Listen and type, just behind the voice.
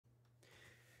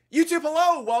YouTube,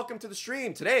 hello! Welcome to the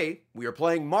stream. Today, we are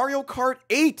playing Mario Kart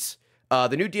 8.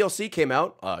 The new DLC came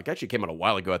out. It actually came out a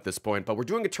while ago at this point, but we're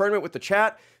doing a tournament with the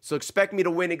chat, so expect me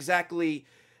to win exactly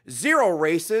 0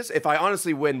 races. If I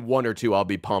honestly win 1 or 2, I'll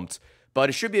be pumped. But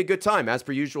it should be a good time. As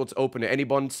per usual, it's open to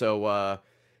anyone, so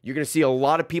you're going to see a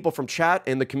lot of people from chat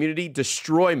and the community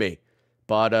destroy me.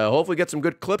 But hopefully get some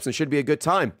good clips and it should be a good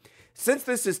time. Since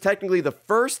this is technically the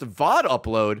first VOD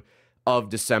upload of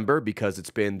December, because it's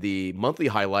been the monthly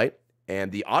highlight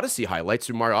and the Odyssey highlight,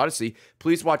 Super Mario Odyssey,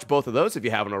 please watch both of those if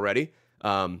you haven't already.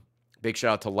 Big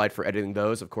shout out to Light for editing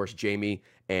those. Of course, Jamie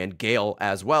and Gail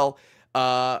as well.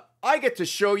 I get to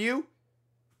show you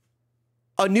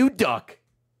a new duck.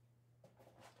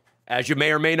 As you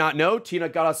may or may not know, Tina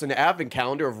got us an advent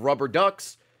calendar of rubber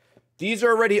ducks. These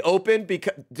are already open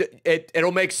because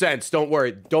it'll make sense. Don't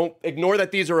worry. Don't ignore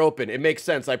that these are open. It makes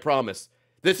sense, I promise.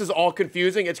 This is all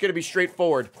confusing. It's going to be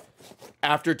straightforward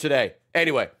after today.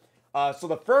 Anyway, so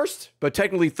the first, but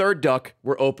technically third duck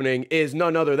we're opening is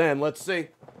none other than, let's see.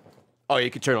 Oh,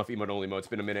 you can turn off emote only mode. It's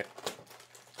been a minute.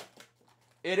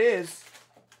 It is.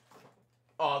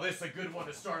 Oh, this is a good one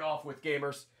to start off with,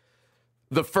 gamers.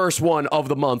 The first one of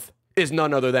the month is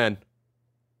none other than.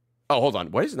 Oh, hold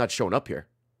on. Why is it not showing up here?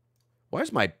 Why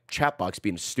is my chat box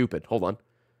being stupid? Hold on.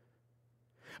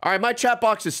 All right, my chat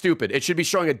box is stupid. It should be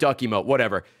showing a duck emote,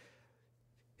 whatever.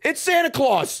 It's Santa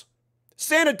Claus.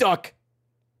 Santa duck.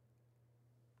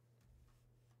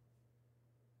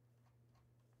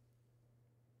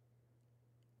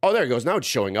 Oh, there it goes. Now it's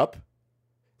showing up.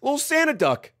 Little Santa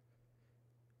duck.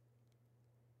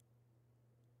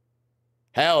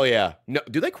 Hell yeah. No,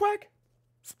 do they quack?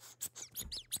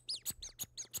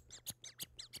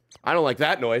 I don't like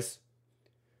that noise.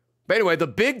 But anyway, the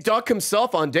big duck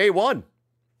himself on day 1.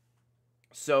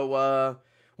 So,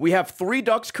 we have 3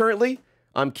 ducks currently.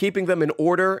 I'm keeping them in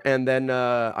order, and then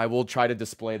I will try to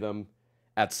display them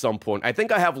at some point. I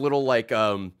think I have little, like,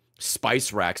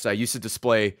 spice racks I used to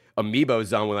display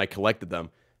amiibos on when I collected them.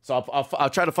 So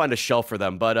I'll try to find a shelf for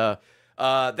them. But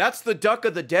that's the duck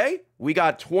of the day. We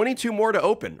got 22 more to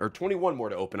open, or 21 more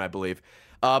to open, I believe.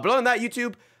 But other than that,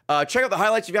 YouTube, check out the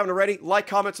highlights if you haven't already. Like,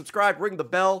 comment, subscribe, ring the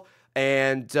bell,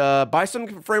 and buy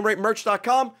something from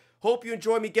FrameRateMerch.com. Hope you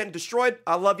enjoy me getting destroyed.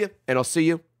 I love you, and I'll see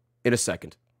you in a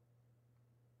second.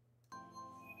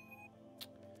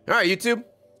 All right, YouTube,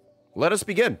 let us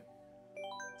begin.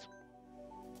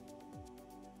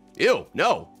 Ew,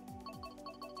 no.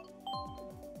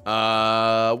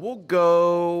 We'll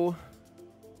go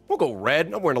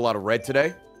red. I'm wearing a lot of red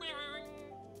today.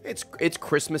 It's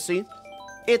Christmassy.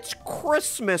 It's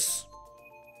Christmas.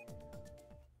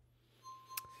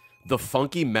 The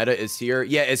funky meta is here.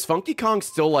 Yeah, is Funky Kong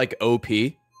still like OP?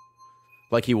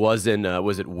 Like he was in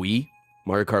was it Wii?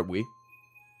 Mario Kart Wii?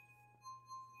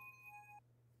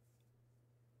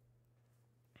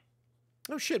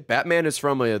 Oh shit, Batman is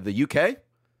from the UK?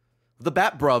 The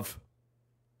Bat Bruv.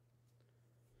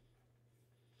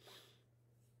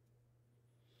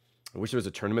 I wish there was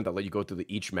a tournament that let you go through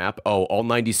each map. Oh, all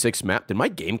 96 map. Did my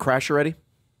game crash already?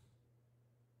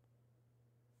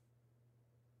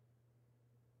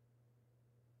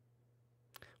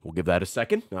 We'll give that a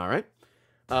second. All right.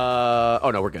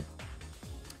 Oh, no, we're good.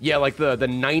 Yeah, like the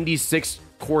 96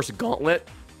 course gauntlet.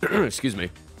 Excuse me.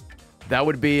 That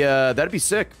would be, that'd be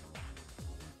sick.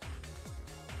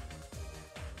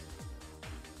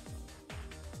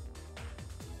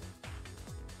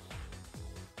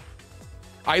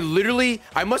 I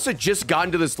must have just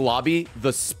gotten to this lobby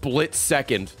the split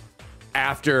second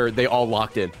after they all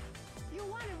locked in. You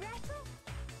want to wrestle?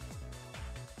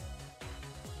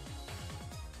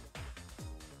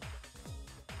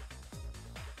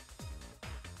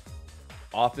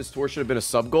 Office tour should have been a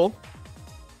sub goal.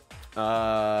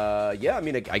 Yeah, I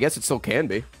mean, I guess it still can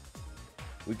be.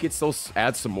 We could still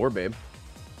add some more, babe.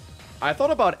 I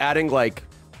thought about adding, like,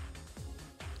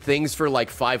 things for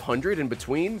like 500 in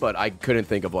between, but I couldn't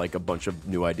think of like a bunch of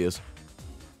new ideas.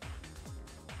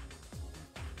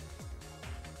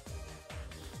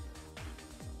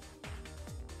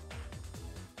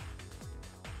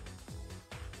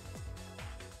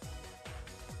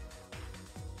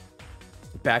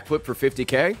 Backflip for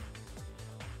 50K?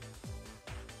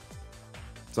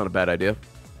 It's not a bad idea.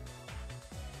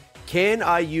 Can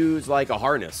I use like a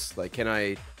harness? Like, can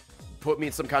I put me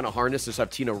in some kind of harness, just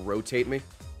have Tina rotate me?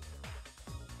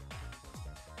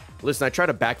 Listen, I tried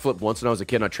a backflip once when I was a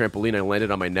kid on a trampoline. I landed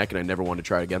on my neck, and I never wanted to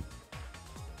try it again.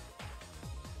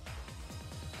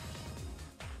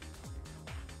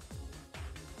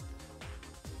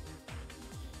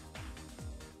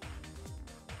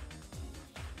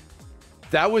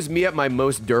 That was me at my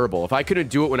most durable. If I couldn't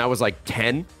do it when I was like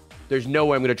 10, There's no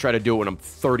way I'm going to try to do it when I'm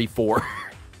 34.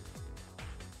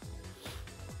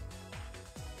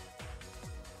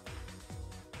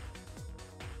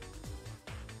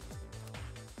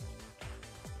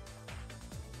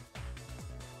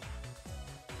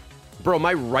 Bro,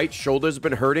 my right shoulder's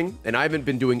been hurting, and I haven't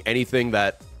been doing anything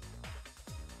that...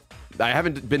 I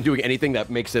haven't been doing anything that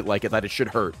makes it like it, that it should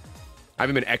hurt. I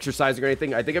haven't been exercising or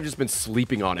anything. I think I've just been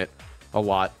sleeping on it a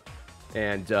lot.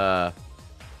 And,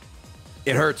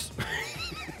 it hurts.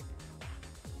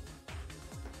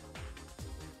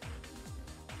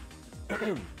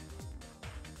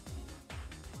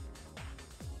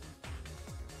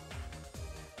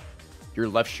 Your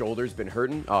left shoulder's been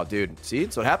hurting? Oh, dude. See?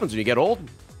 That's what happens when you get old.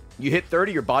 You hit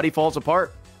 30, your body falls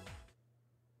apart.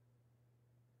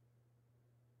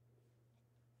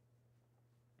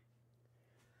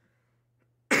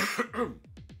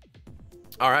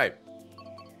 All right.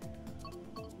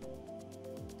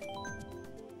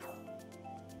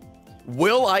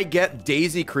 Will I get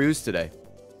Daisy Cruise today?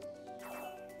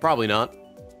 Probably not,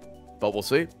 but we'll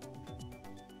see.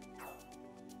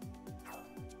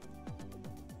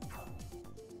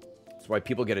 That's why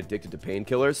people get addicted to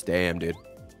painkillers. Damn, dude.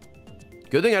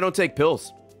 Good thing I don't take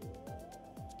pills.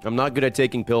 I'm not good at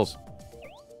taking pills.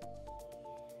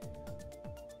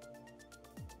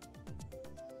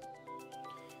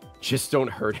 Just don't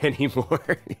hurt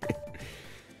anymore.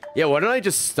 Yeah, why don't I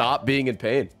just stop being in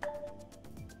pain?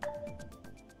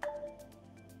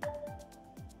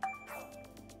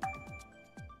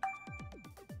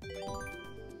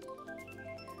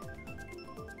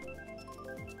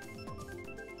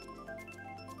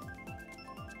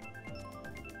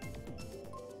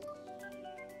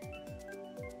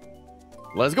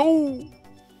 Let's go. Let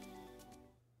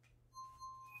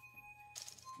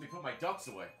me put my ducks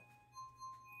away.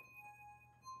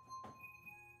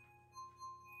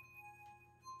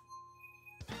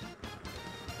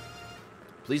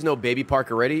 Please no Baby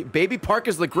Park already. Baby Park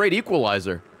is the great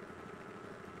equalizer.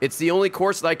 It's the only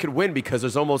course that I could win because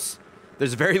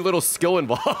there's very little skill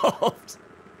involved.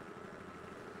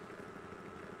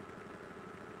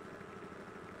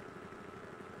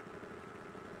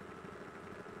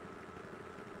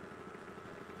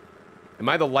 Am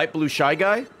I the light blue shy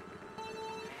guy?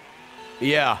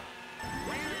 Yeah.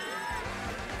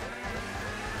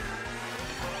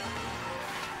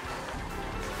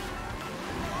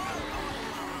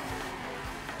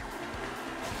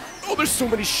 Oh, there's so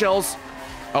many shells.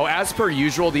 Oh, as per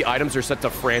usual, the items are set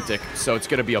to frantic, so it's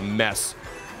gonna be a mess.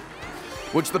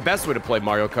 Which is the best way to play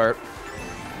Mario Kart.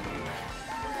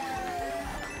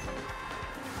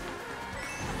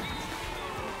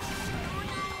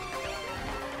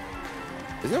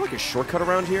 Is there like a shortcut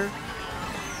around here?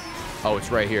 Oh,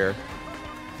 it's right here.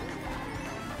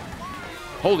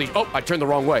 Holy, oh, I turned the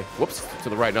wrong way. Whoops, to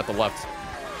the right, not the left.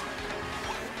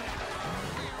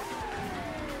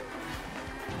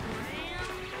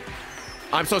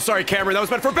 I'm so sorry, Cameron. That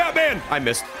was meant for Batman. I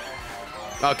missed.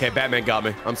 Okay, Batman got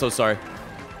me. I'm so sorry.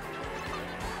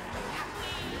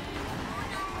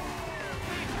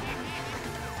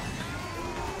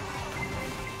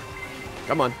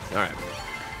 Come on. All right.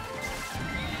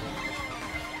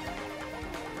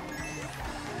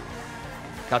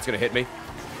 That's gonna hit me.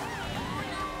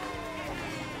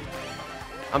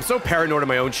 I'm so paranoid of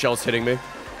my own shells hitting me.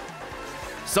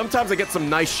 Sometimes I get some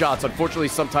nice shots. Unfortunately,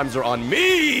 sometimes they're on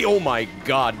me. Oh my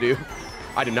god, dude.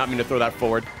 I did not mean to throw that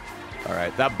forward. All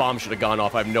right, that bomb should have gone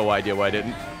off. I have no idea why I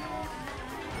didn't.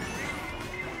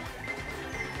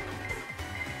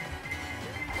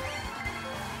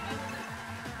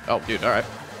 Oh, dude, all right.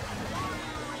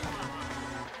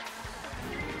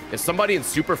 Is somebody in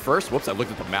super first? Whoops, I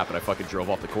looked at the map and I fucking drove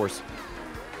off the course.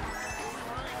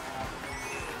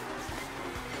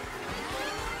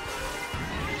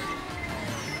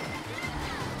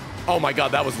 Oh my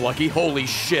god, that was lucky. Holy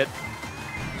shit.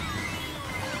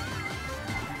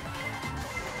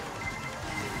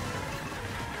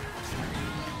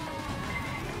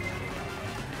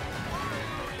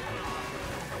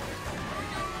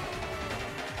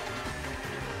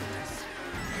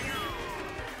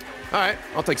 All right,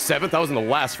 I'll take 7th. I was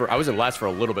in last for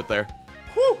a little bit there.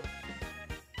 Whew.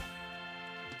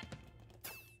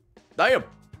 Damn.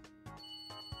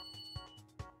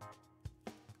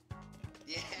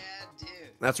 Yeah, dude.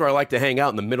 That's where I like to hang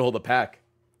out, in the middle of the pack.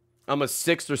 I'm a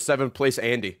 6th or 7th place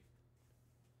Andy.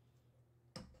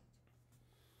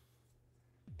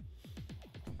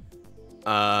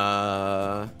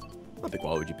 Not big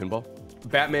Waluigi pinball.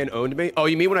 Batman owned me. Oh,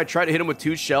 you mean when I tried to hit him with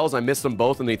 2 shells, I missed them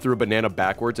both, and they threw a banana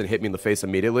backwards and hit me in the face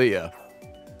immediately? Yeah.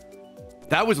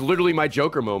 That was literally my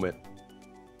Joker moment.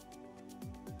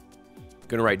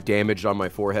 Gonna write damaged on my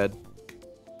forehead.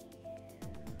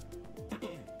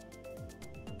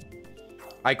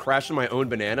 I crashed on my own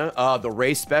banana. The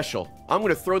race special. I'm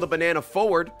gonna throw the banana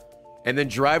forward and then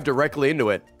drive directly into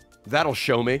it. That'll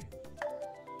show me.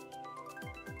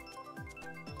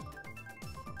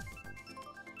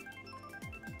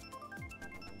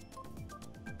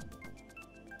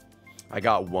 I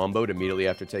got womboed immediately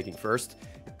after taking first.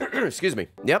 Excuse me.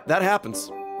 Yep, that happens.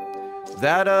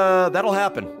 That'll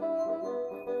happen.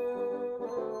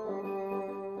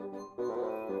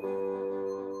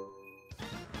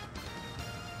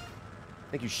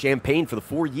 Thank you, Champagne, for the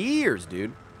 4 years,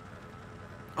 dude.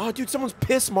 Oh, dude, someone's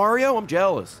pissed Mario? I'm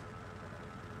jealous.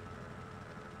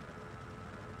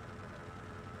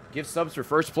 Give subs for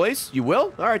first place? You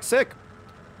will? All right, sick.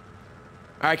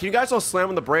 All right, can you guys all slam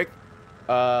on the break?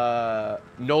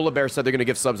 Nola Bear said they're going to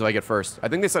give subs if I get first. I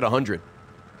think they said 100.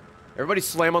 Everybody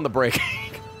slam on the break.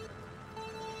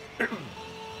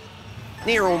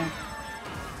 Near them.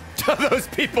 Those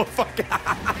people fucking...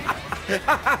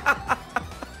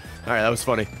 Alright, that was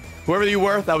funny. Whoever you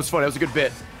were, that was funny. That was a good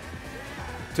bit.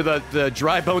 To the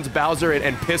Dry Bones Bowser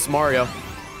and Piss Mario.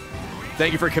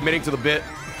 Thank you for committing to the bit.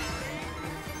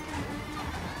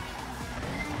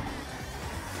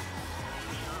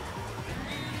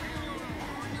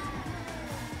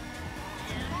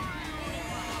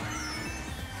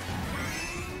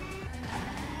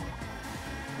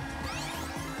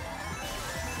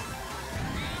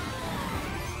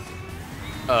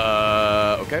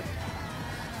 Okay.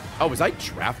 Oh, was I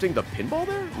drafting the pinball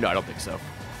there? No, I don't think so.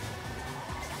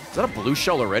 Is that a blue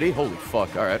shell already? Holy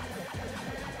fuck, alright.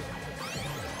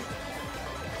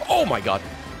 Oh my god.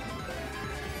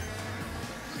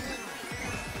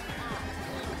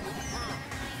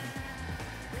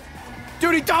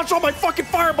 Dude, he dodged all my fucking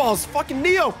fireballs! Fucking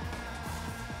Neo!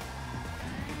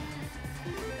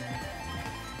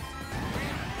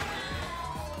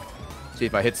 See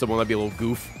if I hit someone, that'd be a little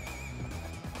goof.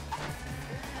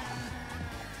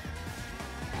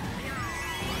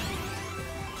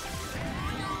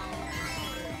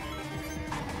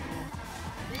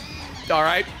 All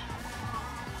right.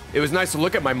 It was nice to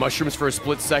look at my mushrooms for a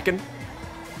split second.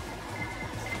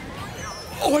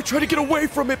 Oh, I tried to get away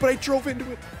from it, but I drove into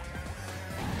it.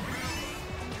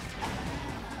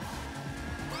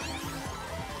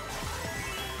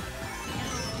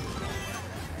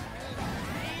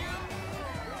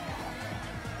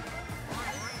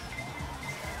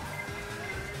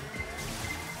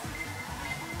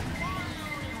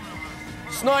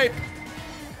 Snipe!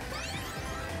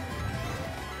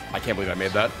 I can't believe I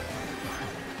made that.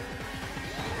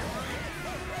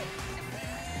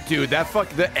 Dude,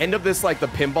 the end of this, like, the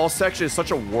pinball section is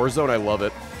such a war zone. I love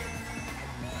it.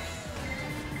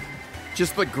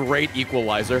 Just the great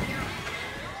equalizer.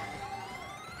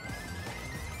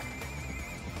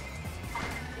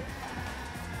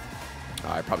 Oh,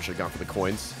 I probably should have gone for the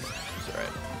coins. It's all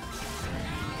right.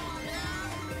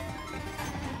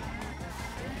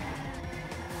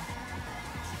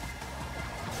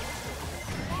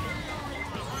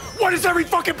 Why does every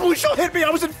fucking blue shell hit me?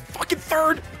 I was in fucking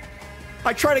third.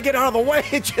 I try to get out of the way.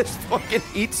 It just fucking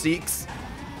heat seeks.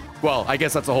 Well, I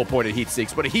guess that's the whole point of heat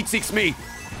seeks, but it heat seeks me.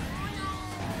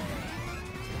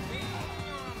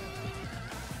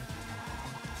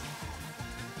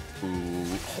 Ooh.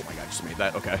 Oh my god, I just made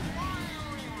that. Okay.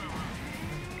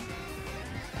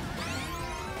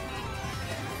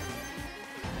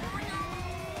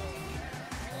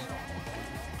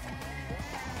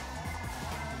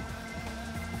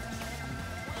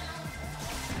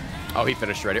 Oh, he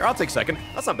finished right here. I'll take second.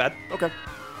 That's not bad. Okay.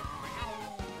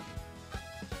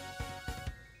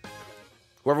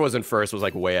 Whoever was in first was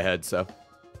like way ahead, so.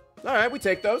 All right, we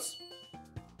take those.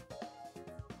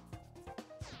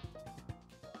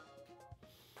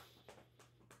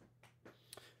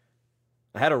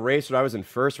 I had a race when I was in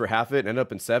first for half of it and ended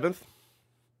up in 7th.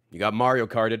 You got Mario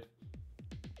Karted.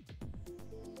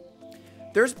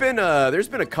 There's been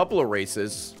a couple of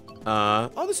races.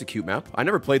 Oh, this is a cute map. I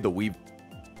never played the Wii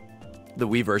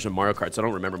version of Mario Kart, so I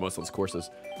don't remember most of those courses.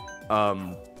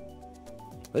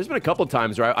 There's been a couple of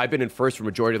times where I've been in first for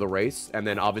majority of the race, and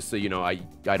then obviously, you know, I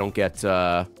don't get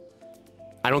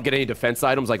any defense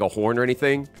items like a horn or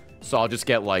anything, so I'll just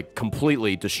get like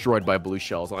completely destroyed by blue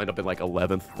shells. I'll end up in like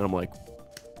 11th, and I'm like,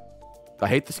 I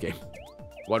hate this game.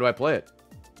 Why do I play it?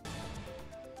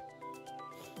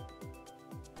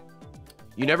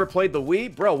 You never played the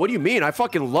Wii? Bro, what do you mean? I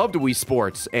fucking loved Wii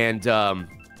Sports, and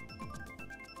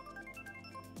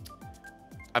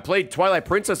I played Twilight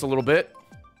Princess a little bit,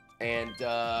 and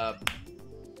that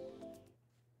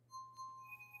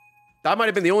might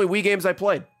have been the only Wii games I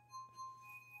played.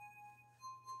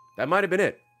 That might have been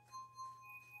it.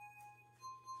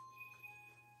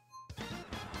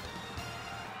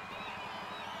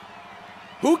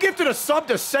 Who gifted a sub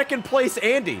to second place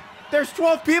Andy? There's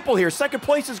 12 people here. Second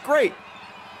place is great.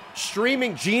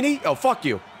 Streaming Genie? Oh, fuck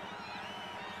you.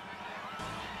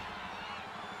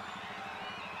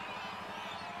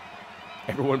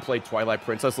 Everyone played Twilight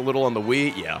Princess a little on the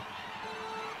Wii? Yeah.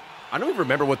 I don't even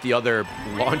remember what the other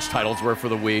launch titles were for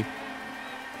the Wii.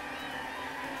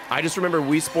 I just remember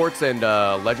Wii Sports and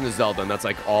Legend of Zelda, and that's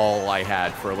like all I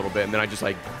had for a little bit. And then I just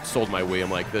like sold my Wii.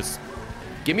 I'm like,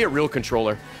 give me a real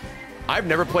controller. I've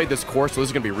never played this course, so this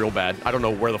is gonna be real bad. I don't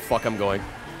know where the fuck I'm going.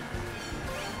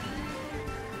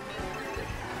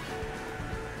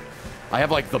 I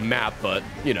have like the map, but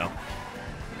you know.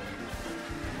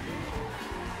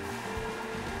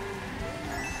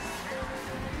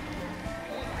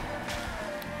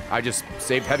 I just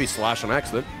saved heavy slash on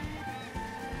accident.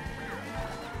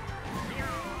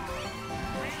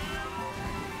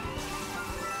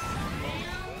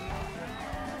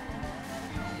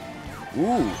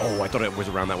 Ooh. Oh, I thought it was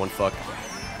around that one. Fuck.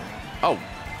 Oh.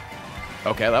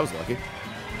 Okay, that was lucky.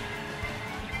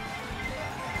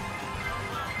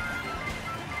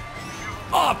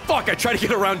 Oh, fuck. I tried to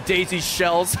get around Daisy's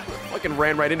shells. Fucking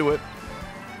ran right into it.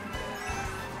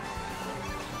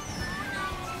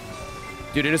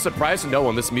 Dude, in a surprise to no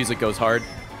one, this music goes hard.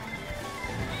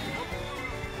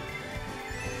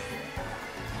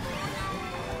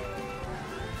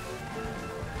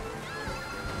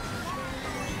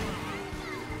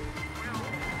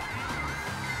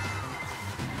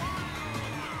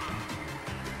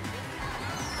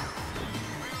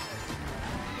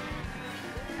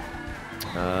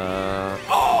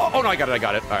 Oh no, I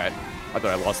got it. All right. I thought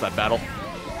I lost that battle.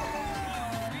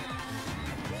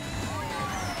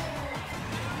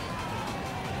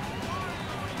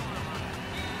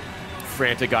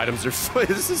 Frantic items are so,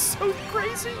 this is so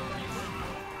crazy.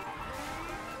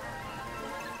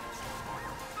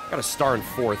 Got a star in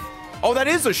fourth. Oh, that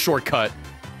is a shortcut.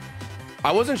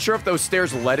 I wasn't sure if those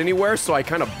stairs led anywhere, so I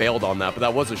kind of bailed on that, but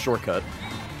that was a shortcut.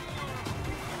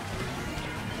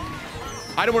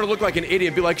 I don't want to look like an idiot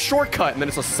and be like, shortcut, and then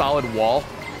it's a solid wall.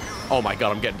 Oh my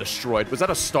god, I'm getting destroyed. Was that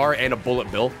a star and a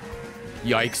bullet bill?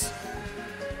 Yikes.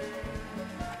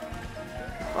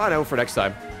 I know, for next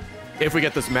time. If we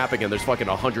get this map again, there's fucking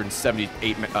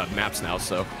 178 maps now,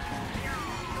 so.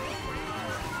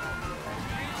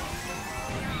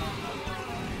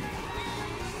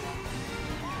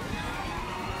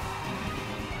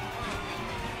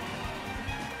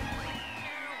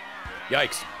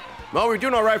 Yikes. Well, we were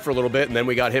doing all right for a little bit, and then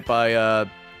we got hit by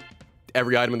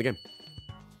every item in the game.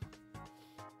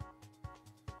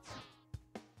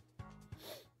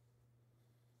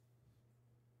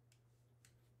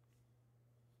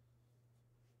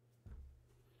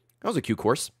 That was a cute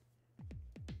course.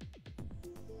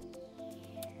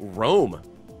 Rome.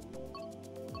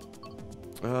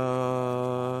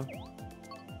 I'll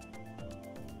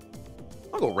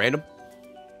go random.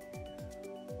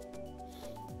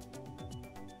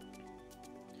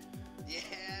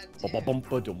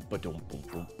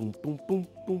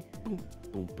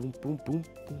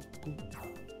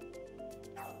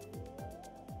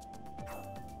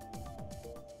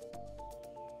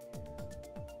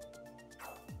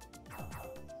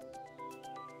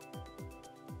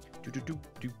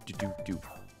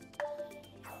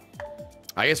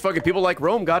 I guess fucking people like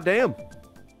Rome, goddamn.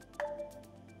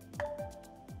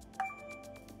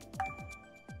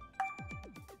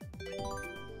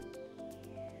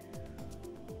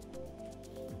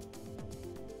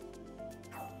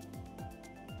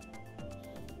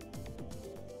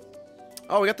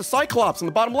 Oh, we got the Cyclops on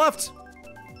the bottom left.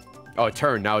 Oh, it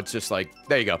turned. Now it's just like,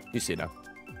 there you go. You see it now.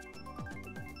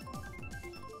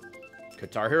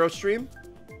 Guitar Hero stream?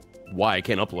 Why? I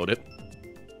can't upload it.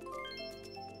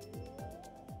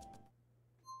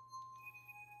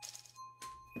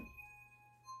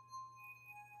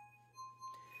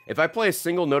 If I play a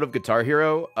single note of Guitar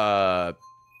Hero,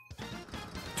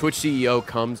 Twitch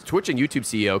and YouTube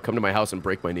CEO come to my house and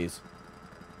break my knees.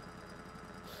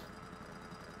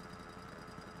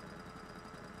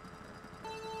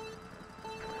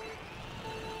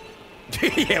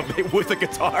 Yeah, with a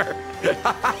guitar.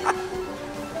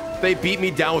 They beat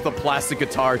me down with a plastic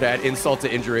guitar to add insult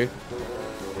to injury.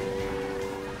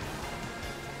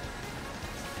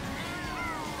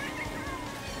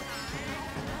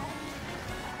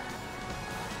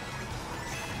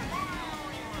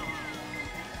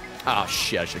 Oh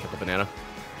shit, I should have kept the banana.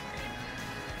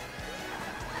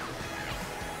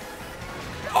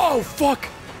 Oh fuck!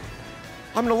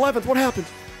 I'm in 11th, what happened?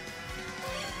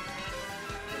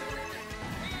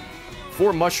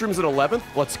 4 mushrooms in 11th?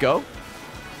 Let's go.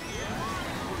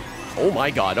 Oh my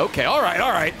god, okay, alright,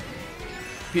 alright.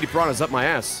 Petey Piranha's up my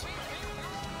ass.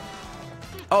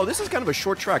 Oh, this is kind of a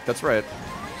short track. That's right.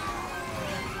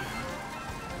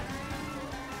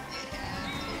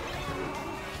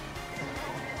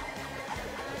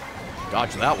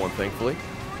 Dodge that one, thankfully.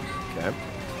 Okay.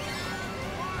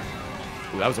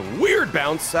 Ooh, that was a weird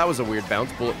bounce. That was a weird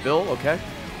bounce. Bullet Bill, okay.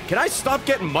 Can I stop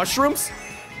getting mushrooms?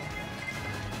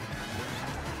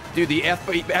 Dude, the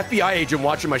FBI agent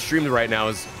watching my stream right now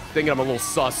is thinking I'm a little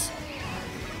sus.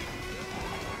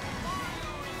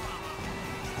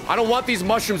 I don't want these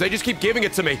mushrooms. They just keep giving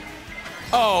it to me.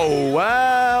 Oh,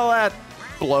 well, that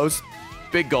blows.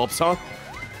 Big gulps, huh?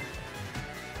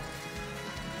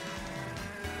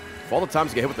 All the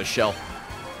times to get hit with the shell.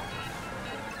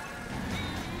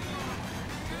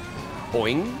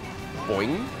 Boing.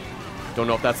 Boing. Don't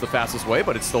know if that's the fastest way,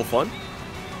 but it's still fun.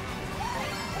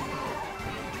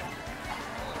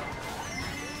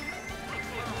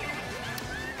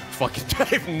 Fucking,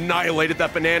 I've annihilated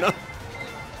that banana.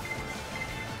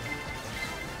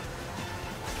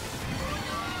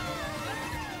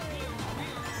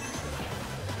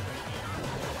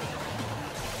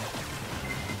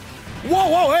 Whoa,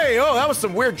 whoa, hey, oh, that was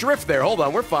some weird drift there. Hold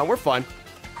on, we're fine, we're fine.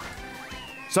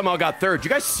 Somehow got third. You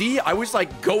guys see? I was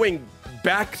like going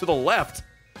back to the left.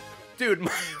 Dude,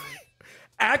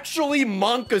 actually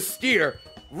monk a steer.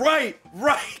 Right,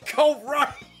 go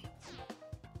right.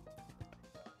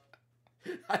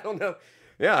 I don't know.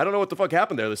 Yeah, I don't know what the fuck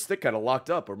happened there. The stick kind of locked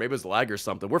up, or maybe it was lag or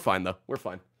something. We're fine, though. We're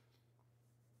fine.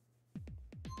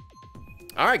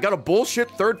 All right, got a bullshit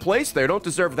third place there. Don't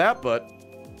deserve that, but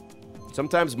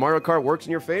sometimes Mario Kart works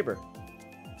in your favor.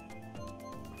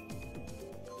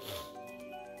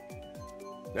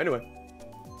 Anyway.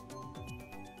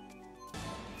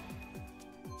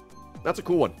 That's a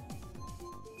cool one.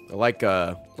 I like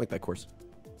that course.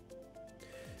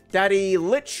 Daddy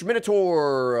Lich,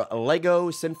 Minotaur, Lego,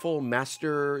 Sinful,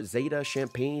 Master, Zeta,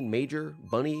 Champagne, Major,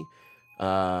 Bunny,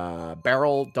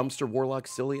 Barrel, Dumpster, Warlock,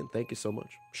 Cillian. Thank you so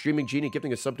much. Streaming Genie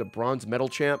giving a sub to Bronze Medal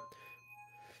Champ.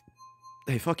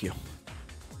 Hey, fuck you.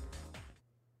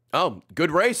 Oh,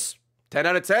 good race. 10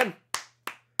 out of 10.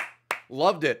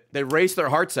 Loved it. They raced their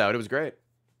hearts out. It was great.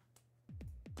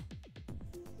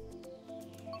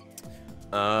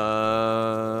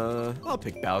 I'll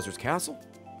pick Bowser's Castle.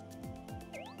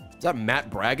 Is that Matt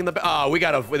Bragg in the back? Oh, we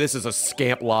gotta... This is a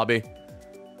scamp lobby.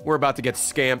 We're about to get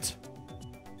scamped.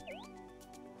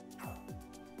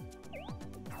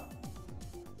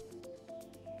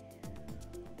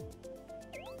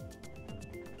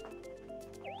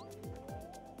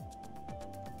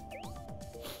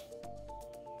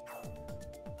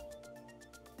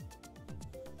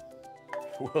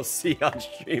 We'll see on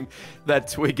stream that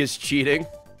Twig is cheating.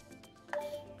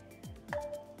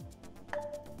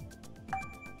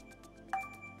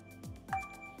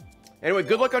 Anyway,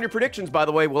 good luck on your predictions, by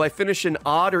the way. Will I finish in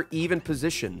odd or even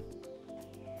position?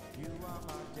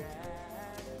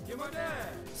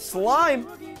 Slime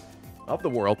of the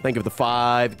world. Thank you for the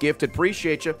 5 gifted.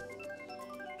 Appreciate you.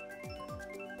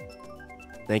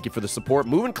 Thank you for the support.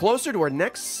 Moving closer to our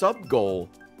next sub goal.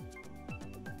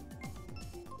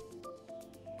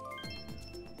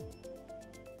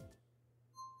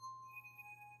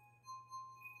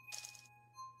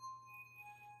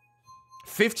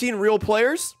 $15 real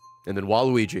players, and then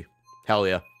Waluigi. Hell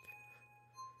yeah.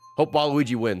 Hope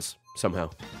Waluigi wins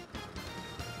somehow.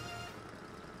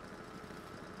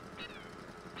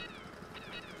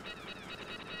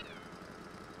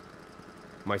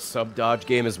 My sub dodge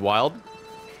game is wild.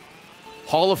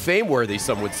 Hall of Fame worthy,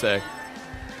 some would say.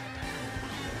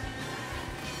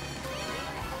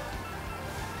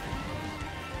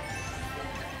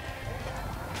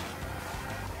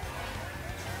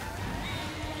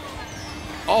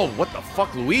 Oh, what the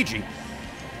fuck, Luigi?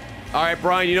 All right,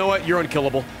 Brian, you know what? You're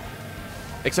unkillable.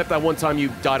 Except that one time you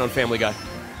died on Family Guy.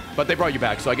 But they brought you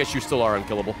back, so I guess you still are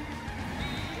unkillable.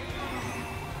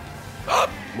 Oh,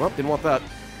 well, didn't want that.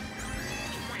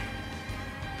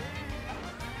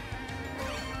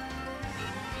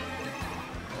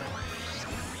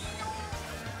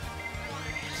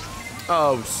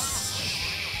 Oh,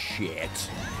 shit.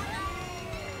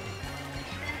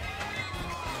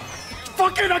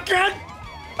 Fucking again!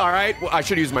 Alright, well, I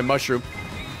should use my mushroom.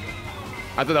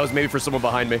 I thought that was maybe for someone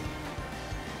behind me.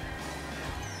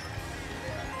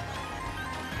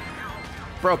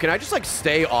 Bro, can I just, like,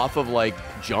 stay off of, like,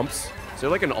 jumps? Is there,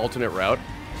 like, an alternate route?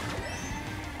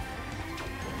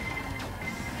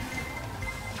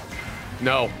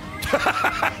 No.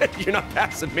 You're not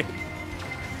passing me.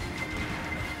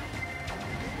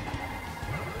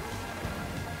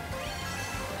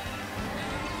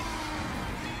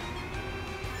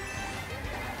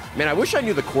 Man, I wish I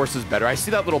knew the courses better. I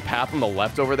see that little path on the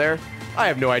left over there. I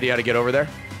have no idea how to get over there.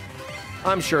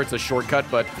 I'm sure it's a shortcut,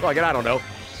 but fuck it, I don't know.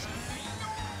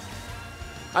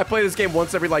 I play this game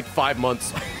once every like 5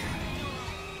 months.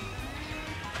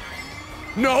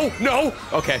 No, no.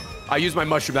 Okay, I used my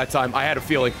mushroom that time. I had a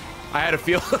feeling. I had a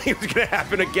feeling it was gonna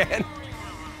happen again.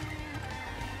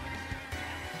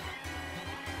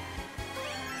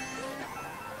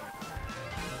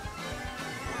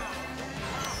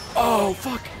 Oh,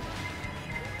 fuck.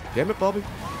 Damn it, Bobby.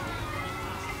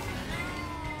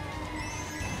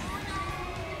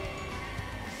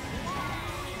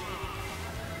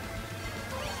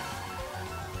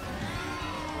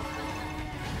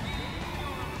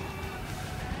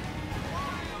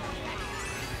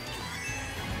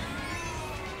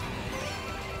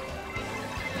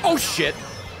 Oh, shit.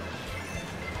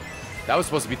 That was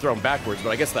supposed to be thrown backwards, but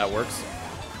I guess that works.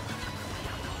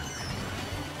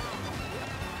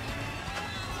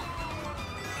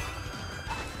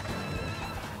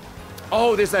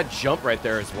 Oh, there's that jump right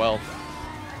there as well.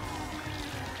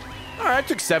 All right, I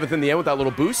took 7th in the end with that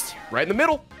little boost. Right in the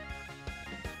middle.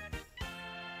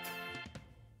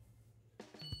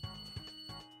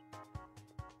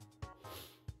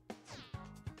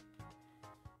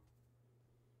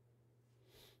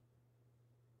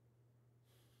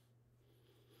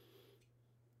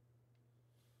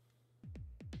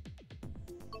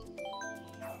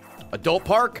 Adult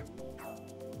Park.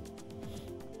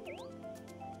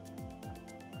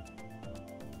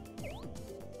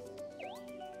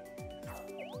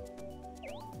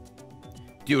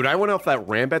 Dude, I went off that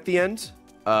ramp at the end,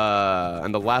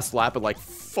 and the last lap, and like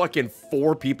fucking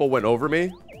 4 people went over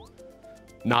me.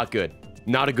 Not good.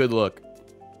 Not a good look.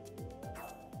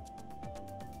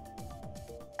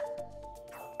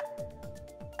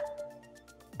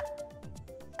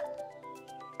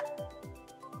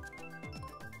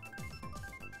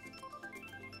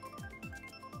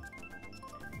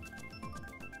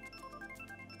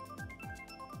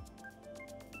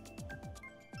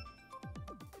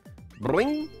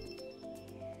 Bling.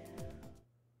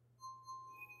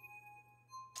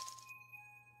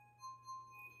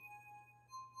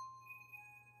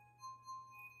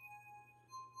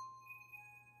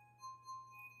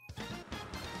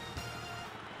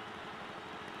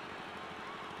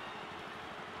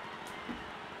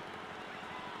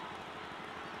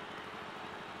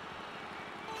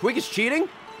 Twig is cheating?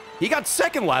 He got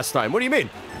 2nd last time. What do you mean?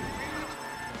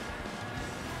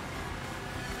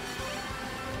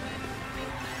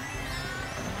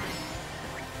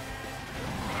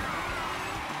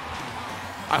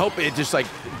 I hope it just, like,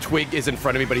 Twig is in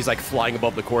front of me, but he's, like, flying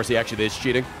above the course. He actually is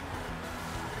cheating.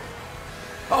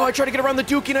 Oh, I tried to get around the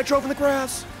Dookie and I drove in the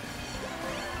grass.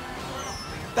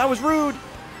 That was rude.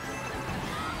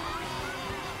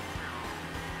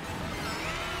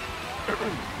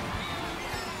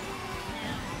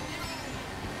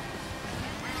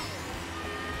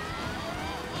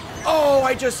 Oh,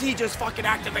 he just fucking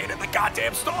activated the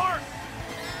goddamn star.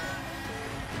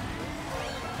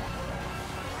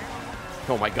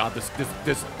 Oh my god,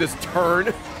 this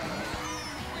turn.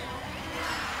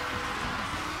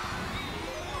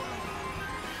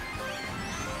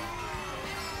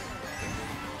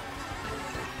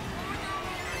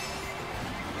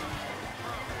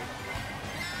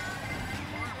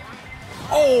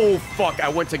 Oh fuck, I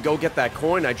went to go get that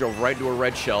coin, I drove right into a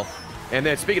red shell. And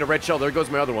then speaking of red shell, there goes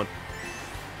my other one.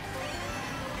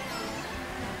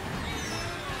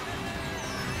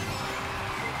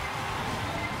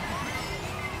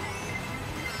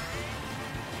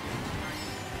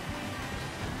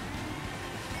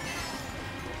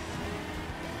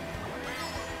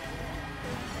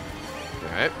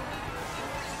 Alright.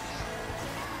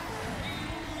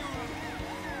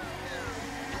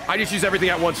 I just use everything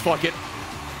at once, fuck it.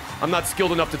 I'm not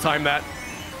skilled enough to time that.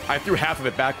 I threw half of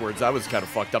it backwards. I was kind of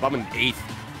fucked up. I'm in 8th.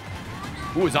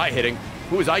 Who was I hitting?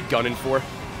 Who was I gunning for?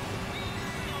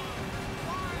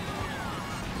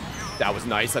 That was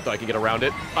nice. I thought I could get around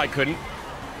it. I couldn't.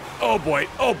 Oh boy.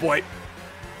 Oh boy.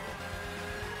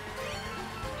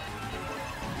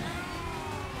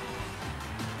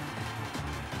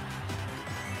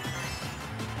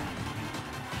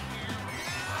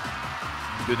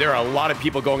 Dude, there are a lot of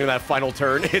people going in that final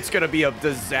turn. It's going to be a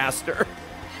disaster.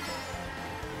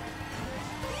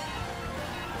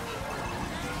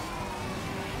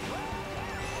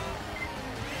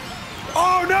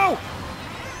 Oh, no!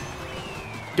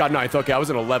 Got 9th. Okay, I was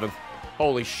in 11th.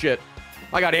 Holy shit.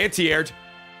 I got anti-aired.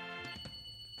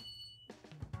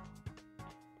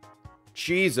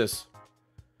 Jesus.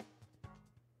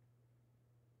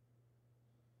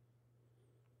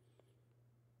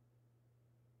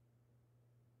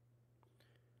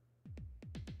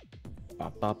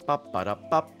 Bop, bop, bop, ba, da,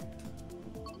 bop.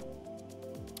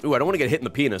 Ooh, I don't want to get hit in the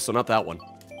penis, so not that one.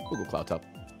 We'll go Cloud Top.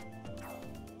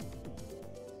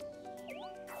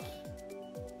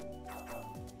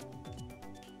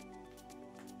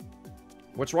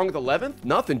 What's wrong with 11th?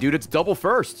 Nothing, dude. It's double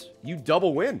first. You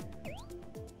double win.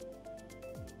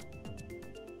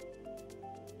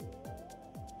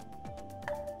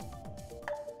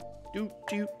 Doot,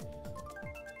 doot.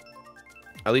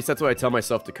 At least that's what I tell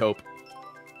myself to cope.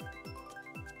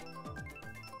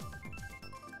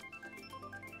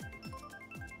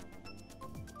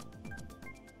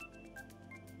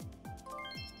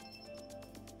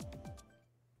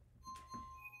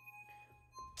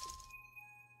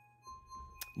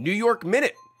 New York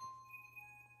Minute.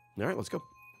 All right, let's go.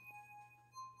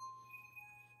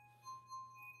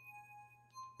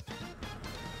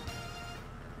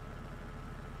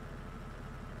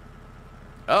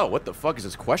 Oh, what the fuck is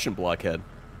this question blockhead?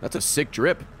 That's a sick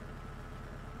drip.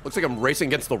 Looks like I'm racing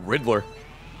against the Riddler.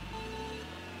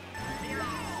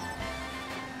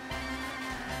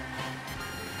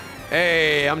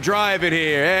 Hey, I'm driving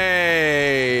here.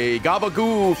 Hey,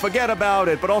 gabagoo, forget about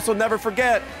it, but also never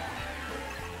forget.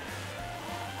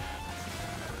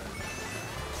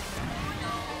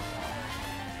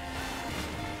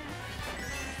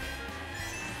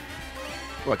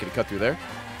 Oh, I could cut through there.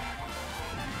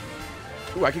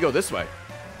 Ooh, I could go this way.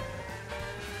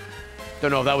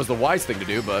 Don't know if that was the wise thing to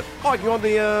do, but... Oh, I can go on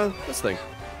the, this thing.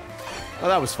 Oh,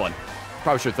 that was fun.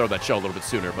 Probably should have thrown that shell a little bit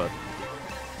sooner, but...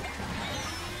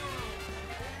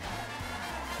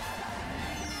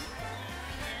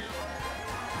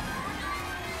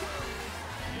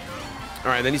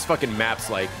 Alright, then these fucking maps,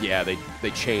 like, yeah,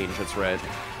 they change, that's right.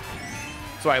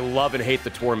 So I love and hate the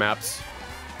tour maps.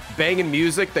 Banging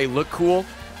music, they look cool,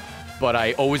 but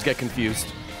I always get confused.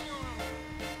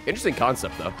 Interesting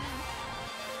concept, though.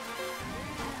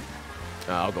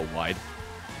 I'll go wide.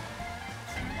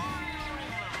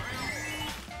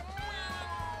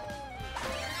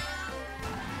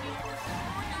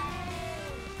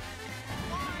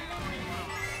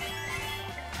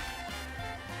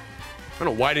 I don't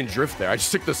know why I didn't drift there. I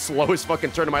just took the slowest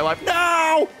fucking turn of my life.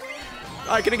 No!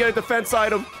 I couldn't get a defense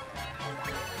item.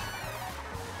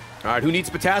 Alright, who needs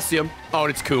potassium? Oh,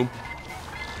 and it's Coom.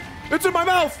 It's in my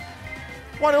mouth!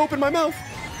 Why'd I open my mouth?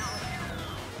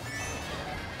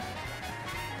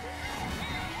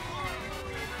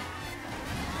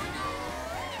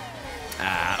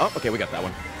 Oh, okay, we got that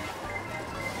one.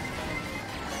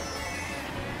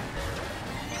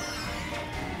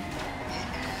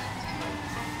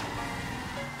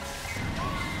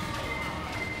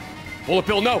 Bullet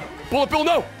Bill, no! Bullet Bill,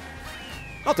 no!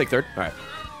 I'll take third. Alright.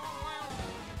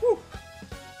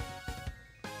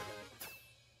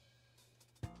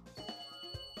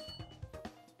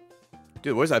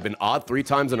 Dude, what is that? I've been odd 3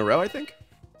 times in a row, I think?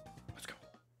 Let's go.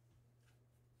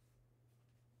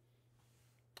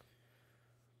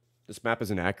 This map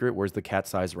isn't accurate. Where's the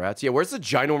cat-sized rats? Yeah, where's the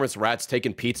ginormous rats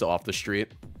taking pizza off the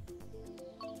street?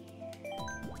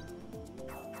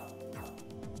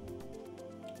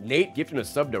 Nate gifting a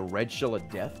sub to Red Shell of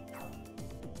Death.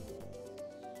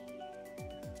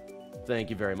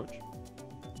 Thank you very much.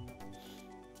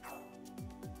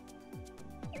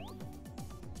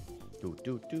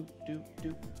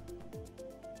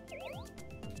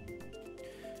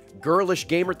 Girlish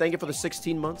Gamer, thank you for the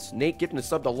 16 months. Nate gifting a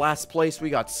sub to last place.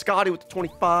 We got Scotty with the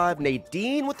 25.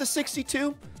 Nadine with the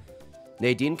 62.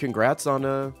 Nadine, congrats on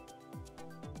the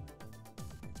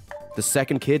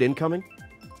second kid incoming.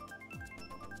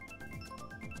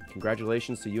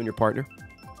 Congratulations to you and your partner.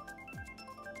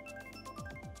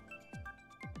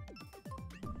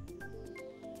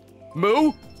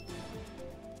 Moo?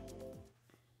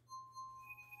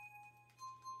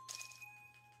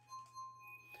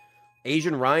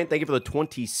 Asian Ryan, thank you for the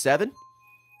 27.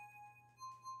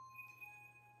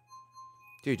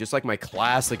 Dude, just like my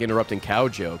classic interrupting cow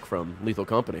joke from Lethal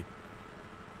Company.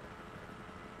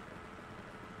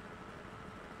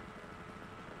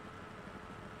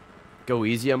 Go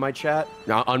easy on my chat?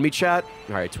 Not on me, chat?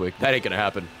 Alright, Twig. That ain't gonna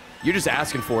happen. You're just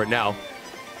asking for it now.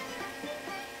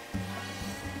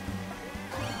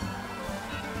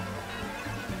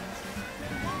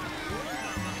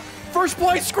 First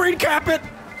place, screen cap it!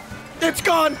 It's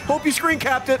gone! Hope you screen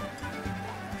capped it.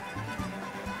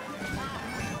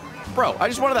 Bro, I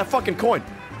just wanted that fucking coin.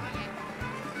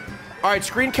 Alright,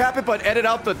 screen cap it, but edit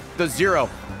out the 0.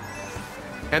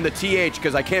 And the TH,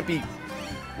 because I can't be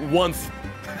once.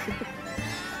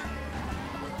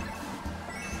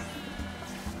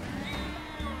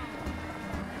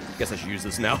 Guess I should use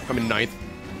this now. I'm in 9th.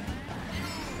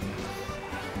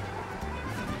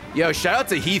 Yo, shout out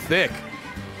to Heath Thick.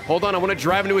 Hold on, I want to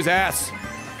drive into his ass.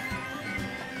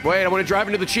 Wait, I want to drive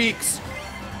into the cheeks.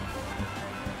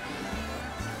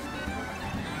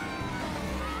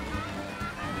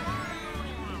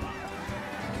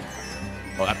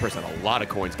 person had a lot of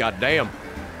coins. God damn.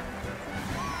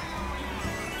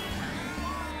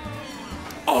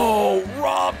 Oh,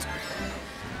 robbed.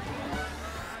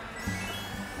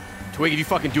 Twig, if you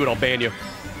fucking do it, I'll ban you.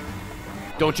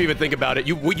 Don't you even think about it.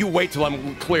 You wait till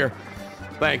I'm clear.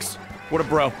 Thanks. What a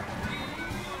bro.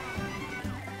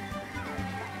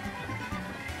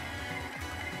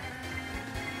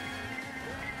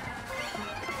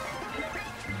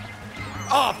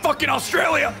 Oh, fucking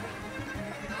Australia!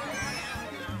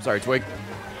 Sorry, Twig.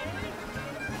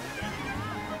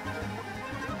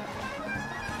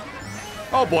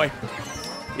 Oh, boy.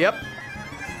 Yep.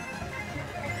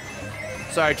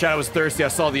 Sorry, Chad, I was thirsty. I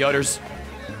saw the udders.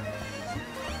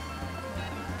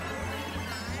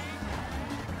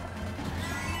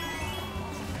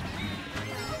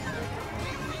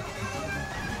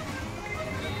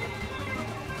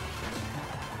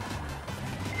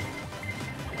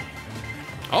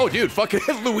 Oh, dude, fucking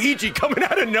Luigi coming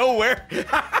out of nowhere.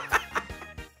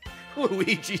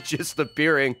 Luigi just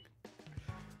appearing.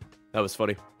 That was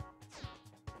funny.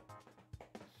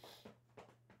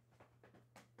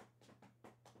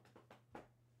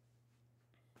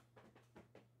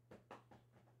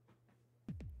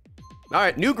 All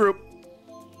right, new group.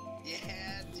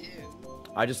 Yeah, dude.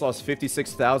 I just lost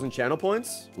 56,000 channel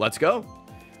points. Let's go.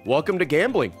 Welcome to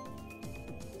gambling.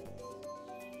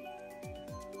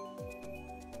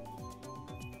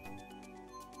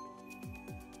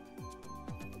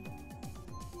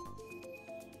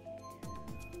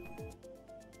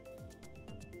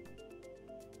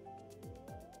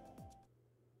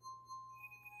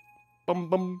 Bum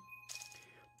bum.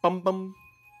 Bum bum.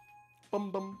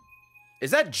 Bum bum.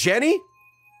 Is that Jenny?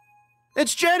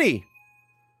 It's Jenny.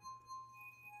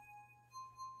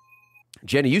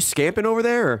 Jenny, you scamping over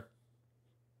there? Or?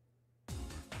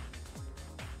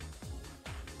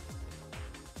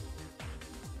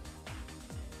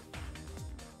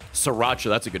 Sriracha,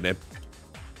 that's a good name.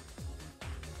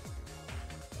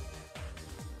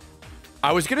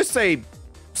 I was gonna say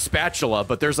spatula,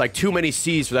 but there's like too many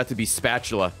C's for that to be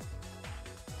spatula.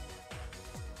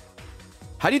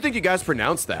 How do you think you guys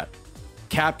pronounce that?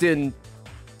 Captain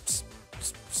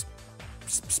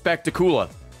Spectacula.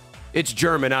 It's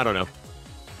German, I don't know.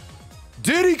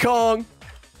 Diddy Kong!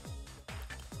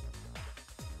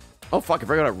 Oh fuck, I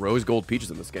forgot about rose gold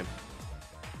peaches in this game.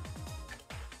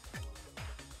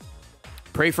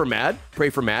 Pray for Mad. Pray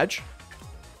for Madge.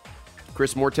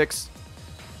 Chris Mortix.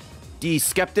 D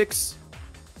Skeptics.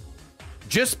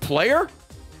 Just player?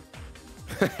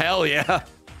 Hell yeah.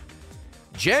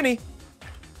 Jenny.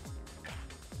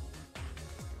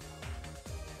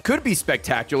 Could be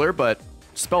spectacular, but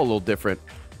spell a little different.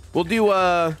 We'll do,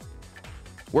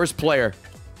 where's player?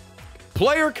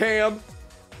 Player cam.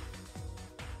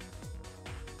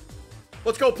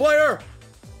 Let's go, player.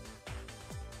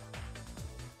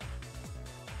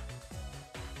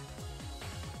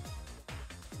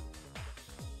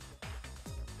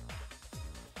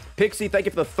 Pixie, thank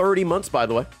you for the 30 months, by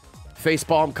the way.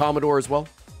 Facepalm, Commodore as well.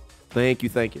 Thank you,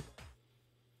 thank you.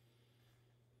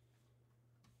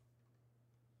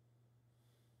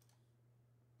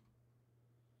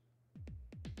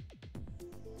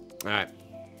 All right.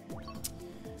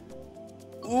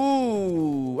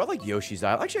 Ooh, I like Yoshi's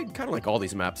Island. Actually, I kind of like all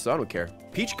these maps, so I don't care.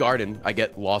 Peach Garden, I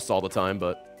get lost all the time,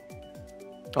 but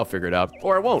I'll figure it out.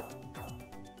 Or I won't.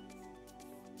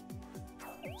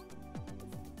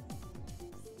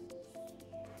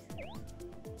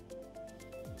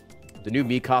 The new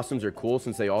Mii costumes are cool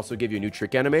since they also give you a new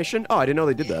trick animation. Oh, I didn't know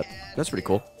they did that. That's pretty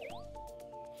cool.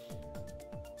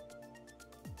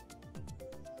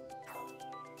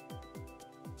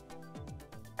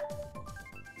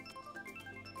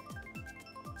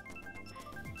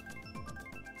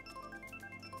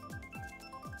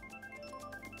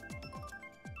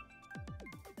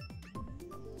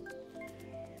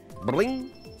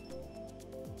 Bling.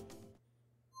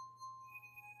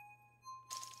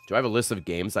 Do I have a list of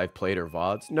games I've played or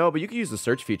VODs? No, but you can use the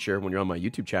search feature when you're on my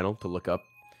YouTube channel to look up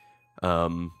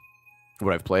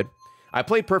what I've played. I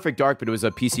played Perfect Dark, but it was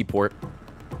a PC port.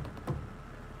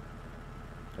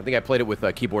 I think I played it with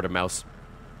a keyboard and mouse.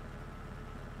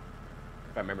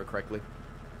 If I remember correctly.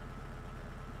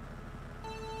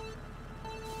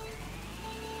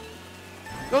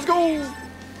 Let's go!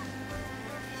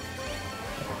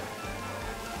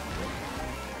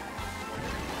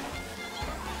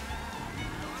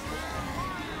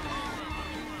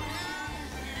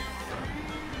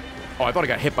 Oh, I thought I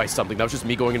got hit by something. That was just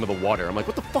me going into the water. I'm like,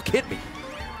 what the fuck hit me?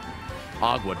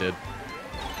 Agua did.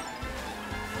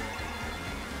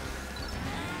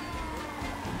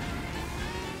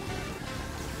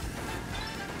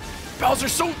 Bells are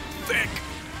so thick.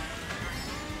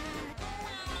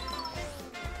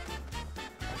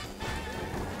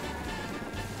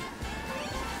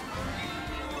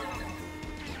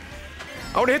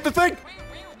 I want to hit the thing.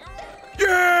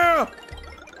 Yeah!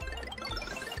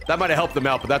 That might have helped them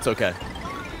out, but that's okay.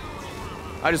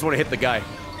 I just want to hit the guy.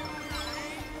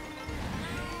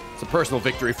 It's a personal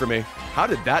victory for me. How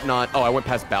did that not... Oh, I went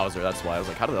past Bowser. That's why. I was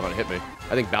like, how did that not hit me?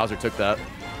 I think Bowser took that.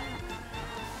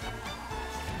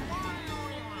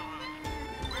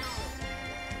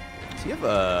 Does he have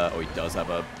a... Oh, he does have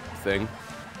a thing.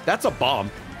 That's a bomb.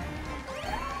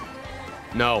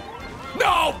 No.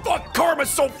 No! Fuck! Karma's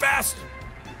so fast!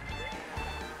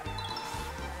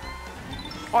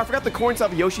 Oh, I forgot the coins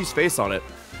have Yoshi's face on it.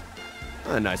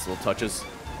 Nice little touches.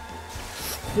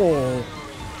 Whoa.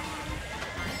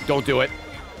 Don't do it.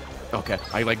 Okay,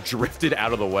 I like drifted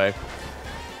out of the way.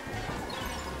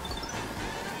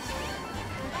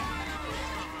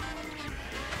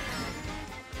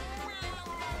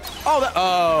 Oh, that.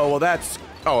 Oh, well, that's.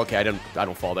 Oh, okay. I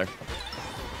don't fall there.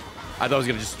 I thought I was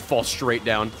gonna just fall straight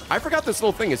down. I forgot this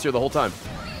little thing is here the whole time.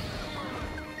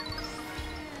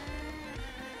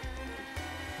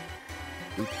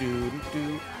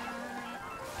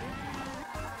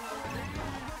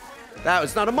 That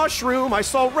was not a mushroom. I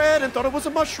saw red and thought it was a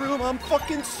mushroom. I'm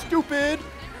fucking stupid.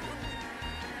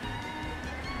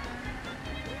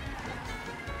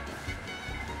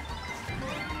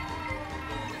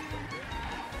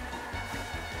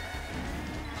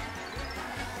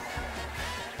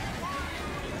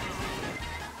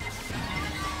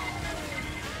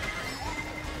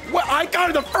 What? I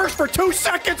got it the first for 2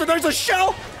 seconds and there's a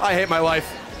shell? I hate my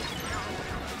life.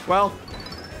 Well,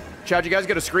 Chad, you guys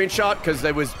get a screenshot? Because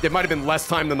it might have been less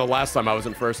time than the last time I was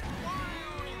in first.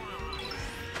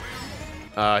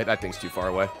 That thing's too far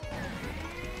away.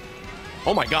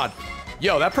 Oh my god.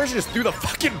 Yo, that person just threw the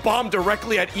fucking bomb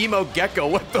directly at Emo Gecko.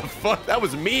 What the fuck? That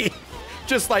was me.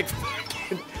 Just like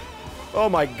fucking... Oh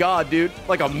my god, dude.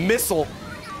 Like a missile.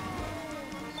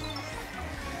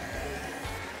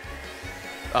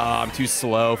 I'm too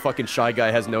slow. Fucking Shy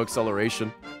Guy has no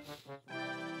acceleration.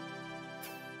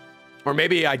 Or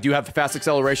maybe I do have fast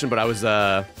acceleration, but I was,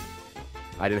 I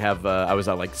didn't have, I was,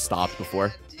 like, stopped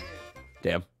before.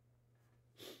 Damn.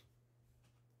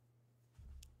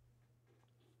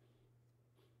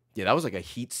 Yeah, that was like a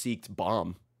heat-seeked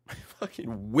bomb. I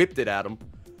fucking whipped it at him.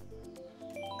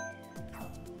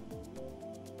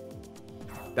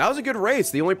 That was a good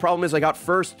race. The only problem is I got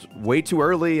first way too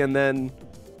early, and then,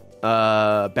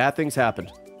 bad things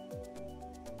happened.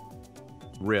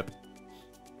 Rip.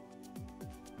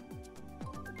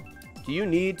 Do you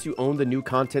need to own the new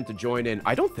content to join in?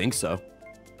 I don't think so.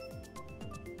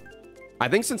 I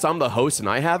think since I'm the host and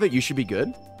I have it, you should be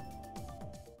good.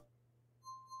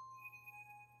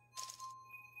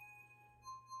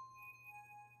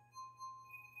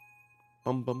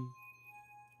 Bum bum.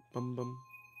 Bum bum.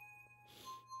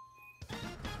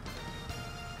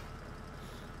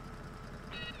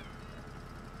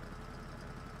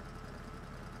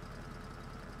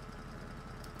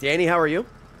 Danny, how are you?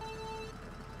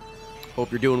 Hope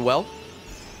you're doing well.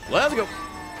 Let's go.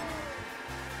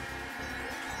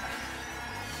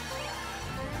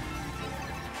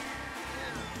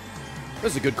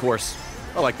 This is a good course.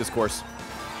 I like this course.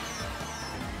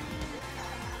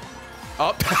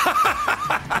 Oh.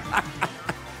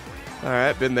 All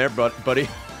right, been there, buddy.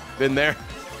 Been there.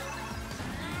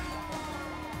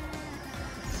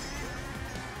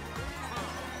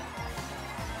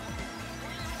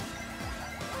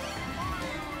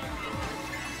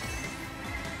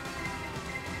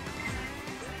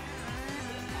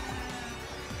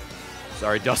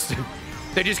 Sorry, Dustin.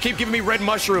 They just keep giving me red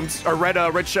mushrooms, or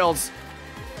red shells.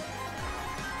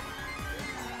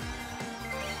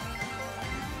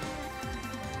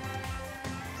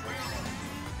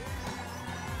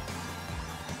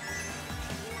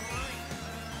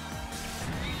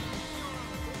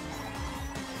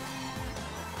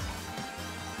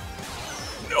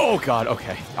 Oh god,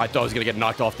 okay. I thought I was gonna get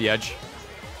knocked off the edge.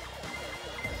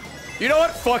 You know what?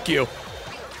 Fuck you.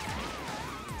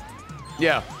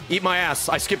 Yeah, eat my ass.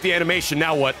 I skipped the animation,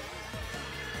 now what?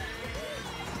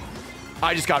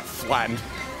 I just got flattened.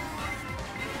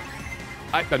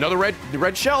 Another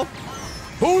red shell?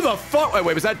 Who the fuck?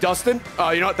 Wait, was that Dustin?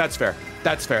 You know what? That's fair.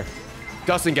 That's fair.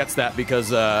 Dustin gets that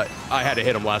because I had to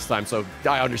hit him last time, so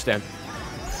I understand.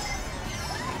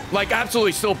 Like,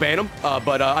 absolutely still ban him,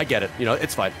 but I get it. You know,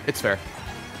 it's fine. It's fair.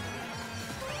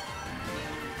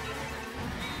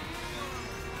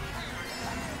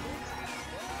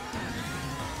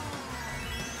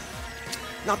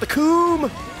 Not the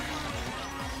coom!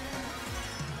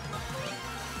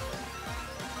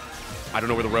 I don't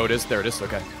know where the road is. There it is.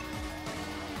 Okay.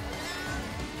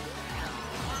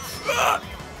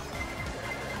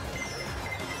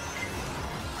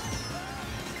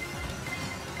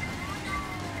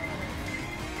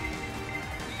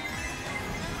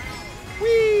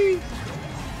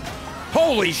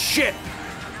 Holy shit!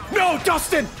 No,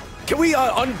 Dustin! Can we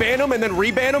unban him and then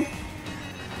reban him?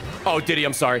 Oh, did he?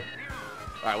 I'm sorry.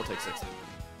 All right, we'll take 6.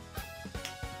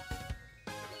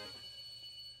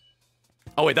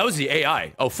 Oh, wait, that was the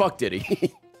AI. Oh, fuck, did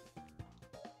he?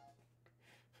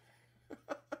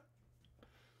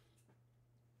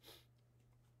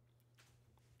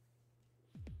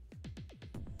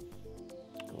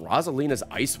 Rosalina's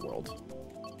Ice World.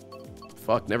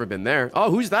 Fuck, never been there.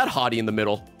 Oh, who's that hottie in the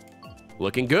middle?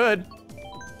 Looking good.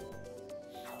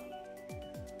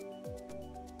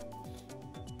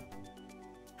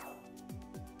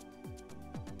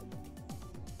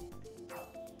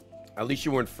 At least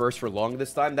you weren't first for long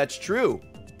this time. That's true.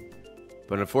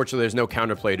 But unfortunately, there's no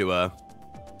counterplay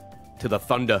to the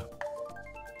thunder.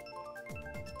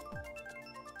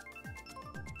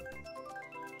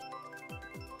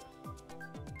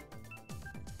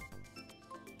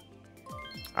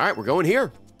 All right, we're going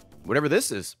here. Whatever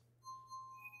this is.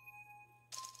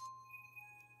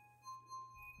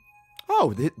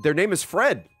 Oh, their name is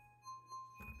Fred.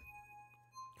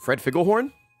 Fred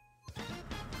Figglehorn?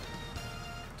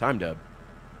 Time to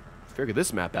figure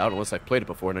this map out, unless I've played it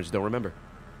before and I just don't remember.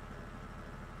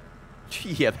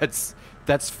 Yeah,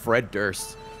 that's Fred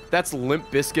Durst. That's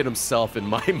Limp Bizkit himself in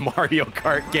my Mario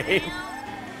Kart game.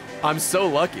 I'm so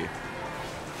lucky.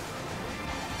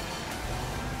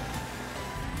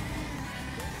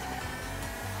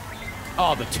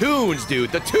 Oh, the tunes,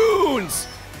 dude. The tunes!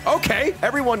 Okay,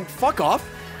 everyone, fuck off.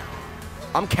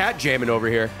 I'm cat jamming over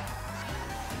here.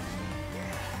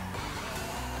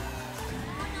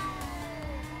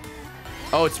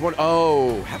 Oh, it's one.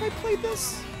 Oh, have I played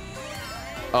this?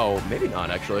 Oh, maybe not,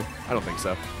 actually. I don't think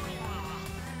so.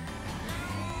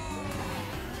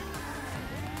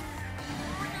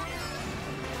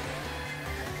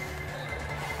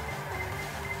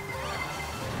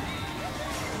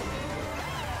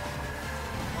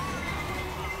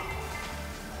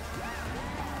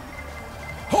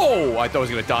 Oh, I thought I was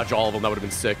going to dodge all of them. That would have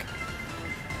been sick.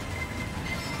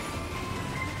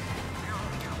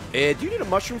 Do you need a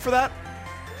mushroom for that?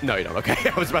 No, you don't. Okay,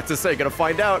 I was about to say, gonna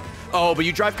find out. Oh, but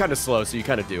you drive kind of slow, so you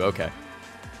kind of do. Okay.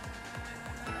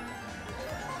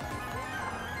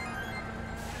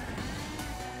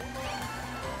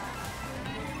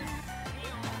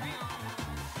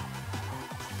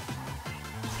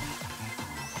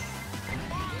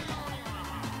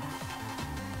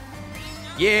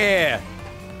 Yeah.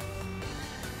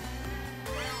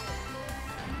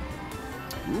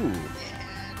 Ooh.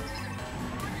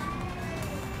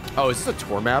 Oh, is this a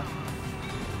tour map?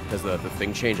 Has the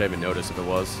thing changed? I haven't noticed if it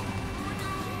was.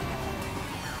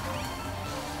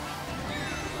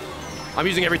 I'm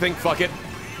using everything. Fuck it.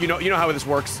 You know how this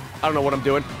works. I don't know what I'm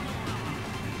doing.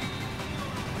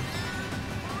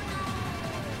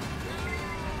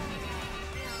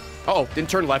 Uh oh, didn't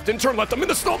turn left. Didn't turn left. I'm in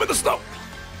the snow. I'm in the snow.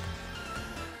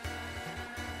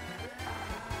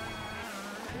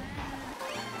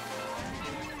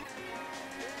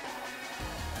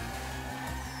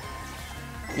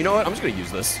 You know what? I'm just gonna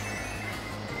use this.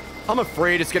 I'm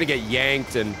afraid it's gonna get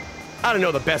yanked, and I don't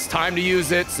know the best time to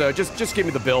use it, so just give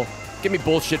me the bill. Give me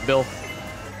bullshit bill.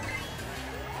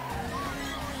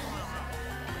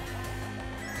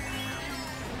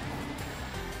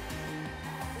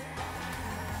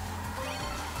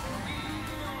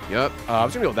 Yep. I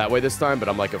was gonna go that way this time, but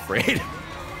I'm like afraid.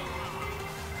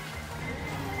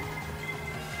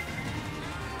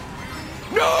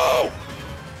 No!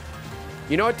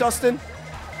 You know what, Dustin?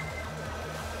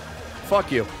 Fuck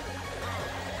you.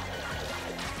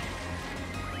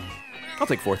 I'll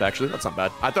take 4th, actually. That's not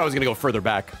bad. I thought I was going to go further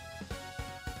back.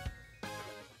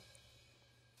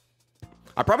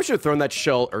 I probably should have thrown that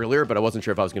shell earlier, but I wasn't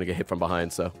sure if I was going to get hit from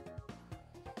behind, so.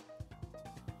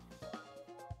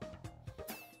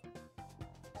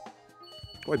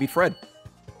 Oh, I beat Fred.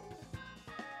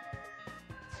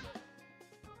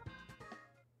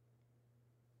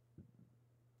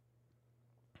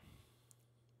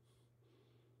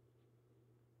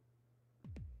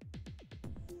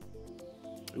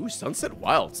 Ooh, Sunset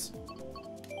Wilds.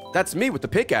 That's me with the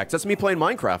pickaxe. That's me playing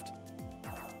Minecraft.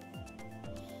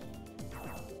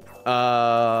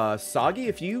 Sagi,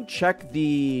 if you check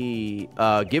the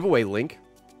giveaway link,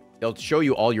 it'll show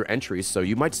you all your entries, so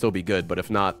you might still be good, but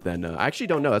if not, then I actually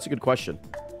don't know. That's a good question.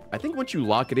 I think once you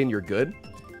lock it in, you're good.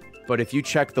 But if you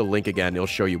check the link again, it'll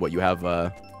show you what you have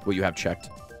checked.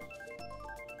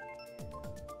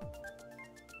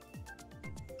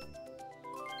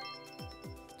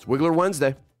 It's Wiggler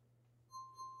Wednesday.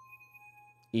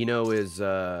 Eno is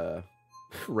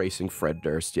racing Fred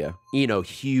Durst, yeah. Eno,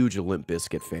 huge Limp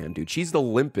Bizkit fan, dude. She's the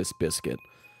Limpest Biscuit.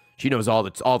 She knows all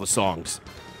the songs.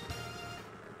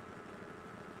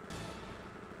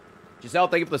 Giselle,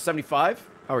 thank you for the 75.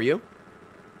 How are you?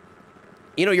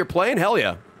 You know, you're playing? Hell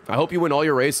yeah. I hope you win all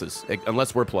your races,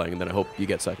 unless we're playing, and then I hope you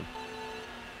get second.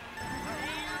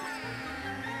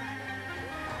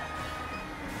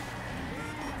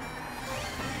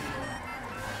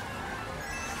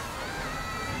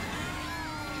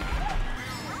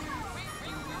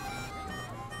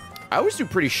 I always do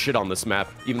pretty shit on this map,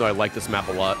 even though I like this map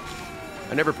a lot.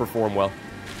 I never perform well.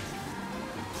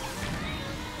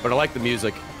 But I like the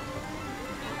music.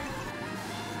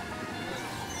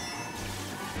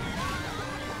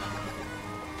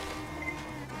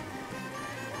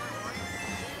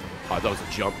 Oh, that was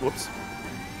a jump. Whoops.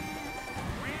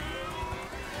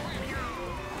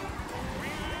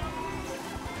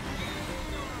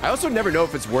 I also never know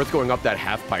if it's worth going up that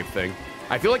half pipe thing.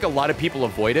 I feel like a lot of people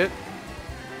avoid it,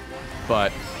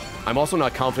 but I'm also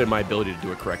not confident in my ability to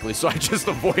do it correctly, so I just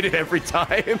avoid it every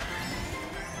time.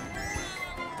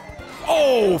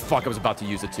 Oh, fuck, I was about to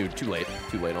use it too. Too late.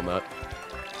 Too late on that.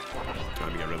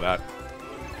 Time to get rid of that.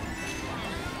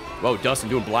 Whoa, Dustin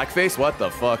doing blackface? What the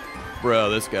fuck?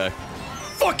 Bro, this guy.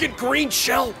 Fucking green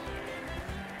shell!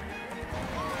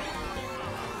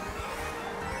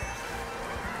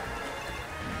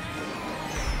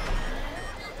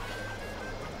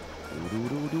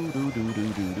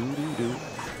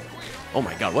 Oh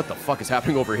my god, what the fuck is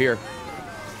happening over here?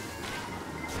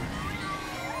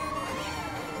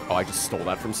 Oh, I just stole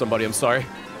that from somebody, I'm sorry.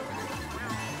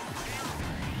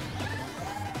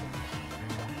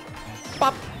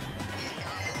 Pop!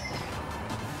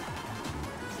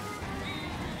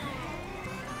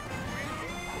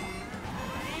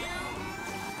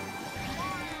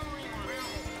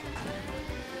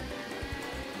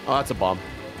 Oh, that's a bomb.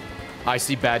 I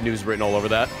see bad news written all over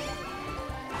that.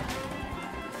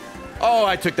 Oh,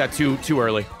 I took that too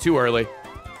early. Too early.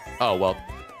 Oh, well.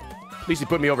 At least he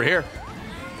put me over here.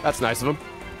 That's nice of him.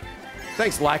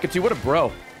 Thanks, Lakitu. What a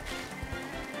bro.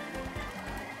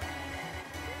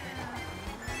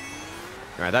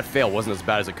 Alright, that fail wasn't as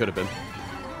bad as it could have been.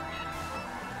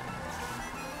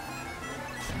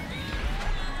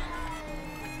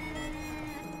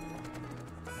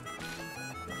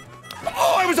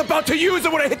 Oh, I was about to use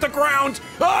it when I hit the ground!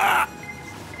 Ah!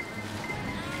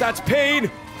 That's pain!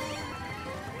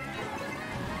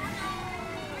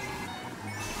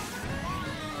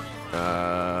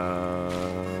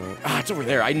 It's over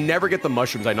there. I never get the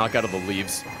mushrooms I knock out of the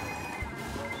leaves.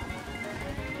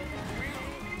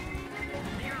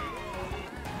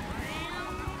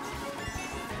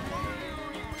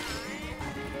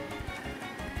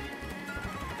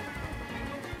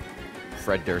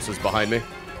 Fred Durst is behind me.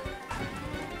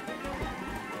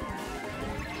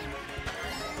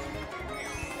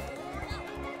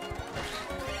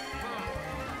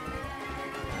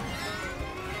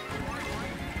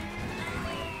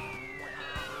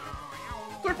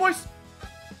 Third place.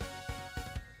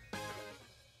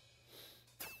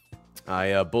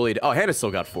 I bullied. Oh, Hannah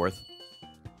still got fourth.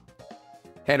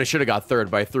 Hannah should have got third,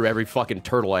 but I threw every fucking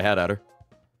turtle I had at her.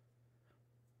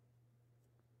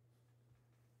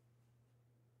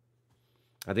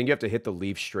 I think you have to hit the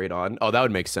leaf straight on. Oh, that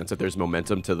would make sense if there's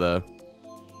momentum to the...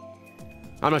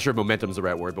 I'm not sure if momentum's the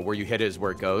right word, but where you hit it is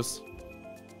where it goes.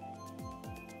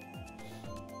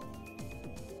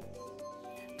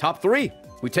 Top 3.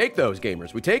 We take those,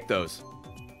 gamers. We take those.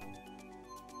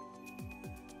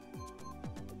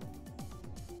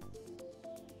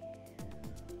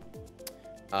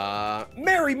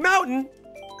 Merry Mountain!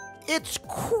 It's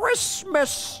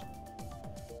Christmas!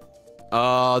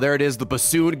 Oh, there it is. The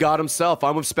bassoon god himself.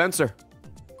 I'm with Spencer.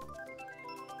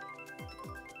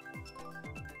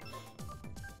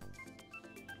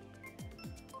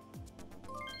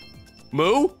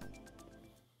 Moo?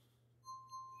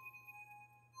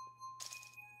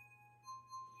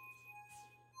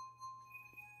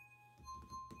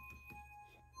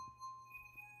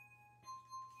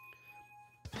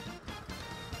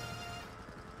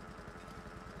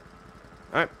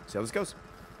 Alright, see how this goes.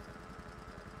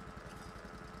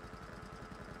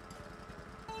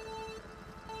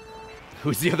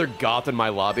 Who's the other goth in my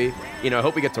lobby? You know, I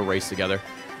hope we get to race together.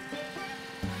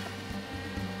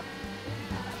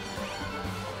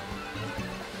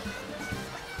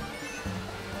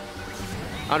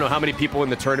 I don't know how many people in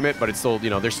the tournament, but it's still, you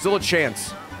know, there's still a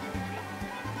chance.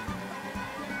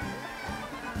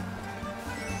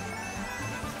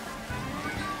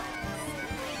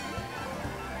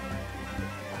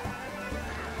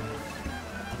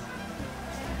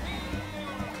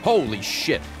 Holy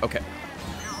shit. Okay.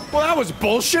 Well, that was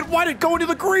bullshit. Why did it go into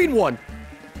the green one?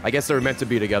 I guess they were meant to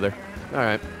be together. All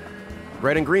right.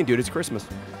 Red and green, dude. It's Christmas.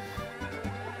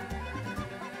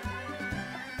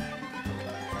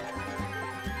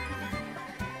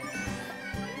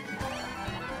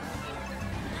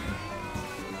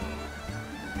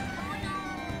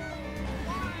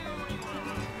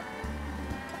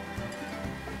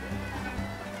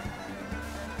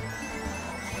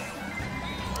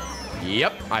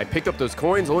 Yep, I picked up those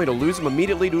coins only to lose them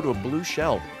immediately due to a blue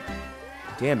shell.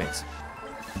 Damn it.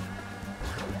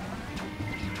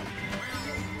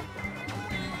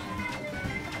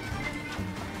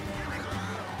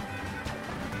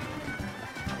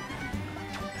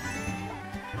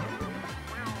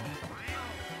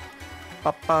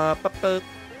 Ba-ba-ba-ba.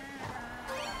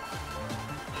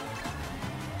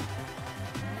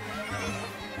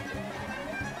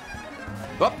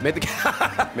 Oh, made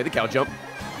the cow jump.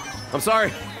 I'm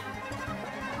sorry.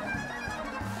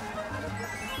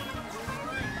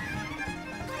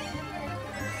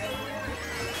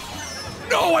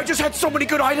 No, I just had so many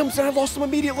good items and I lost them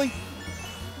immediately.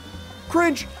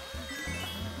 Cringe.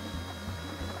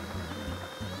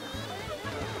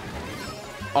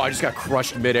 Oh, I just got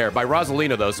crushed midair by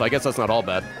Rosalina, though, so I guess that's not all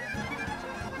bad.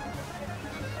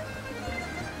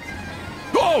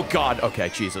 Oh, God. Okay,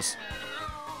 Jesus.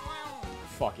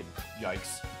 Fucking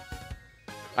yikes.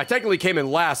 I technically came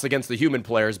in last against the human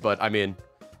players, but, I mean,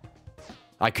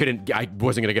 I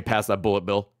wasn't going to get past that bullet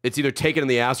bill. It's either take it in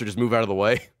the ass or just move out of the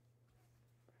way.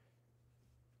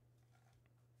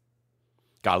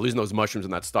 God, losing those mushrooms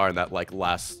in that star in that, like,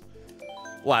 last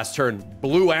turn.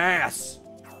 Blew ass.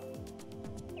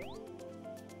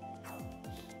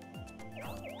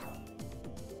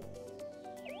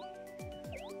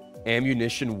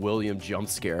 Ammunition William jump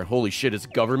scare. Holy shit, his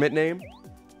government name?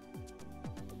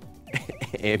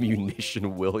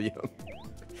 Ammunition William.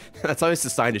 That's how he used to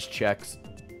sign his checks.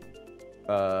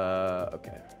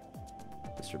 Okay.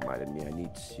 This reminded me I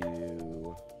need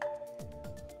to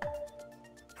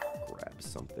grab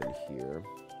something here.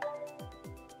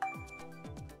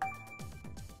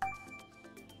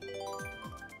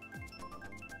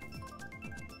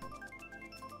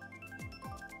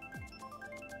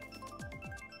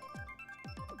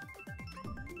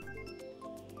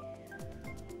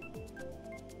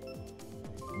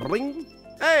 Bling.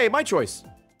 Hey, my choice.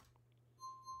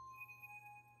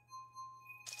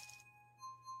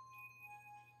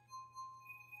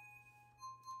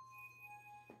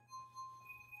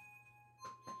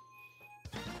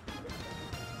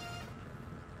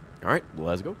 All right,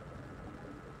 let's go.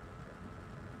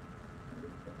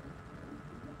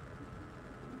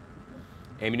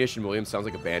 Ammunition Williams sounds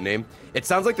like a band name. It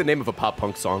sounds like the name of a pop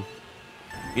punk song.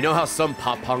 You know how some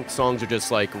pop punk songs are just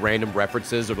like random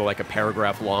references or they're like a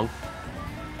paragraph long?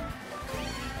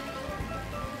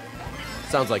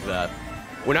 Sounds like that.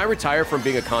 When I retire from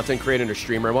being a content creator and a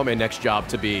streamer, I want my next job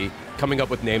to be coming up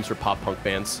with names for pop punk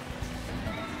bands.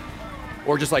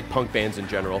 Or just like punk bands in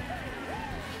general.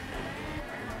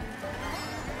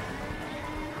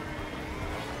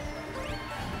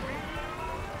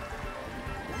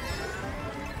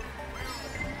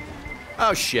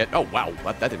 Oh shit. Oh wow.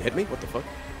 What? That didn't hit me? What the fuck?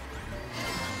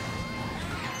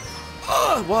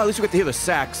 Well, at least we get to hear the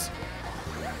sax.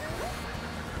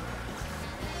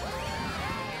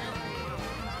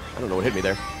 I don't know what hit me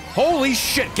there. Holy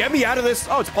shit, get me out of this.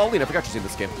 Oh, it's Pauline. I forgot she's in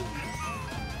this game.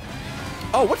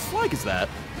 Oh, what flag is that?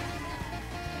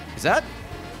 Is that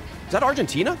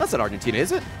Argentina? That's not Argentina,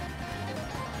 is it?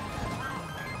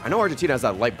 I know Argentina has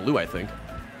that light blue, I think.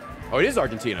 Oh, it is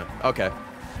Argentina. Okay.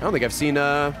 I don't think I've seen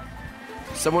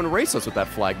someone race us with that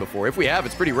flag before. If we have,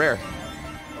 it's pretty rare.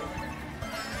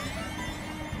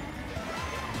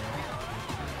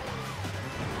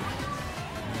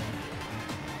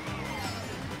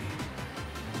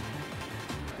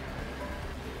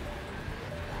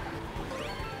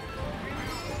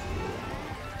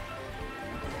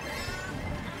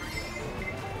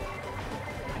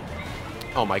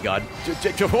 Oh my god.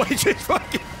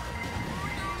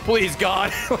 Please,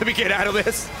 God, let me get out of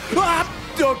this.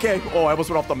 Ah, okay. Oh, I almost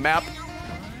went off the map.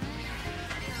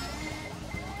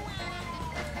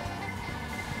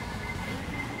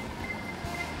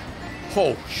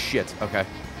 Oh, shit. Okay.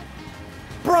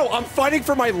 Bro, I'm fighting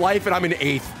for my life and I'm in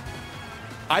 8th.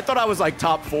 I thought I was like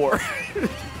top 4.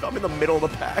 I'm in the middle of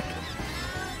the pack.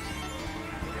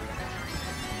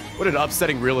 What an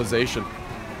upsetting realization.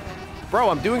 Bro,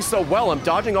 I'm doing so well. I'm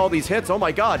dodging all these hits. Oh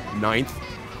my god. 9th.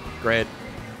 Great.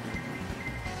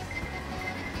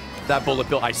 That bullet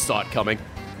bill, I saw it coming.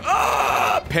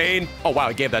 Ah, pain. Oh wow,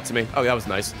 it gave that to me. Oh, that was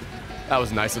nice. That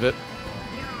was nice of it.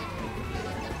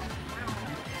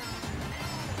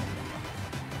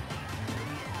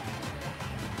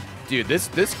 Dude,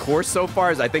 this course so far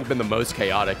has, I think, been the most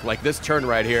chaotic. Like, this turn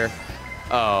right here.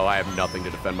 Oh, I have nothing to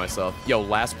defend myself. Yo,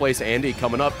 last place Andy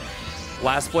coming up.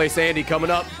 Last place Andy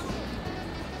coming up.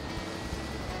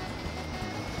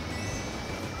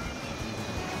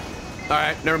 All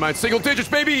right, never mind. Single digits,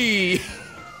 baby!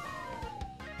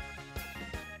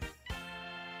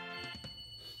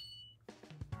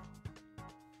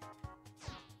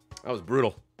 That was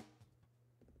brutal.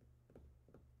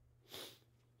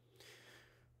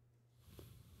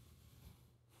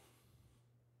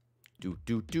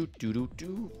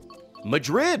 Do.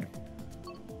 Madrid.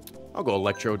 I'll go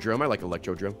Electrodrome. I like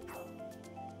Electrodrome.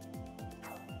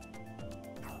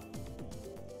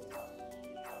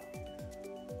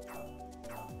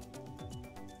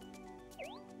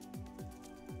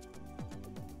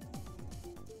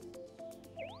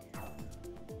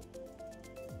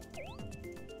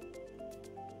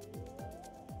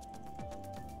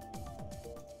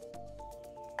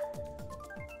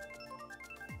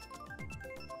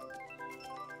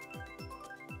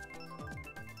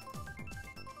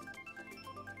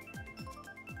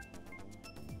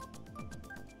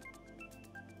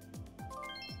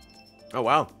 Oh,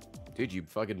 wow. Dude, you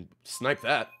fucking sniped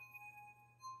that.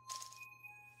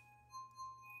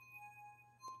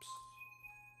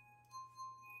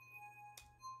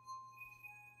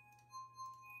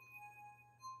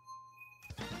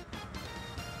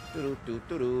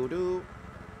 Do-do-do-do-do-do.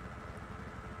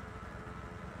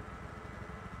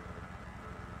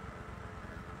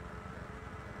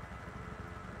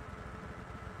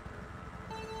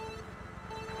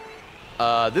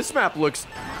 This map looks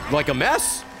like a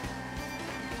mess.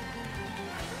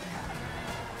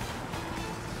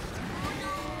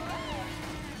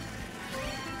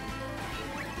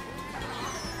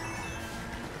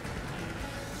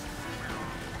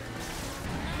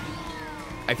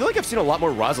 I feel like I've seen a lot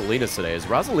more Rosalinas today. Is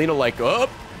Rosalina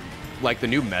like the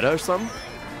new meta or something?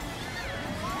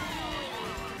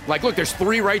 Like, look, there's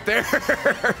 3 right there.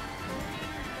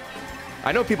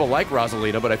 I know people like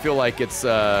Rosalina, but I feel like it's,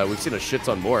 we've seen a shit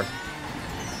ton more.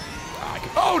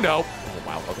 Oh, no. Oh,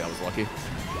 wow. Okay, that was lucky.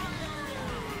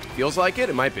 Feels like it?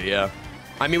 It might be, yeah.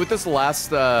 I mean, with this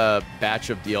last batch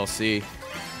of DLC,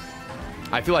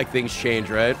 I feel like things change,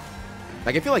 right?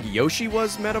 Like, I feel like Yoshi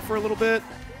was meta for a little bit.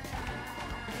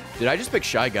 Did I just pick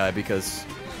Shy Guy because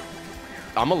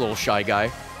I'm a little shy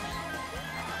guy?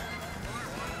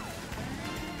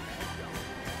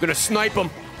 I'm gonna snipe him.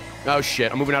 Oh,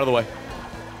 shit. I'm moving out of the way.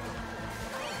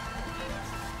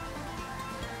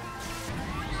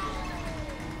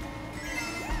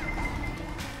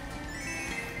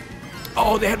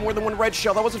 Oh, they had more than one red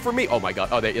shell. That wasn't for me. Oh, my God.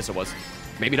 Oh, yes, it was.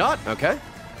 Maybe not. Okay.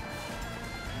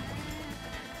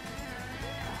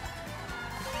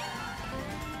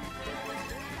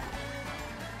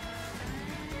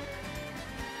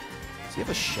 Does he have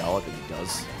a shell? I think he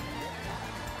does.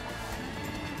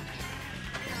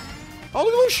 Oh, look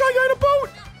at the little shy guy in a boat.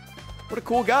 What a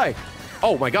cool guy.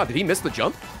 Oh, my God. Did he miss the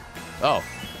jump? Oh.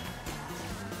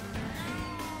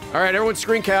 All right, everyone,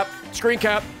 screen cap. Screen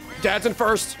cap. Dad's in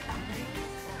first.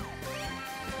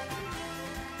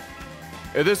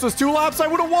 If this was 2 laps, I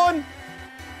would have won.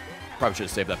 Probably should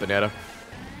have saved that banana.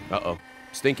 Uh-oh.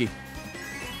 Stinky.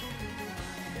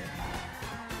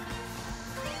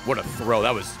 What a throw.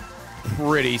 That was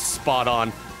pretty spot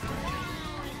on.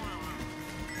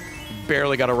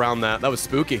 Barely got around that. That was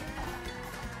spooky.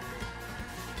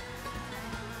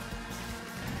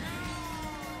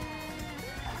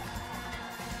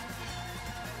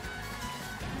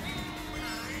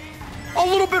 A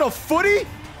little bit of footy?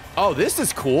 Oh, this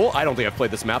is cool. I don't think I've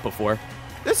played this map before.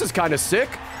 This is kind of sick.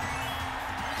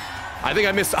 I think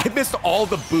I missed all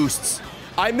the boosts.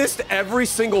 I missed every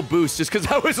single boost just because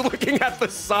I was looking at the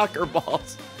soccer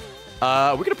balls.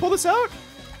 We're gonna pull this out?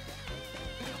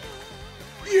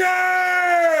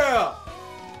 Yeah!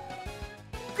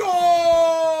 Go!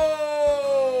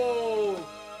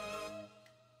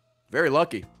 Very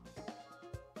lucky.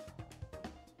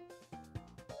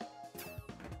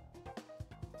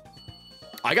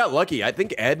 I got lucky. I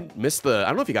think Ed missed the... I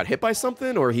don't know if he got hit by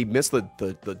something or he missed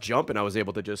the jump and I was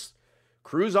able to just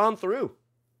cruise on through.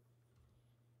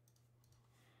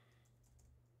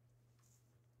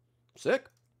 Sick.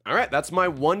 All right, that's my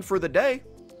one for the day.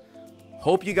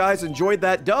 Hope you guys enjoyed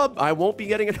that dub. I won't be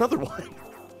getting another one.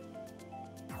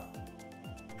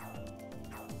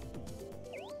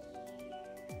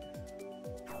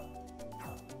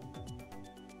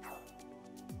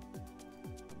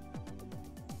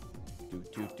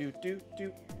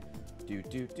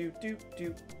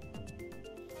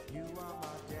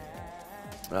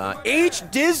 H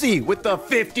Dizzy with the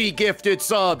 50 gifted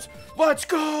subs. Let's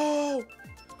go.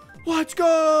 Let's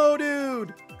go,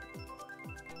 dude.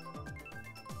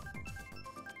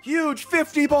 Huge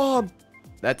 50 bomb.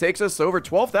 That takes us over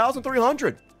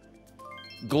 12,300.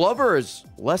 Glover is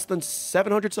less than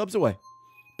 700 subs away.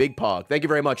 Big Pog. Thank you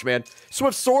very much, man.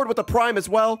 Swift Sword with the Prime as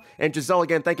well. And Giselle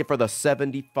again, thank you for the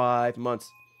 75 months.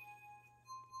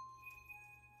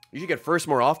 You should get first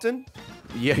more often.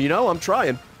 Yeah, you know, I'm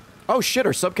trying. Oh, shit,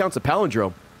 our sub count's a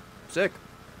palindrome. Sick.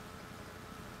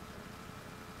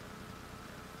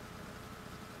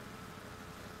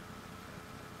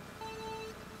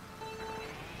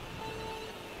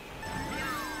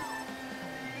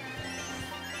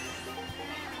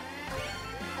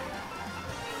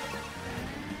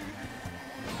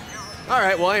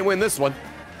 Alright, well, I ain't win this one.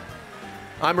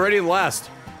 I'm ready to last.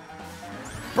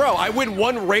 Bro, I win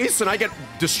one race and I get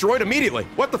destroyed immediately.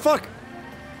 What the fuck?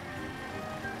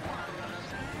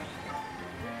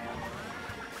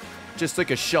 Just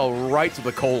took a shell right to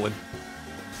the colon.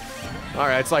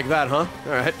 Alright, it's like that, huh?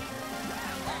 Alright.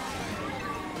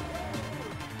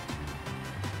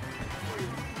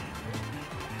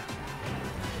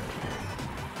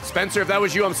 Spencer, if that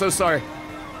was you, I'm so sorry.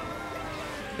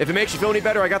 If it makes you feel any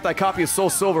better, I got that copy of Soul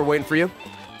Silver waiting for you.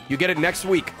 You get it next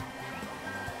week.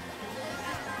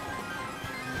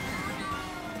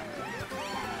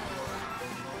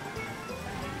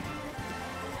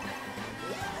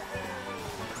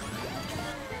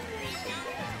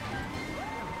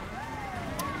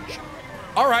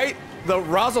 All right, the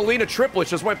Rosalina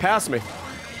triplets just went past me.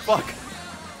 Fuck.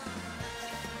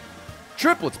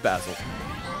 Triplets, Basil.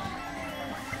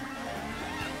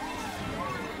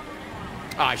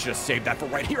 Ah, I should have saved that for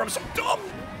right here. I'm so dumb.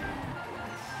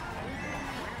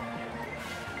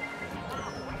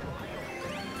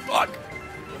 Fuck.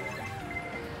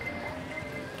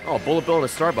 Oh, Bullet Bill and a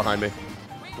star behind me.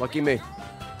 Lucky me.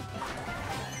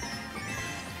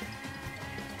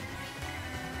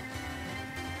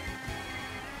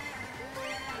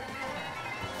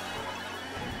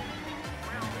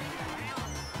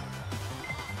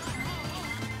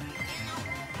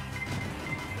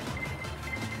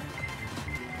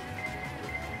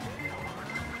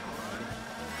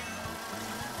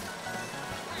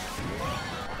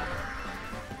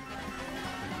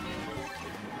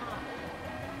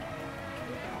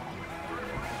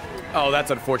 Oh,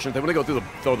 that's unfortunate. They want to go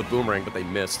throw the boomerang, but they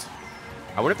missed.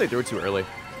 I wonder if they threw it too early.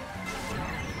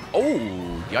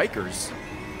 Oh, yikers.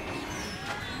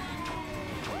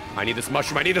 I need this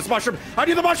mushroom. I need this mushroom. I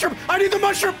need the mushroom. I need the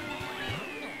mushroom.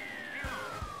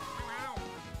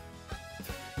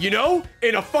 You know,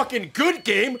 in a fucking good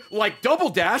game like Double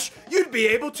Dash, you'd be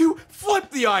able to flip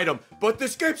the item. But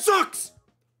this game sucks.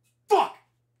 Fuck.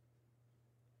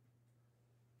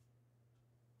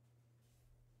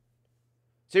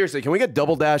 Seriously, can we get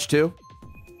Double Dash too?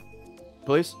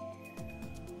 Please?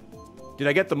 Did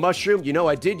I get the mushroom? You know,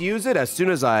 I did use it as soon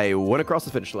as I went across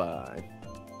the finish line.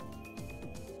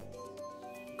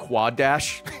 Quad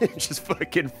Dash? Just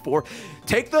fucking four.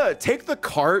 Take the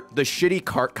cart, the shitty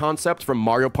cart concept from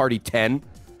Mario Party 10.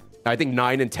 I think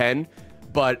 9 and 10.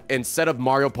 But instead of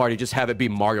Mario Party, just have it be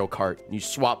Mario Kart. You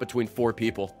swap between 4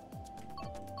 people.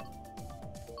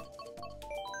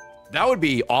 That would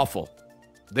be awful.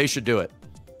 They should do it.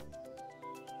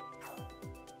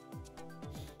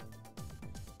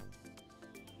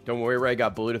 Don't worry, Ray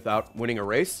got bullied without winning a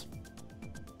race.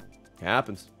 It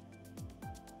happens.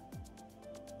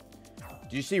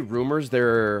 Did you see rumors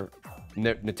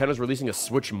Nintendo's releasing a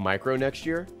Switch Micro next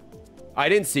year? I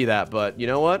didn't see that, but you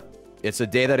know what? It's a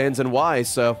day that ends in Y,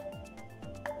 so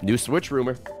new Switch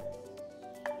rumor.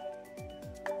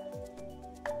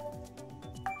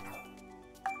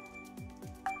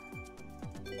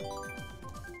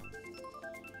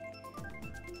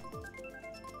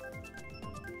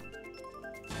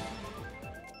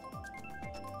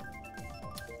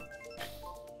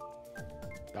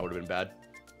 That would have been bad.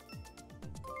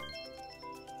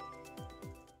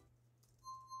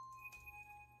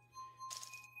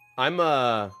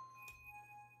 I'm,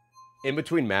 in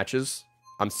between matches,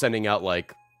 I'm sending out,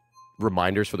 like,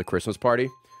 reminders for the Christmas party.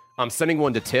 I'm sending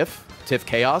one to Tiff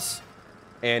Chaos,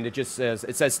 and it just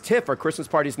says, Tiff, our Christmas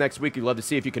party's next week. We'd love to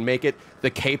see if you can make it.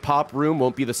 The K-pop room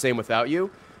won't be the same without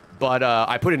you. But,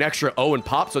 I put an extra O in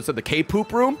pop, so it said the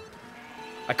K-poop room.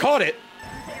 I caught it.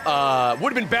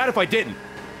 Would have been bad if I didn't,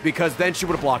 because then she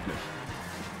would have blocked me.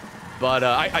 But,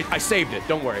 I saved it.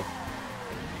 Don't worry.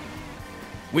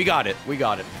 We got it. We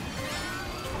got it.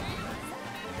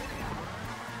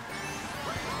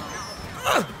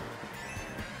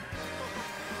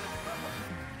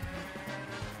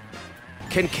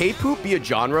 Can K-poop be a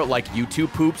genre like YouTube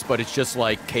poops, but it's just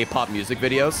like K-pop music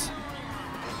videos?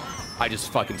 I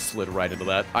just fucking slid right into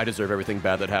that. I deserve everything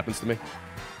bad that happens to me.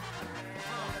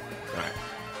 Alright.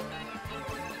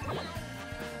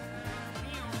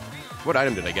 What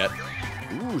item did I get?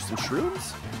 Ooh, some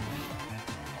shrooms?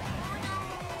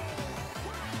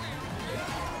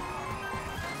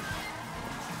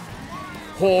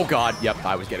 Oh god, yep,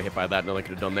 I was getting hit by that. Nothing I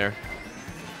could have done there.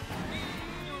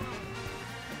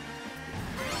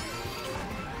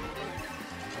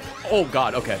 Oh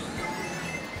god, okay.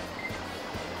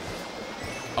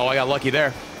 Oh, I got lucky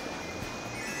there.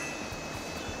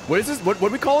 What is this? What do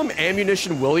we call him?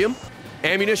 Ammunition William?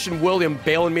 Ammunition William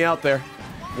bailing me out there.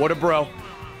 What a bro.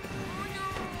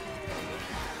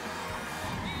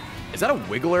 Is that a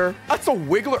Wiggler? That's a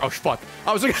Wiggler. Oh, fuck.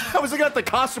 I was looking at the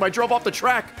costume. I drove off the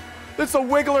track. That's a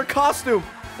Wiggler costume.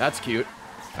 That's cute.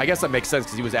 I guess that makes sense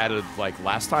because he was added, like,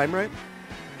 last time, right?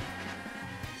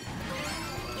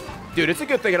 Dude, it's a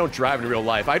good thing I don't drive in real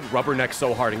life. I'd rubberneck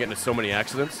so hard and get into so many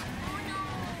accidents.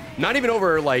 Not even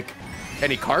over, like,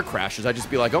 any car crashes. I'd just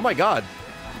be like, oh my god,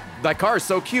 that car is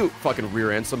so cute. Fucking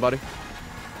rear end somebody.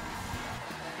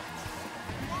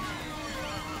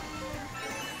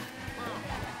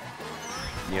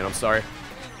 Yeah, I'm sorry.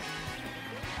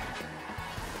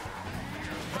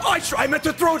 Oh, I meant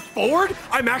to throw it forward?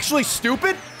 I'm actually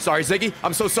stupid? Sorry, Ziggy.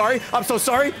 I'm so sorry. I'm so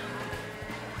sorry.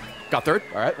 Got third.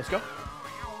 All right, let's go.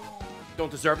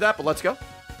 Don't deserve that, but let's go.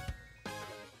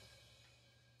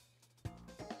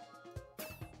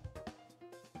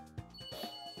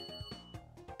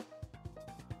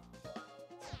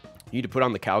 You need to put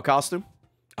on the cow costume?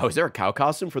 Oh, is there a cow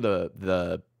costume for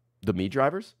the me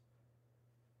drivers?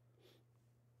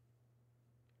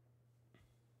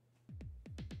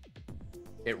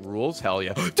 It rules? Hell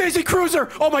yeah. Daisy Cruiser!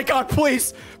 Oh my god,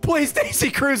 please! Please,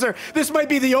 Daisy Cruiser! This might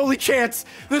be the only chance!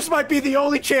 This might be the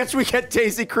only chance we get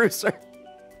Daisy Cruiser!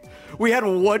 We had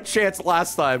one chance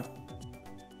last time.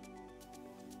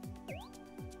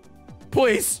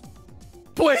 Please!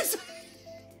 Please!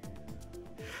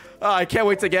 Oh, I can't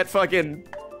wait to get fucking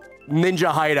Ninja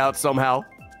Hideout somehow.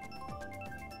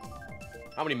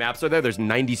 How many maps are there? There's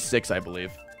 96, I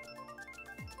believe.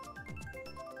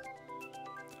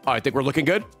 Oh, I think we're looking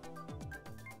good.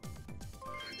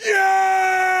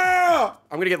 Yeah!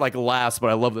 I'm gonna get like last, but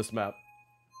I love this map.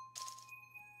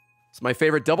 It's my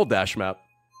favorite double dash map.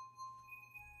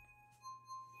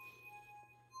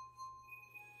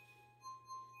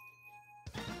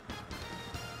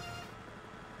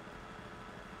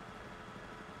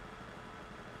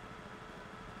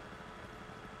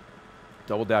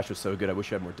 Double dash was so good. I wish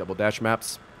I had more double dash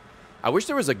maps. I wish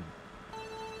there was an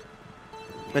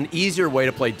easier way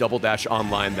to play double dash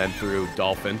online than through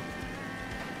Dolphin.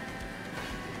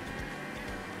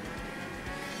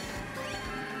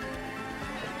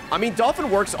 I mean, Dolphin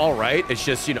works all right. It's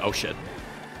just, you know, oh shit.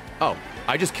 Oh,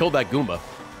 I just killed that Goomba.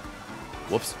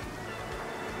 Whoops.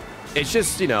 It's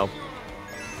just, you know,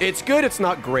 it's good. It's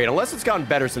not great unless it's gotten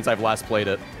better since I've last played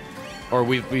it, or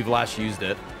we've last used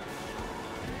it.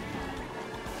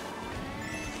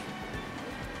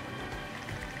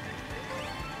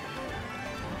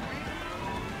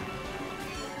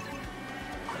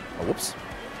 Oh, whoops.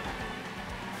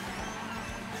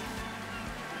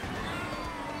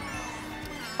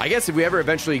 I guess if we ever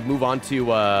eventually move on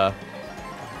to,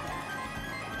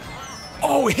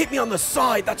 oh, it hit me on the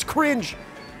side. That's cringe.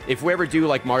 If we ever do,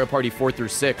 like, Mario Party 4 through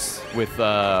 6 with,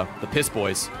 the Piss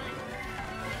Boys,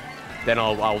 then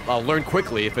I'll learn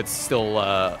quickly if it's still,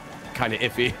 kind of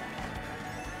iffy.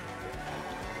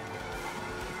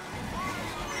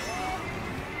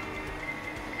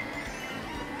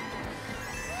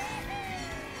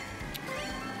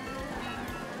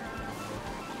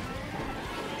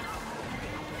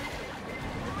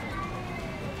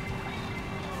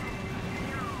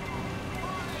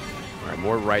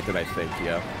 More right than I think,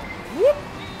 yeah. Whoop!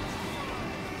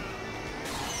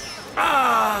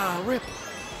 Ah, rip!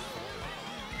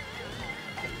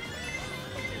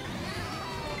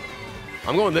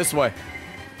 I'm going this way.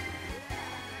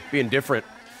 Being different.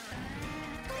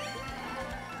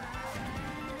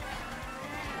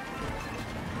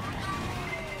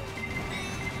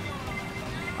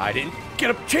 I didn't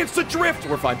get a chance to drift.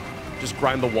 We're fine. Just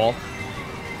grind the wall.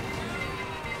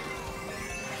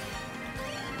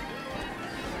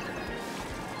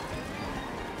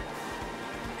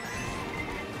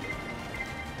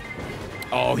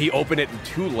 Oh, he opened it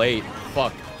too late.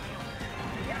 Fuck.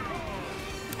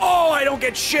 Oh, I don't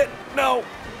get shit. No.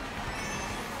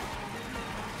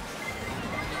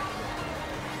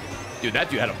 Dude, that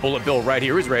dude had a bullet bill right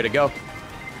here. He's ready to go.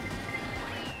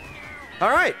 All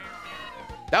right.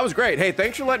 That was great. Hey,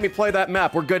 thanks for letting me play that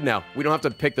map. We're good now. We don't have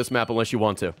to pick this map unless you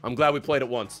want to. I'm glad we played it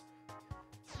once.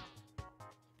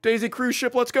 Daisy cruise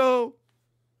ship, let's go.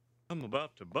 I'm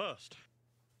about to bust.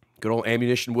 Good old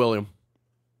Ammunition William.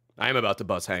 I am about to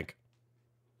bust Hank.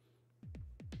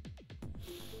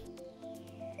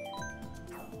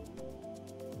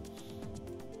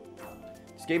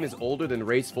 This game is older than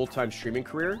Ray's full-time streaming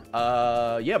career.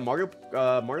 Yeah, Mario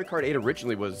Kart 8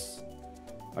 originally was...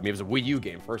 I mean, it was a Wii U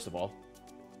game, first of all.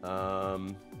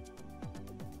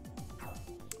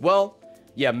 Well,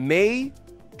 yeah, May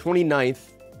 29th,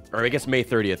 Or I guess May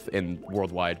 30th in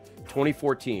worldwide.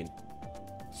 2014.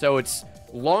 So it's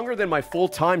longer than my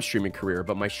full-time streaming career,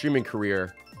 but my streaming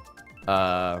career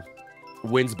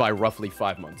wins by roughly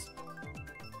 5 months.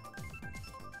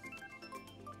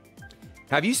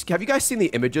 Have you guys seen the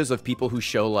images of people who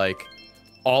show like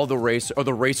all the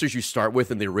racers you start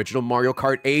with in the original Mario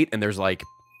Kart 8 and there's like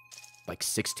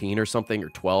 16 or something or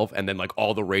 12 and then like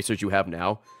all the racers you have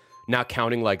now, not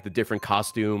counting like the different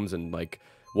costumes and like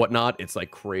whatnot, it's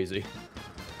like crazy.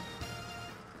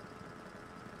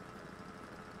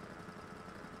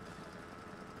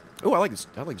 Oh, I like this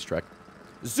track.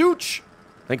 Zooch!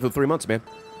 Thank you for the 3 months, man.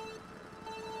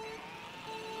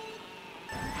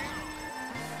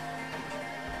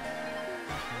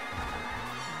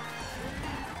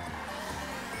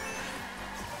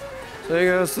 Sing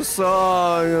us a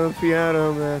song on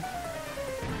piano, man.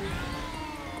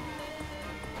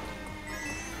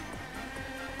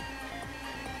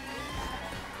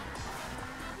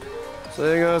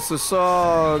 Sing us a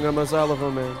song on my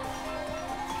xylophone, man.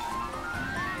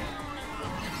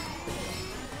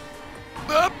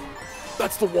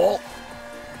 That's the wall.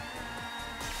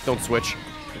 Don't switch.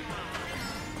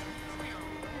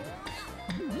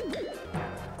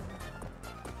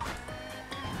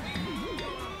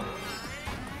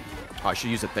 Oh, I should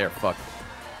use it there. Fuck.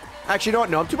 Actually, you know what?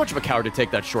 No, I'm too much of a coward to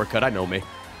take that shortcut. I know me.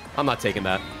 I'm not taking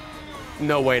that.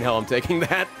 No way in hell I'm taking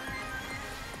that.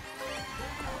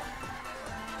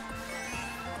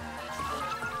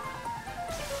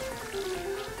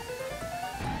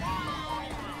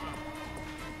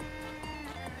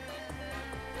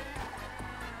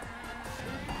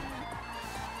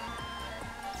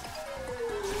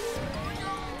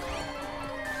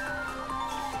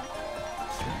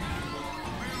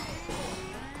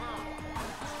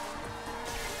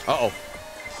 Uh-oh.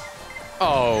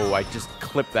 Oh, I just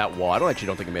clipped that wall. I don't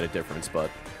think it made a difference, but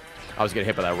I was getting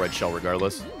hit by that red shell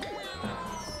regardless.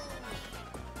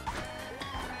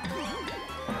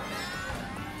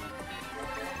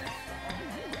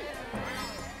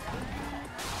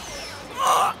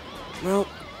 Well.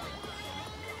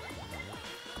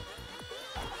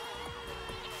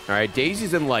 Alright,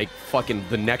 Daisy's in, like, fucking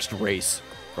the next race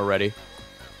already.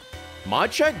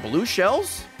 Mod check? Blue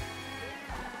shells?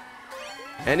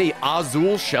 Any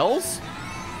azul shells?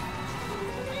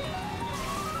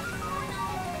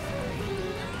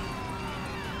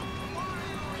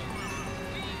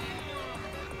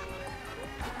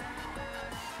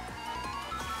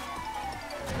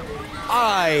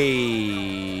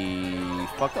 I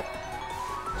fucked up.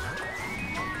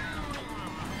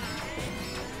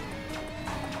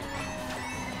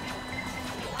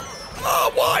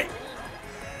 Oh, why?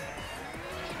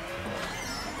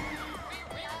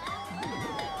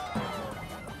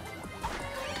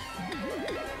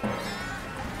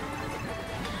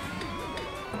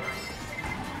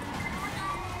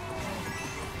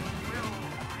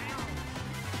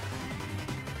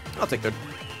 I'll take third.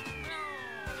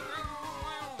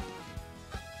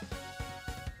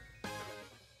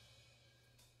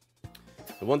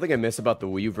 The one thing I miss about the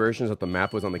Wii U version is that the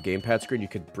map was on the gamepad screen. You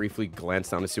could briefly glance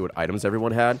down to see what items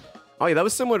everyone had. Oh yeah, that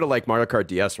was similar to like Mario Kart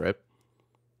DS, right?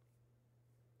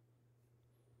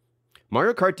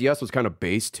 Mario Kart DS was kind of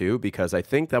base too, because I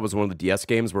think that was one of the DS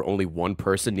games where only one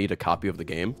person needed a copy of the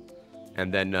game.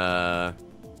 And then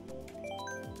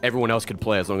everyone else could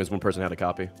play as long as one person had a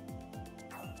copy.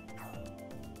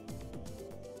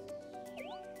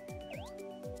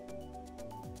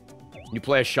 You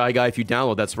play a Shy Guy if you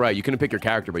download, that's right. You couldn't pick your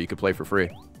character, but you could play for free.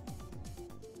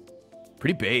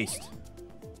 Pretty based.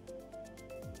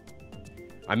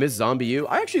 I miss Zombie U.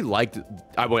 I actually liked it.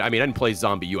 I mean, I didn't play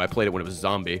Zombie U. I played it when it was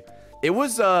Zombie. It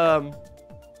was,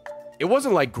 it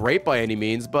wasn't, like, great by any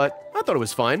means, but I thought it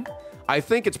was fine. I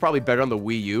think it's probably better on the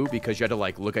Wii U because you had to,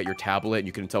 like, look at your tablet and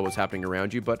you couldn't tell what's happening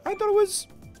around you, but I thought it was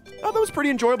pretty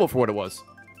enjoyable for what it was.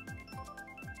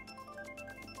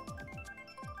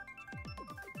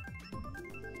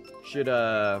 Should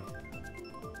highlight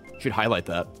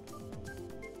that.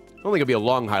 I don't think it'll be a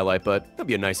long highlight, but it'll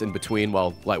be a nice in-between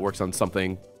while Light works on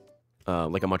something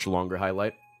like a much longer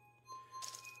highlight.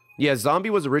 Yeah, Zombie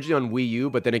was originally on Wii U,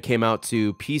 but then it came out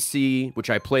to PC, which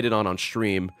I played it on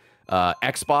stream,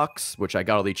 Xbox, which I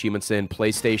got all the achievements in,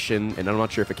 PlayStation, and I'm not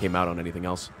sure if it came out on anything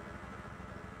else.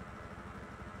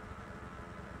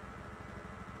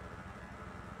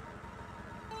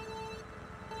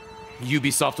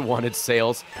 Ubisoft wanted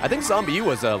sales. I think Zombie U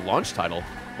was a launch title,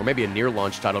 or maybe a near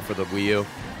launch title for the Wii U.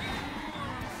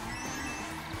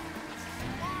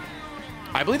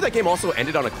 I believe that game also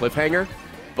ended on a cliffhanger,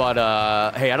 but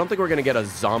hey, I don't think we're gonna get a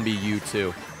Zombie U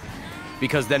 2,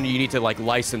 because then you need to like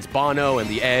license Bono and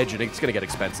The Edge, and it's gonna get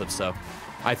expensive. So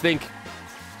I think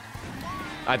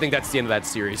that's the end of that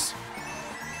series.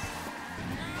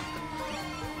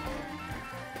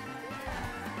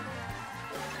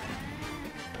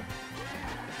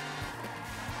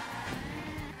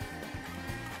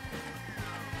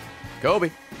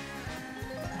 Kobe.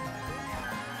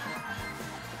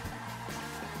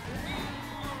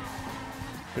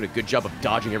 Did a good job of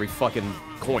dodging every fucking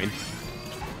coin.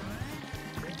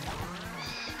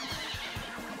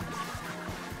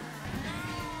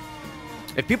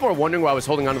 If people are wondering why I was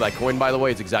holding onto that coin, by the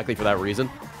way, it's exactly for that reason.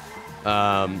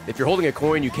 If you're holding a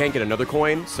coin, you can't get another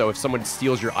coin. So if someone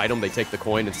steals your item, they take the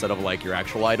coin instead of, like, your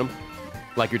actual item.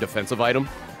 Like your defensive item.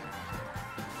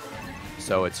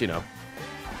 So it's, you know,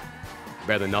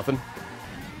 better than nothing.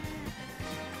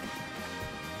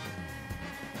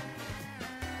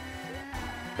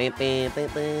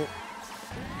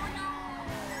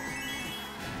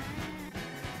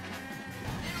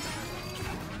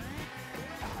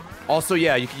 Also,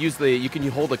 yeah, you can use the you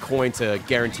hold a coin to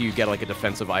guarantee you get like a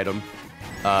defensive item.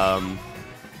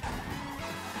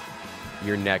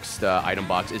 Your next item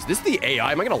box. Is this the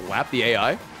AI? Am I gonna lap the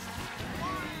AI?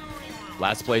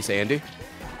 Last place, Andy.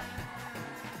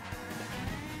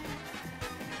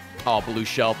 Oh, blue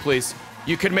shell, please.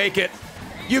 You can make it.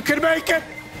 You can make it.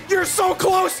 You're so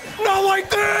close. Not like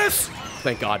this.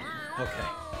 Thank God. Okay.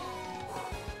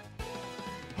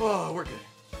 Oh, we're good.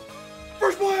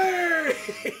 First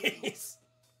place.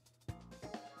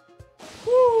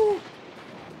 Woo.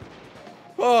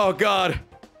 Oh, God.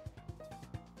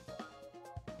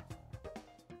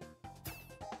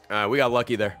 We got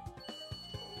lucky there.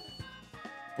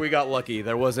 We got lucky.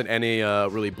 There wasn't any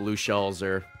really blue shells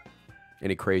or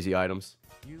any crazy items.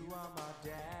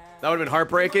 That would have been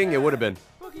heartbreaking. It would have been.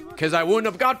 Because I wouldn't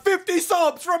have got 50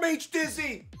 subs from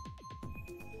H-Dizzy.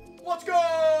 Let's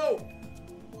go.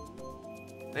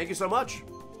 Thank you so much.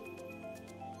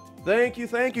 Thank you,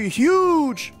 thank you.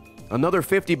 Huge. Another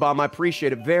 50 bomb. I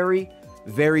appreciate it. Very,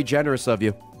 very generous of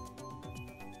you.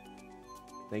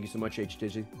 Thank you so much,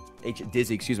 H-Dizzy.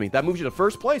 H-Dizzy, excuse me. That moves you to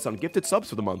first place on gifted subs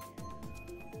for the month.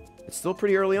 It's still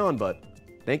pretty early on, but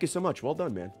thank you so much. Well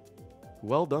done, man.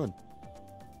 Well done.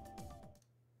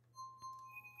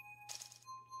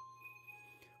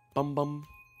 Bum bum.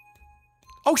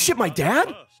 Oh shit, my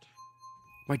dad?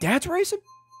 My dad's racing?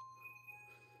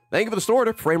 Thank you for the store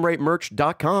order.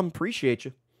 FrameRateMerch.com. Appreciate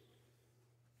you.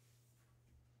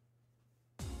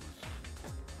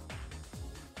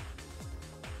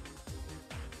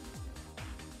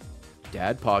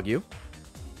 Dad, pog you.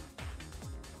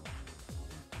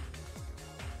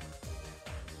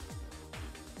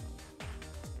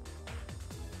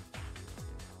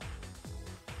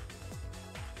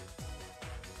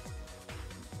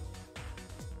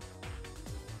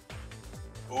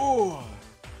 Oh.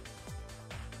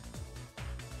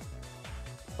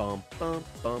 Bum, bum,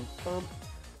 bum, bum.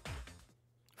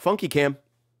 Funky Cam.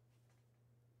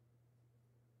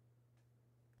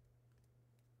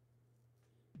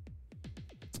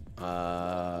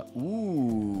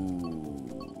 Ooh.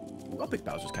 I'll pick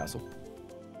Bowser's Castle.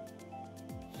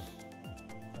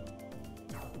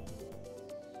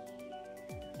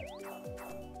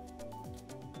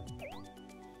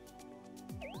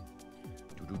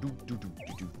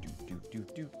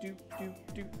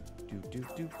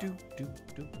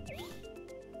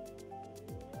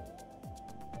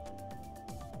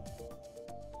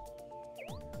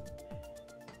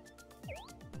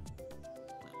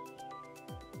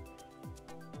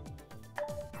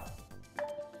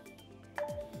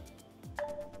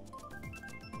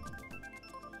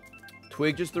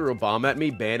 Twig just threw a bomb at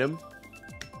me. Ban him.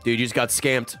 Dude, you just got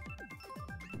scammed.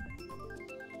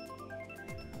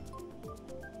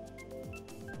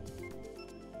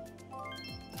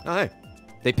 Hi.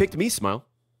 They picked me, Smile.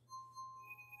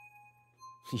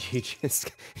 You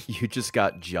just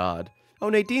got jawed. Oh,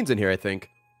 Nadine's in here, I think.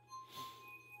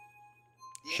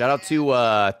 Yeah. Shout out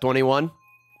to 21.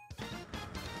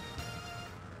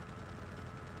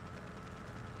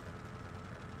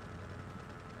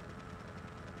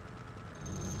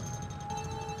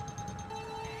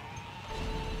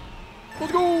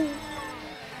 Let's go.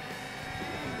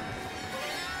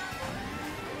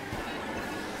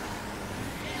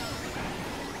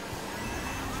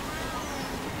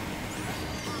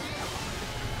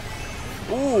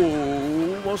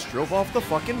 Ooh, almost drove off the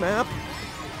fucking map.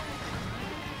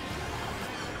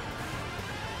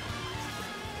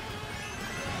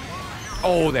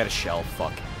 Oh, that is shell.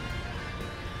 Fuck.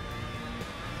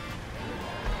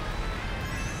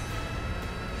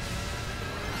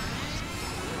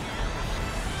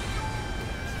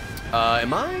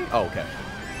 Am I? Oh, okay.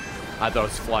 I thought I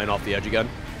was flying off the edge again.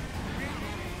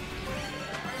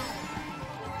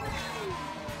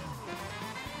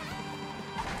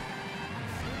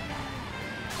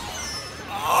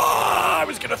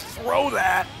 throw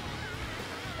that.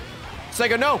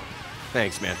 Sega, no.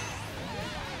 Thanks, man.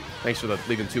 Thanks for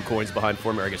leaving 2 coins behind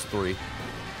for me, or I guess 3.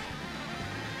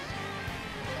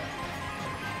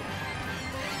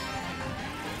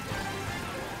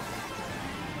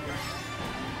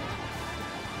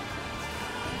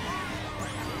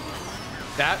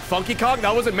 That Funky Kong,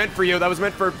 that wasn't meant for you. That was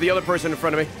meant for the other person in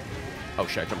front of me. Oh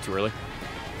shit, I jumped too early.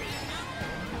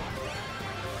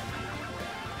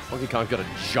 Funky Kong's got a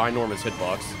ginormous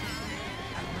hitbox.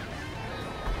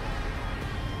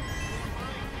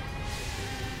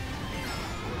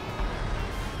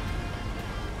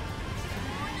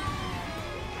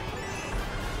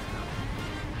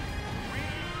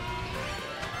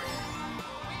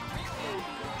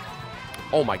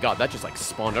 Oh my god, that just like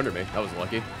spawned under me. That was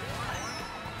lucky.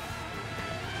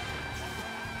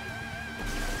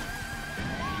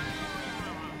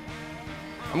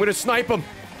 I'm gonna snipe him.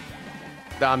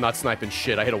 Nah, I'm not sniping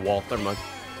shit. I hit a wall. Never mind.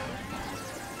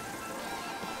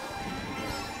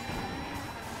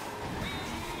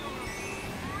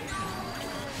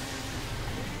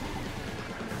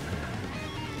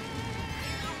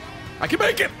 I can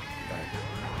make it!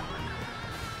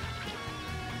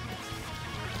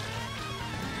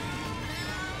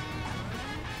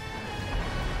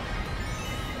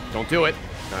 Don't do it.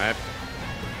 All right.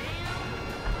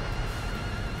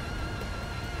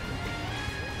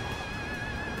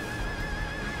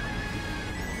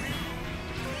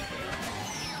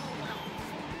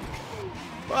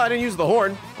 Well, I didn't use the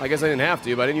horn. I guess I didn't have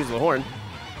to, but I didn't use the horn.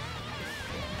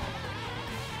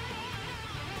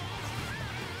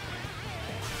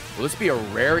 Will this be a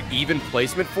rare even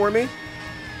placement for me?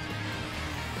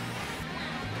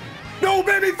 No,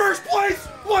 baby, first place!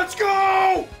 Let's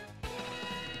go!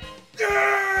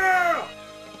 Yeah!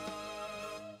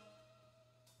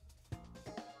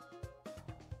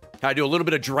 Had to do a little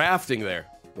bit of drafting there,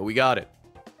 but we got it.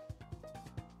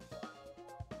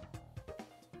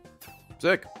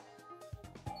 Sick.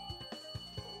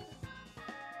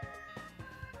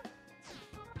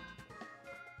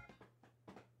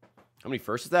 How many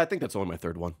firsts is that? I think that's only my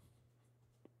 3rd one.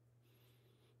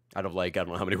 Out of like, I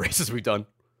don't know how many races we've done.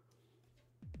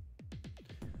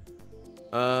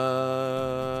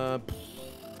 Random.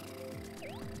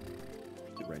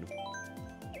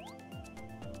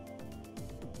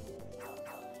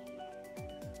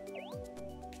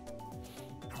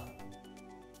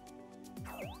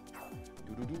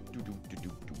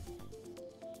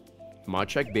 Mod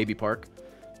check, Baby Park.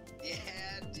 Yeah,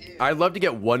 dude. I'd love to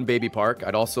get 1 Baby Park.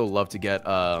 I'd also love to get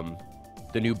the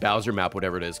new Bowser map,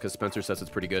 whatever it is, because Spencer says it's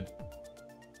pretty good.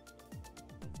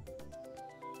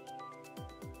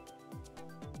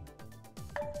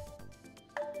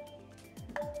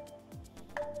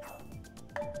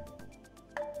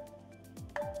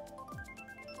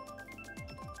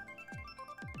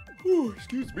 Ooh,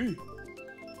 excuse me.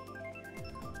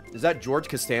 Is that George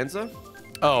Costanza?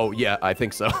 Oh, yeah, I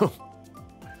think so.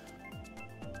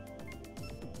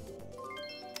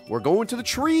 We're going to the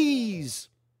trees.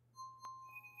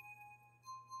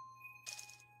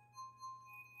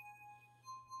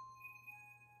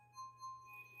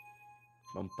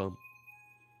 Bum, bum.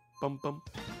 Bum, bum.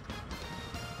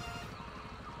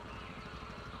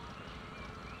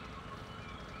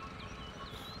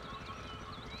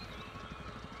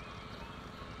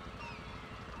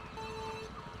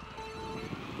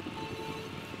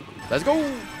 Let's go!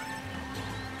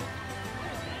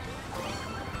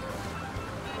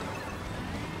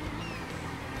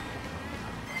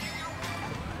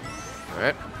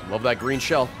 Alright, love that green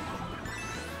shell.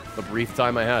 The brief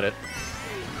time I had it.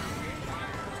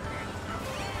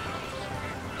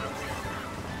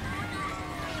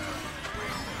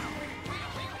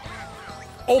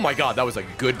 Oh my god, that was a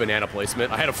good banana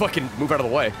placement. I had to fucking move out of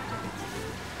the way.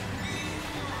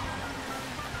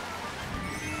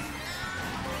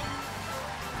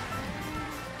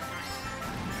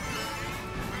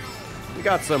 We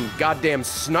got some goddamn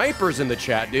snipers in the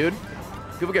chat, dude.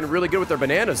 People getting really good with their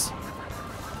bananas.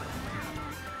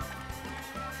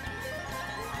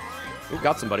 Ooh,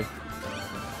 got somebody.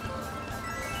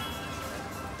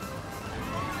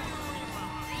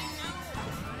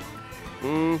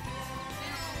 Okay.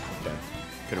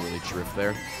 Couldn't really drift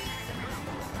there.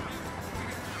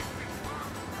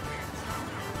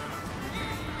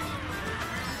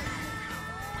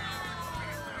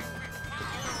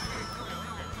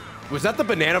 Was that the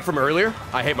banana from earlier?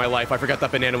 I hate my life. I forgot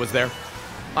that banana was there.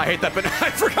 I hate that banana. I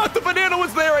forgot the banana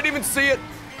was there. I didn't even see it.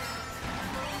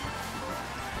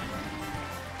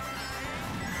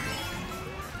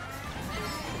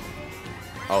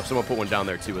 Oh, someone put one down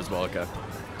there too as well. Okay.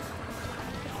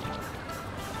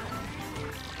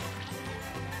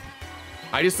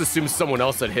 I just assumed someone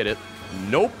else had hit it.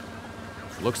 Nope.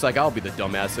 Looks like I'll be the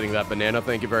dumbass hitting that banana.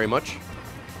 Thank you very much.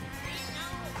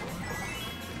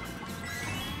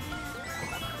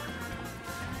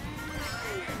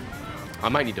 I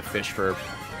might need to fish for a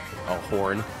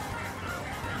horn.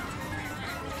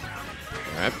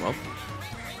 Alright, well.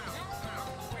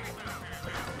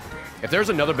 If there's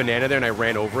another banana there and I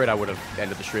ran over it, I would have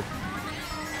ended the stream.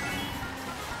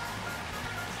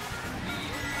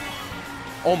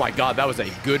 Oh my god, that was a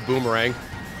good boomerang.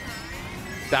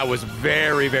 That was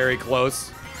very, very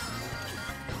close.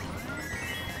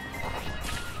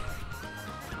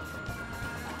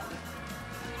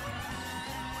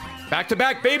 Back to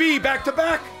back, baby! Back to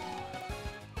back!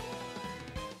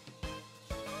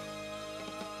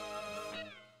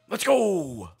 Let's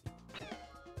go!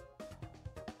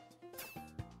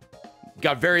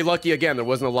 Got very lucky again. There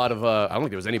wasn't a lot of, I don't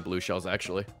think there was any blue shells,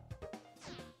 actually.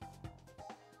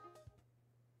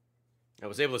 I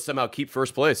was able to somehow keep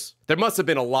first place. There must have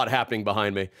been a lot happening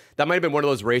behind me. That might have been one of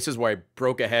those races where I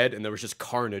broke ahead and there was just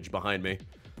carnage behind me.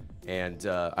 And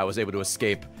I was able to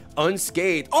escape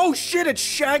unscathed. Oh shit, it's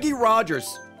Shaggy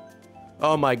Rogers.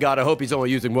 Oh my god, I hope he's only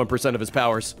using 1% of his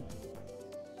powers.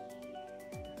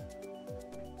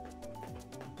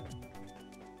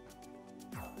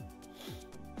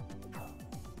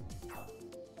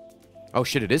 Oh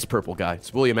shit, it is Purple Guy.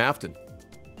 It's William Afton.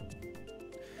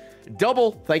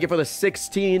 Double, thank you for the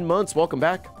 16 months. Welcome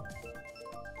back.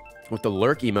 With the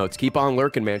lurk emotes. Keep on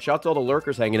lurking, man. Shout out to all the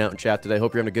lurkers hanging out in chat today.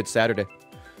 Hope you're having a good Saturday.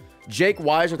 Jake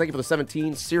Weiser, thank you for the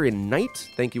 17. Syrian Knight,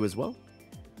 thank you as well.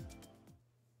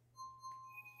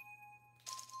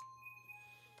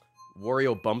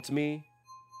 Wario bumped me.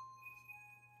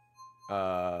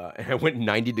 And I went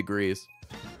 90 degrees.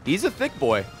 He's a thick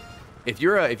boy. If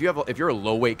you're a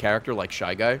low weight character like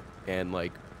Shy Guy and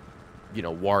like, you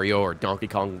know, Wario or Donkey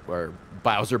Kong or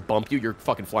Bowser bump you, you're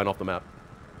fucking flying off the map.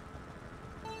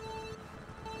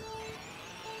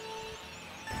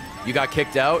 You got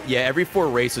kicked out? Yeah, every 4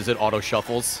 races it auto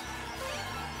shuffles.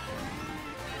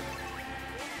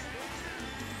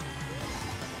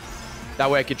 That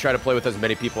way I could try to play with as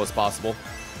many people as possible.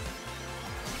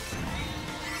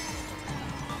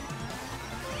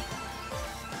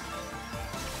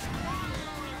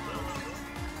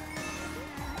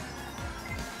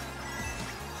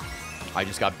 I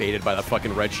just got baited by that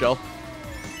fucking red shell.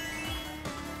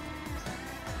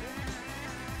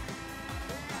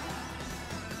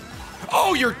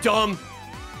 Oh, you're dumb!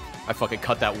 I fucking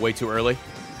cut that way too early.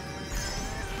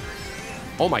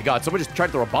 Oh my god, someone just tried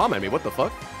to throw a bomb at me. What the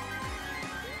fuck?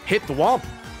 Hit the womp.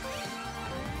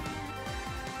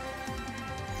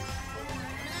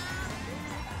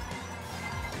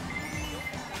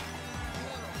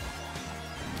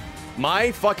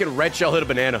 My fucking red shell hit a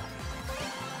banana.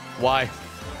 Why?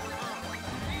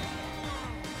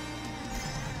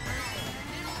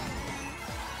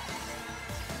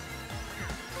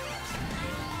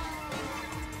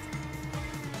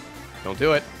 Don't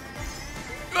do it.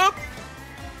 Oh,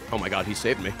 oh my god, he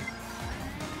saved me.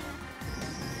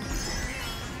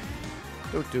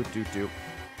 Do.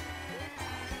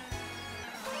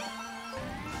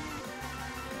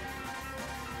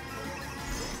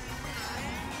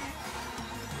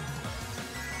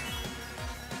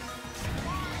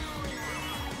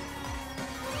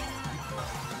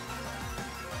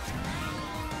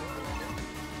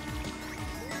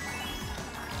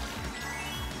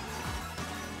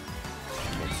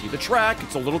 The track.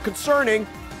 It's a little concerning.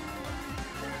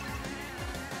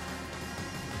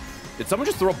 Did someone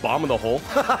just throw a bomb in the hole?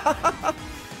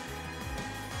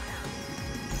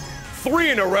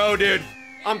 3 in a row, dude.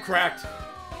 I'm cracked.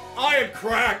 I am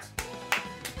cracked.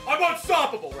 I'm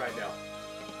unstoppable right now.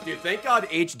 Dude, thank God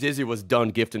H. Dizzy was done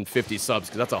gifting 50 subs,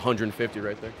 because that's 150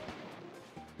 right there.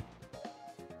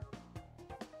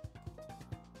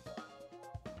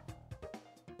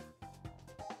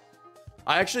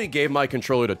 I actually gave my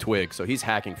controller to Twig, so he's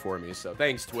hacking for me. So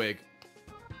thanks, Twig.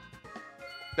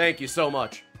 Thank you so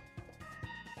much.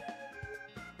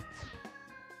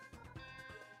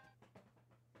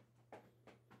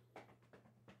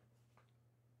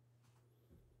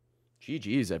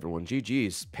 GG's, everyone.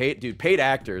 GG's. Paid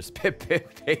actors.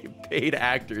 Paid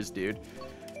actors, dude.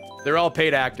 They're all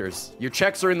paid actors. Your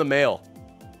checks are in the mail.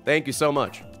 Thank you so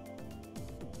much.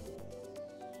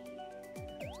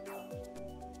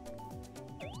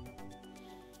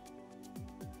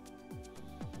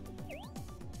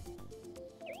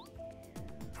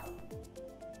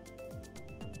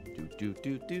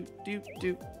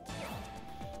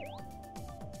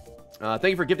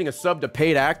 Thank you for gifting a sub to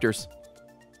paid actors.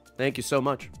 Thank you so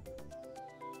much.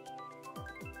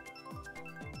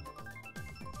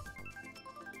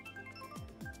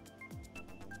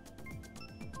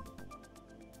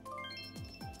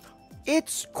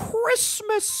 It's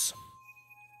Christmas.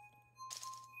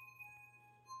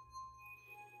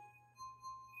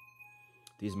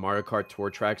 These Mario Kart tour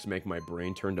tracks make my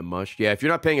brain turn to mush. Yeah, if you're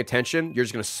not paying attention, you're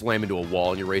just going to slam into a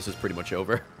wall and your race is pretty much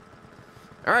over.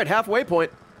 All right, halfway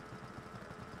point.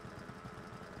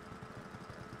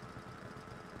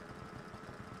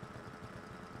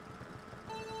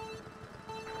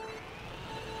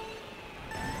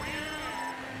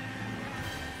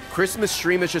 Christmas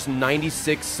stream is just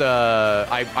 96,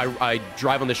 I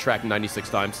drive on this track 96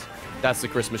 times. That's the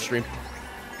Christmas stream.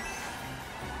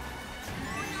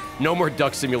 No more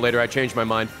Duck Simulator, I changed my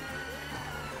mind.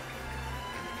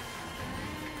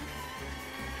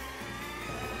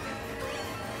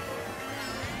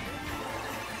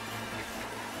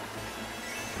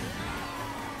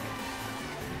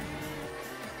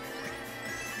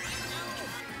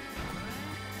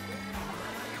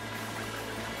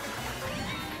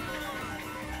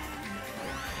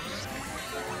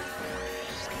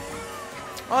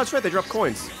 Oh, that's right, they drop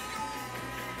coins.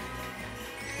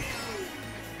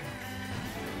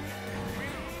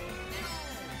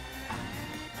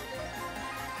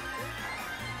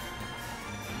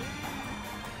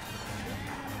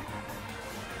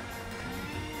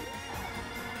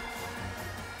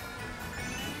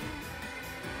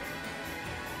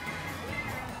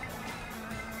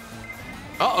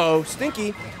 Uh-oh,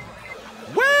 stinky.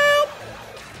 Well.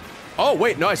 Oh,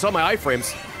 wait, no, I saw my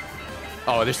iframes.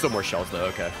 Oh, there's still more shells, though.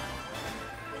 Okay.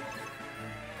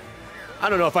 I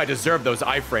don't know if I deserve those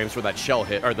iframes for that shell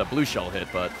hit, or the blue shell hit,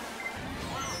 but...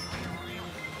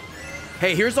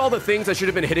 Hey, here's all the things that should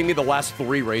have been hitting me the last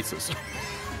 3 races.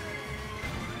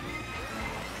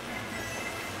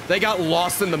 They got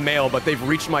lost in the mail, but they've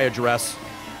reached my address.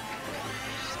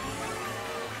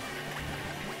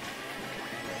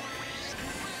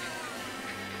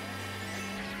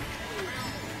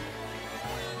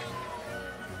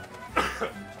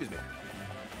 Excuse me.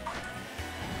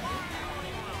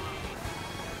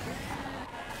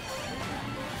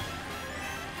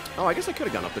 Oh, I guess I could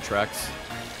have gone up the tracks.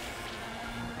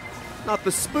 Not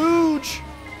the spooge!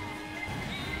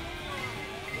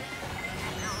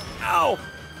 Ow!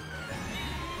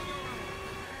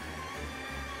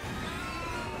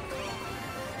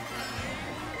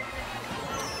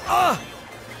 Ah!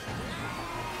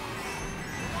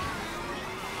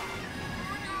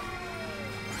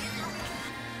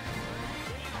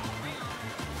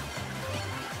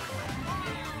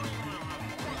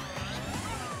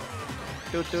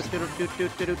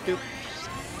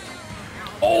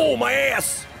 Oh, my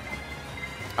ass!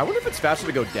 I wonder if it's faster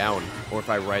to go down or if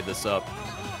I ride this up.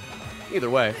 Either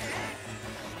way.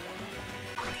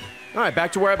 All right,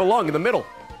 back to where I belong, in the middle.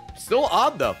 Still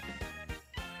odd, though.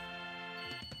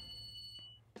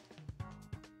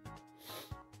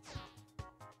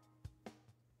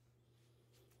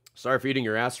 Sorry for eating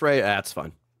your ass, Ray. That's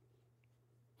fine.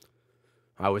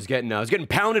 I was getting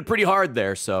pounded pretty hard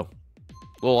there, so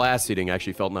a little ass eating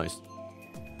actually felt nice.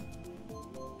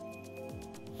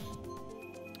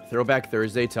 Throwback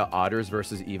Thursday to Otters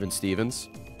versus Even Stevens.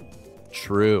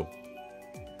 True.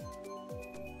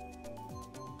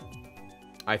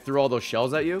 I threw all those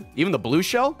shells at you? Even the blue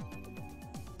shell?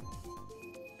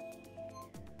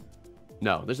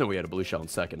 No, there's no way you had a blue shell in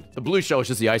second. The blue shell is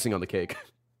just the icing on the cake.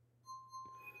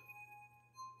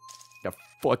 Got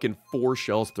fucking 4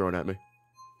 shells thrown at me.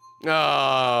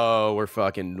 Oh, we're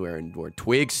in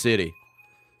Twig City.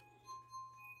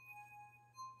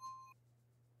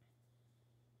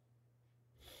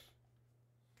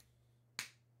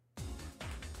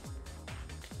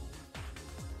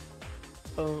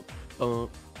 All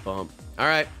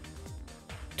right.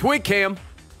 Twig cam.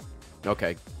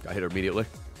 Okay, got hit her immediately.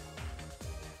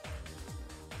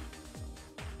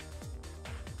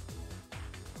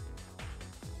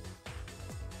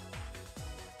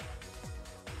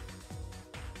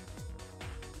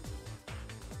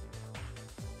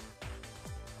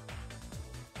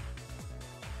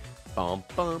 Bum,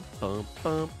 bum, bum,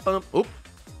 bum, bum. Oop.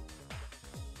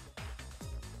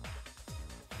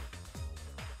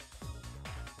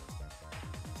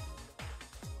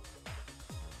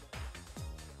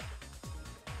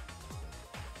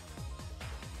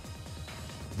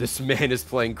 This man is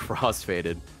playing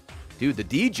crossfaded. Dude, the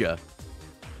DJ.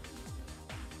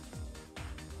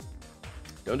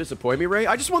 Don't disappoint me, Ray.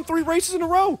 I just won 3 races in a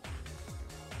row.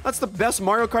 That's the best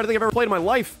Mario Kart I think I've ever played in my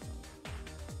life.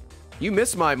 You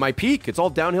missed my peak. It's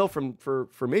all downhill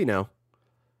for me now.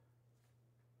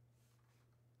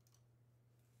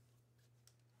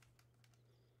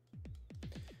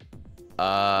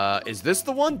 Is this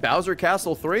the one? Bowser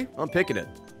Castle 3? I'm picking it.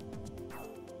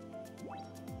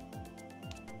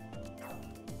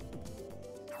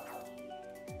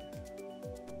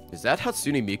 Is that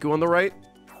Hatsune Miku on the right?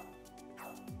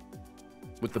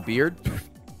 With the beard?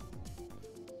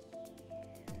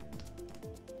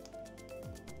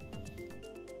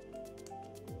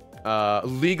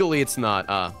 Legally it's not.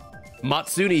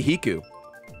 Matsune Hiku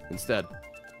instead.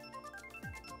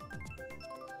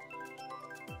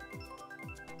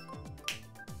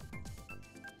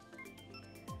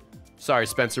 Sorry,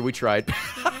 Spencer, we tried.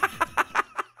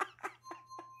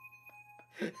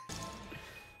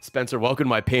 Spencer, welcome to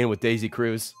my pain with Daisy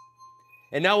Cruz.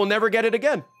 And now we'll never get it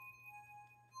again.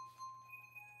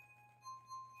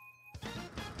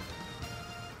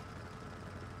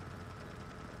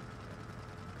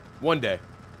 One day.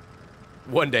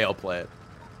 One day I'll play it.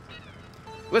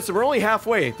 Listen, we're only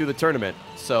halfway through the tournament,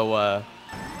 so,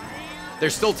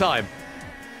 there's still time.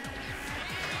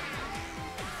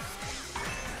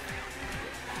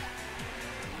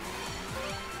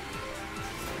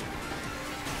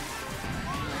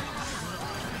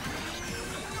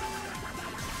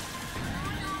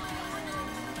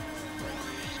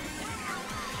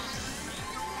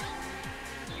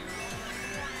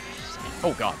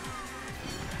 Oh, God.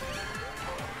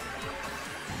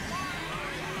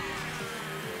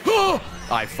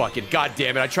 I fucking, god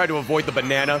damn it. I tried to avoid the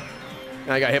banana,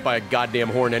 and I got hit by a goddamn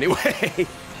horn anyway.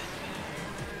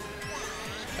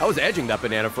 I was edging that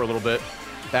banana for a little bit.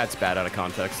 That's bad out of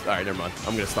context. All right, never mind.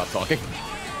 I'm gonna stop talking.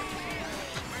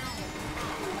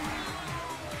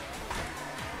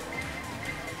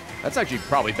 That's actually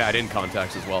probably bad in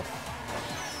context as well.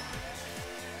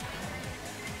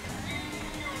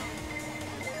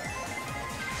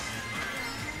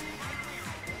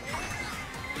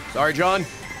 Sorry, John.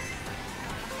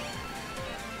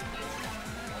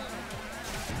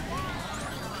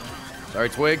 Sorry,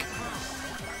 Twig.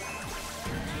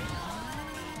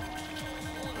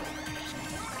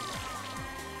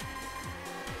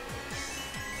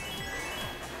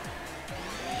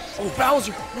 Oh,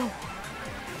 Bowser! No.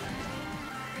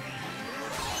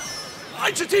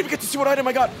 I just didn't even get to see what item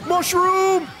I got.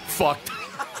 Mushroom! Fucked.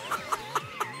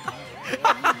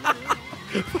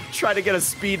 Try to get a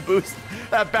speed boost.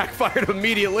 That backfired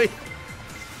immediately.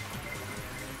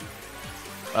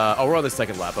 Oh, we're on the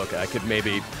second lap. Okay, I could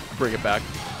maybe bring it back.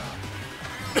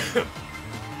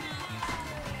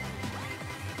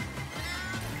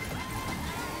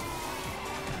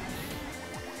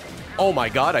 Oh my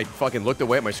god, I fucking looked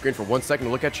away at my screen for 1 second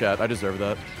to look at chat. I deserve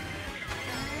that.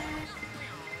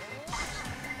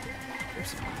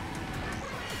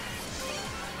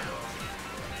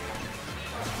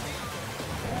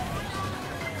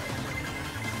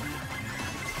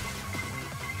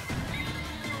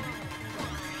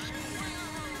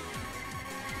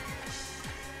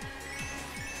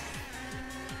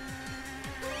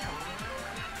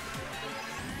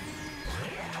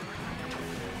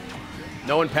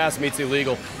 No one passed me, it's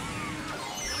illegal.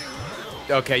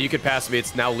 Okay, you could pass me,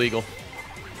 it's now legal.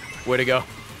 Way to go.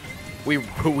 We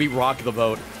rock the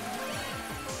vote.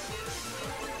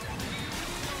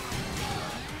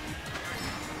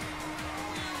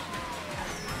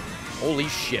 Holy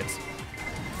shit.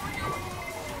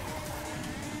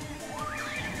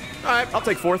 Alright, I'll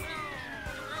take fourth.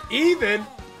 Even.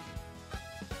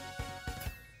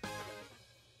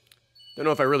 Don't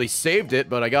know if I really saved it,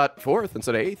 but I got fourth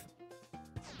instead of eighth.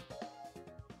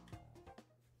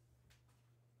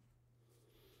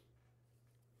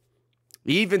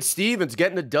 Even Stevens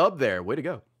getting a dub there. Way to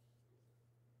go.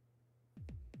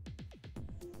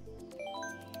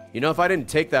 You know, if I didn't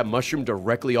take that mushroom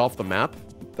directly off the map,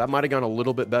 that might have gone a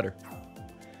little bit better.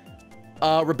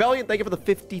 Rebellion, thank you for the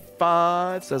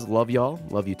 55. Says, love y'all.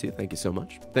 Love you too. Thank you so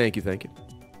much. Thank you, thank you.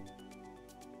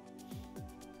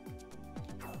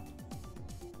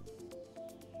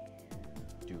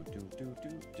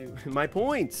 My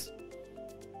points.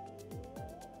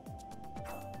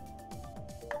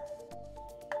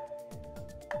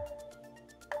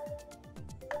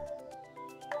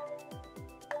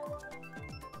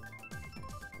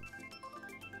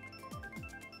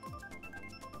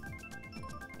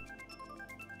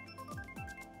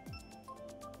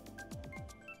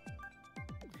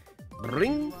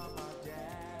 Ring.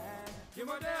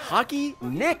 Hockey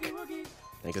Nick.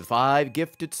 Thank you for the 5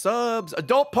 gifted subs.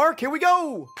 Adult Park, here we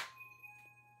go.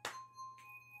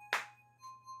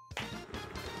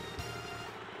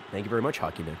 Thank you very much,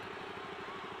 Hockey Nick.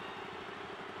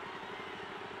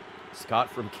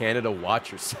 Scott from Canada,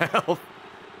 watch yourself.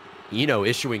 Eno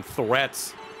issuing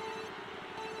threats.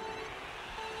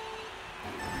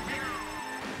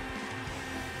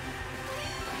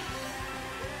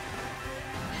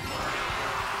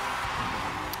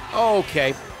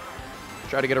 Okay.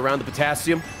 Try to get around the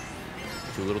potassium.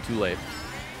 Too little, too late.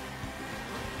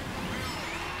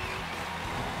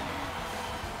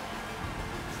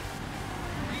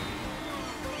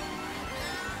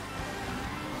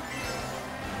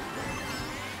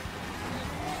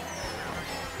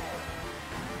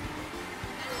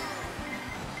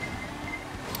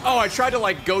 Oh, I tried to,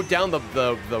 like, go down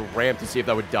the ramp to see if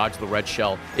that would dodge the red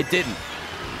shell. It didn't.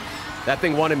 That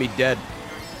thing wanted me dead.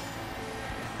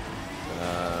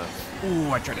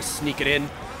 Ooh, I tried to sneak it in.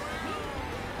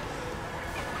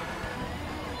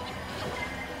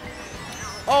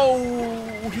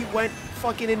 Oh, he went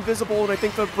fucking invisible, and I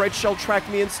think the red shell tracked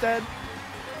me instead.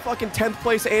 Fucking 10th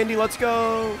place, Andy, let's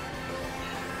go.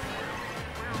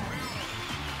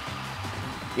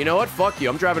 You know what? Fuck you.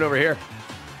 I'm driving over here.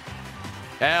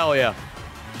 Hell yeah.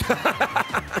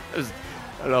 I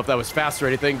don't know if that was fast or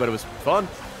anything, but it was fun.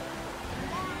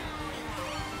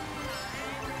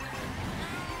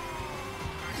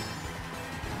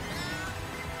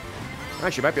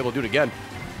 Actually, might be able to do it again.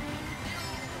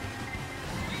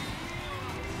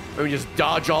 Let me just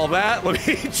dodge all that. Let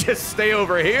me just stay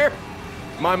over here.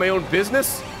 Mind my own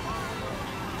business.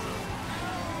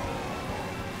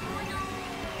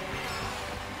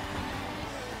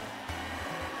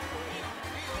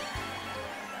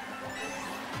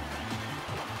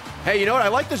 Hey, you know what? I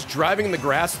like this driving in the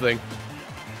grass thing.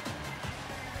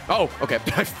 Oh, okay.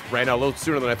 I ran out a little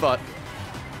sooner than I thought.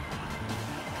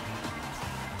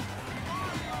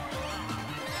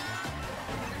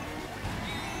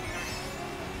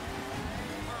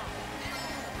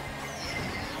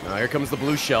 Now here comes the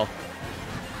blue shell.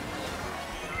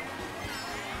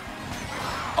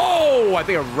 Oh, I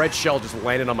think a red shell just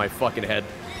landed on my fucking head.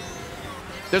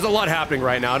 There's a lot happening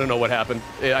right now. I don't know what happened.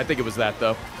 I think it was that,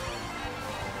 though.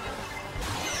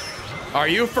 Are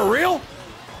you for real?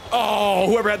 Oh,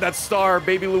 whoever had that star,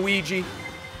 baby Luigi.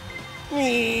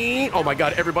 Oh my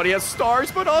god, everybody has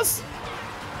stars but us.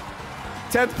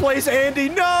 10th place, Andy.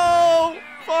 No!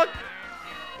 Fuck.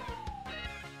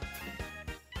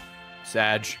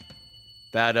 Sag.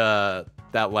 That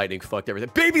lightning fucked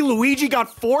everything. Baby Luigi got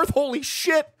 4th? Holy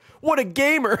shit. What a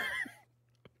gamer.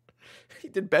 He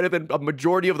did better than a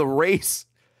majority of the race.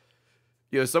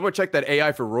 Yo, someone check that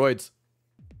AI for roids.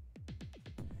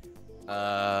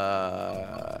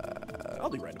 I'll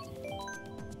do random.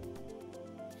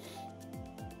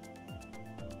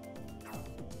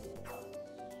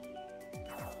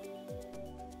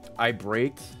 I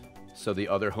braked so the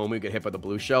other homie would get hit by the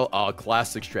blue shell. Oh,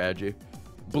 classic strategy.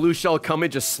 Blue shell come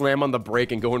in, just slam on the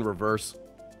brake and go in reverse.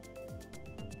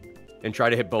 And try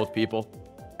to hit both people.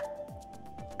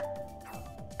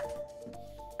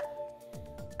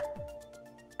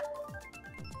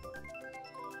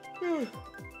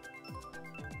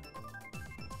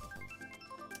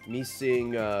 Me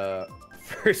seeing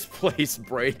first place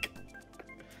break.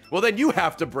 Well, then you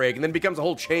have to break, and then it becomes a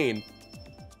whole chain.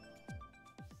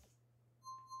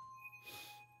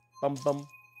 Bum bum.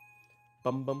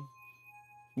 Bum bum.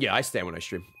 Yeah, I stand when I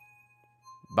stream.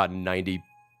 About 97%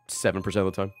 of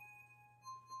the time.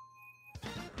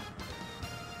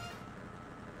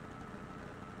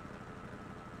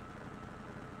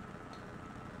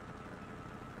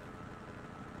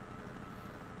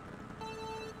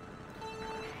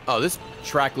 Oh, this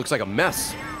track looks like a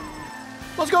mess.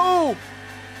 Let's go!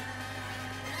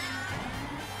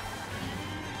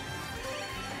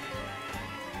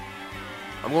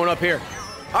 I'm going up here.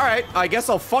 All right, I guess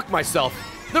I'll fuck myself.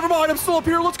 Never mind, I'm still up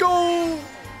here. Let's go!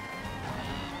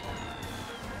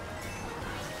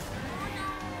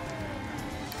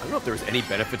 I don't know if there was any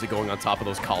benefit to going on top of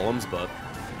those columns, but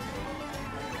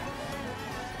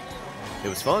it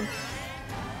was fun.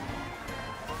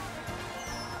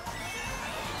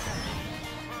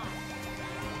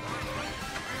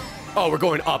 Oh, we're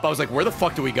going up. I was like, where the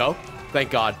fuck do we go?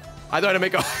 Thank God. I thought I had to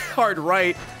make a hard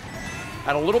right. I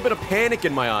had a little bit of panic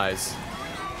in my eyes.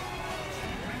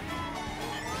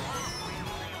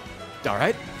 All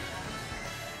right.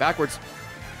 Backwards.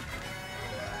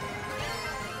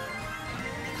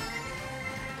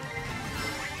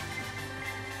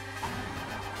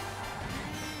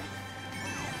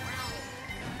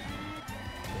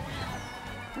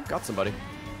 Got somebody.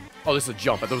 Oh, this is a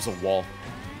jump. I thought it was a wall.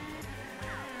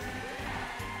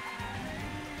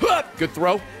 Good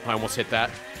throw. I almost hit that.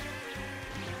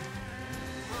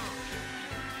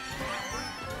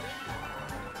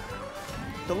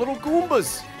 The little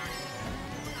Goombas.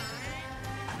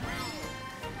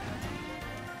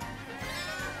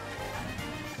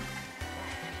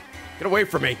 Get away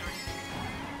from me.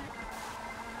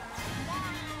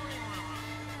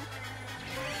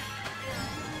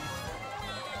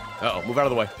 Uh-oh, move out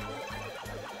of the way.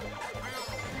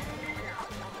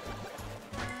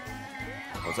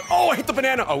 Oh, I hit the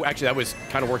banana. Oh, actually, that was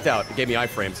kind of worked out. It gave me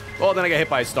iframes. Well, then I got hit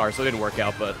by a star, so it didn't work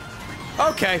out, but...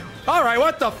 Okay. All right,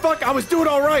 what the fuck? I was doing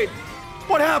all right.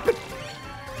 What happened?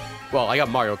 Well, I got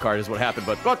Mario Kart is what happened,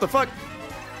 but what the fuck?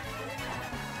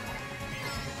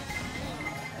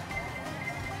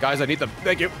 Guys, I need the...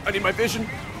 Thank you. I need my vision.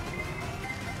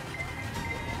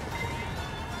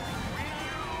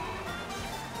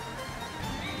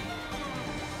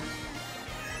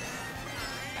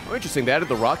 Oh, interesting. They added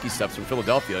the Rocky steps from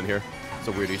Philadelphia in here. It's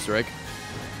a weird Easter egg.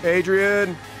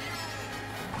 Adrian!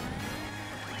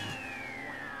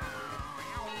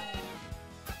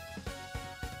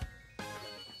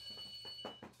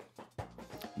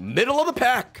 Middle of the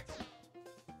pack!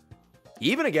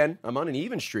 Even again. I'm on an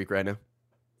even streak right now.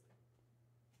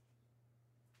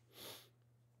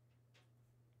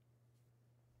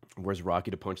 Where's Rocky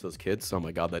to punch those kids? Oh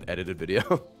my god, that edited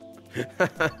video.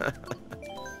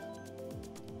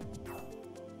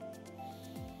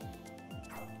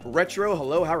 Retro,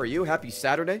 hello, how are you? Happy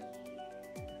Saturday.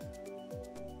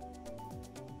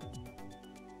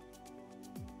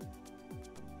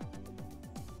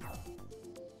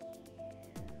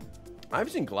 I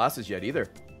haven't seen glasses yet either.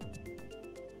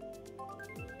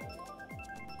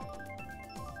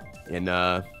 In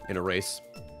a race.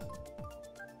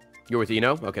 You're with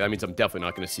Eno? Okay, that means I'm definitely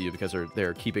not going to see you because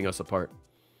they're keeping us apart.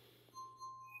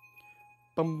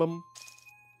 Bum bum.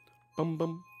 Bum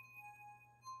bum.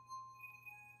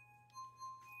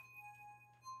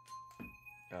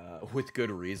 With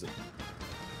good reason.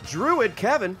 Druid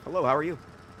Kevin, hello, how are you?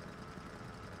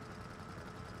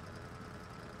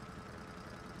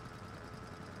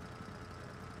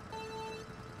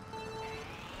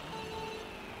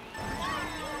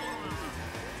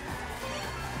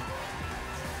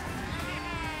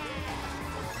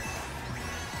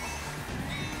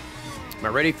 Am I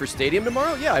ready for Stadium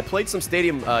tomorrow? Yeah, I played some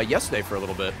Stadium yesterday for a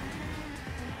little bit.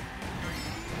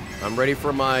 I'm ready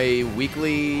for my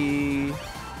weekly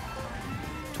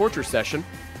torture session.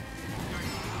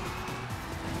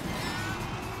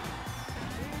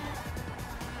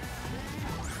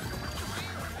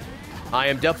 I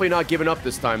am definitely not giving up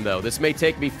this time, though. This may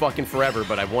take me fucking forever,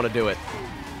 but I want to do it.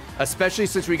 Especially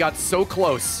since we got so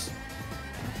close.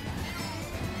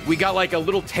 We got like a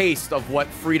little taste of what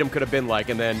freedom could have been like,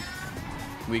 and then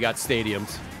we got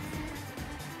stadiums.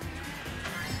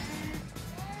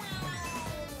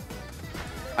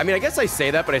 I mean, I guess I say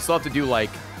that, but I still have to do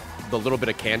like the little bit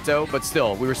of Kanto, but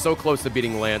still, we were so close to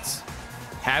beating Lance.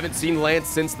 Haven't seen Lance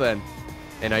since then,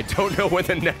 and I don't know when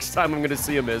the next time I'm gonna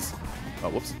see him is. Oh,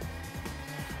 whoops.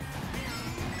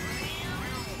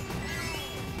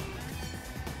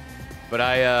 But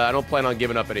I don't plan on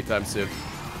giving up anytime soon.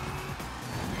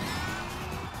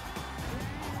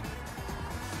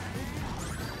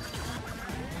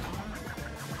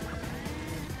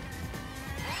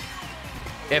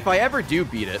 If I ever do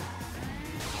beat it,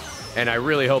 and I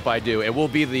really hope I do, it will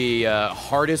be the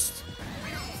hardest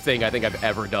thing I think I've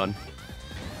ever done,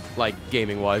 like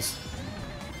gaming-wise.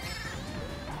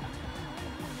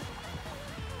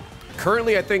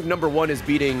 Currently, I think #1 is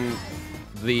beating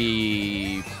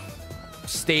the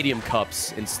Stadium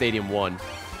Cups in Stadium 1.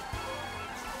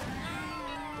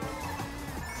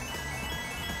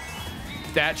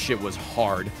 That shit was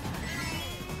hard.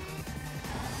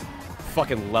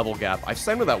 Fucking level gap. I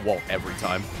stand with that wall every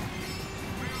time.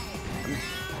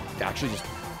 I'm actually just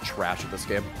trash at this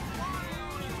game.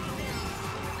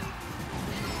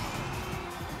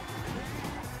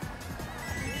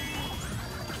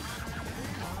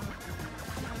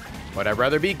 But I'd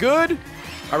rather be good.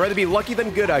 I'd rather be lucky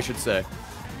than good, I should say.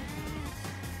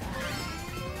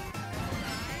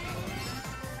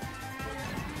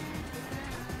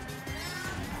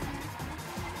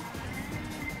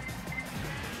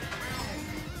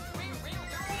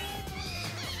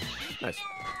 Nice.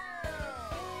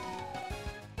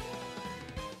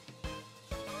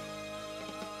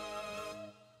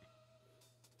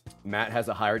 Matt has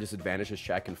a higher disadvantage. His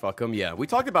chat can fuck him. Yeah, we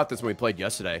talked about this when we played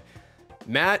yesterday.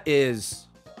 Matt is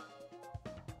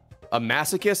a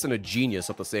masochist and a genius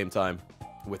at the same time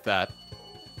with that.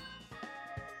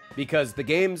 Because the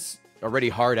game's already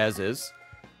hard as is,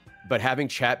 but having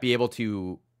chat be able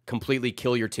to completely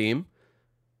kill your team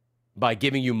by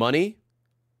giving you money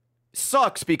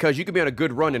sucks because you could be on a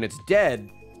good run and it's dead,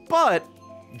 but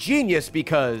genius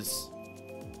because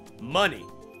money.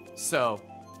 So,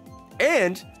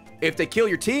 and if they kill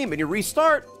your team and you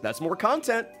restart, that's more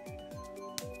content.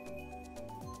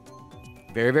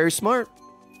 Very, very smart.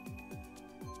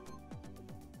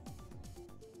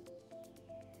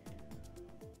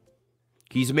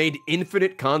 He's made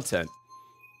infinite content.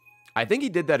 I think he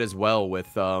did that as well with,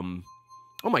 oh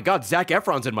my god, Zac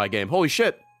Efron's in my game. Holy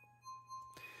shit.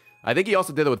 I think he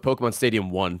also did it with Pokemon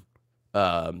Stadium 1,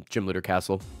 Gym Leader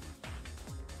Castle.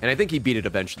 And I think he beat it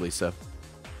eventually, so.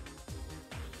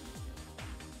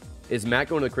 Is Matt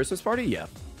going to the Christmas party? Yeah.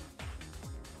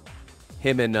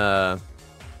 Him and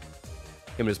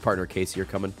and his partner Casey are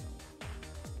coming.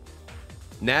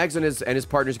 Nags and his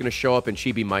partner's going to show up, and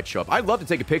Chibi might show up. I'd love to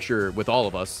take a picture with all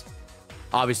of us.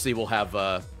 Obviously, we'll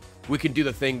have... we can do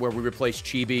the thing where we replace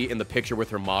Chibi in the picture with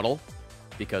her model.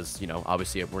 Because, you know,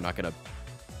 obviously we're not going to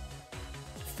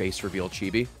face reveal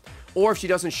Chibi. Or if she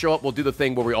doesn't show up, we'll do the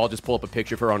thing where we all just pull up a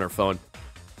picture of her on our phone.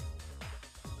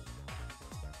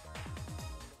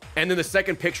 And then the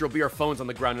second picture will be our phones on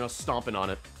the ground and us stomping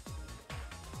on it.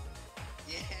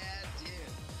 Yeah,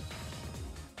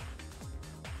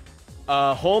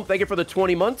 dude. Home, thank you for the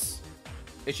 20 months.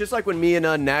 It's just like when me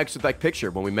and Nags took that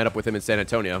picture when we met up with him in San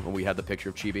Antonio when we had the picture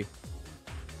of Chibi.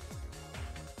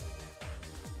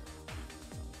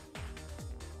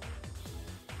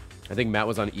 I think Matt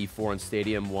was on E4 on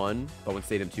Stadium 1, but when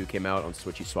Stadium 2 came out on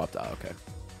Switch, he swapped out. Okay.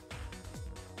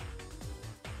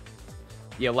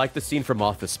 Yeah, like the scene from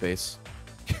Office Space.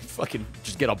 Fucking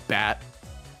just get a bat.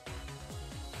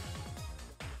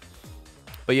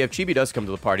 But yeah, if Chibi does come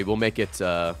to the party, we'll make it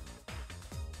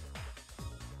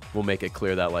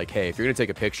clear that, like, hey, if you're gonna take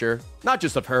a picture, not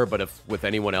just of her, but with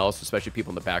anyone else, especially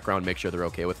people in the background, make sure they're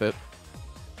okay with it.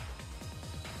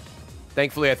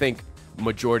 Thankfully, I think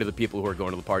majority of the people who are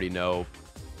going to the party know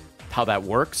how that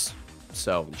works,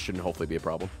 so it shouldn't hopefully be a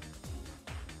problem.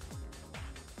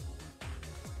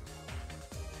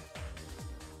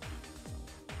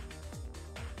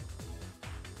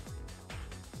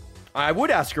 I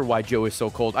would ask her why Joe is so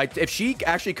cold. If she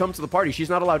actually comes to the party, she's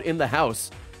not allowed in the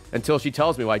house until she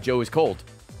tells me why Joe is cold.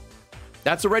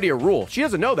 That's already a rule. She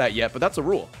doesn't know that yet, but that's a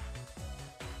rule.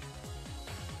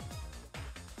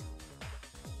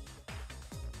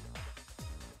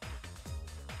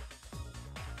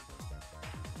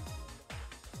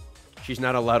 She's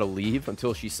not allowed to leave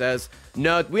until she says,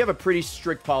 no, we have a pretty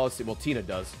strict policy. Well, Tina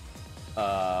does,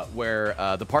 where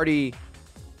the party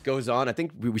goes on. I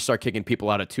think we start kicking people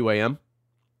out at 2 a.m.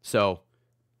 So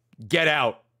get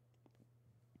out.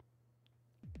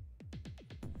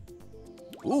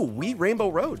 Ooh, we Rainbow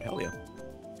Road. Hell yeah.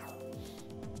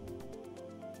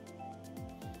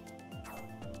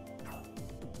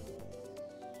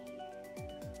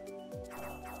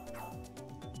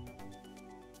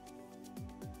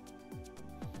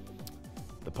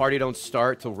 The party don't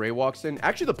start till Ray walks in.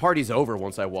 Actually, the party's over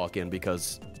once I walk in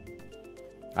because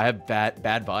I have bad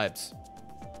vibes.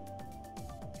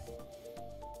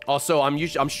 Also,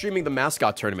 I'm streaming the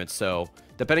mascot tournament, so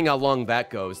depending how long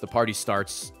that goes, the party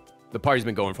starts. The party's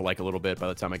been going for like a little bit by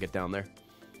the time I get down there.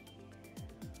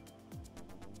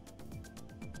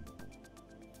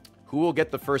 Who will get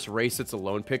the first Ray Sits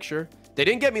Alone picture? They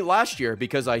didn't get me last year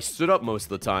because I stood up most of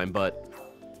the time, but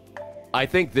I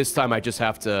think this time I just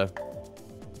have to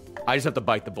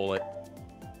bite the bullet.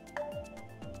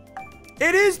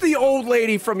 It is the old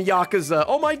lady from Yakuza.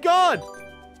 Oh my god.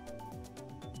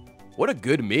 What a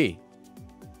good me.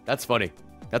 That's funny.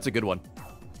 That's a good one.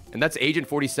 And that's Agent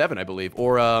 47, I believe.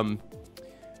 Or, oh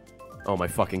my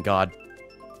fucking god.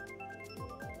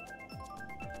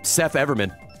 Seth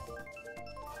Everman.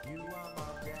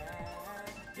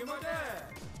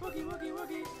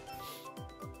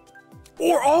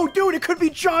 Or, oh, dude, it could be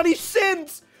Johnny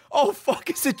Sins. Oh, fuck,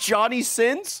 is it Johnny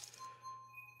Sins?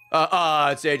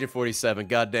 It's Agent 47,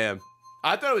 goddamn.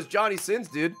 I thought it was Johnny Sins,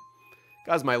 dude.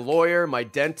 Guy's my lawyer, my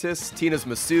dentist, Tina's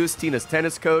masseuse, Tina's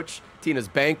tennis coach, Tina's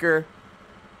banker.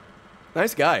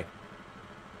 Nice guy.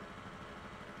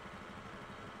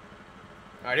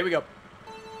 All right, here we go.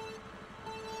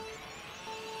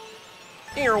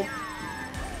 Ew.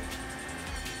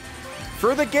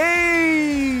 For the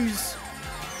gays!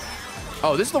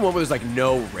 Oh, this is the one where there's like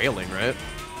no railing, right?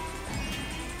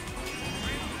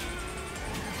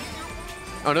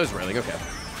 Oh, no, there's railing, okay.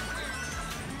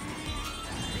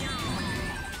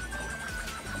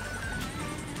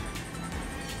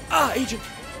 Ah, Agent!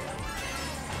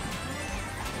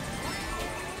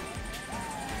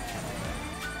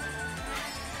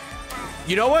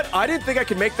 You know what? I didn't think I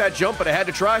could make that jump, but I had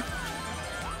to try.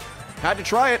 Had to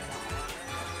try it.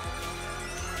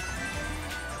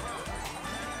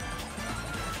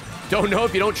 Don't know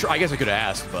if you don't try. I guess I could have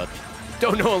asked, but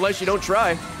don't know unless you don't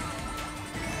try.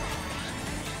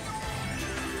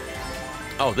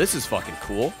 Oh, this is fucking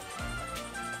cool.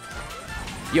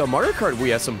 Yo, Mario Kart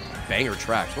Wii has some banger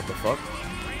tracks. What the fuck?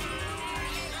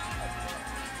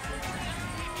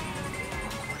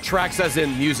 Tracks as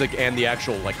in music and the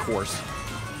actual, like, course.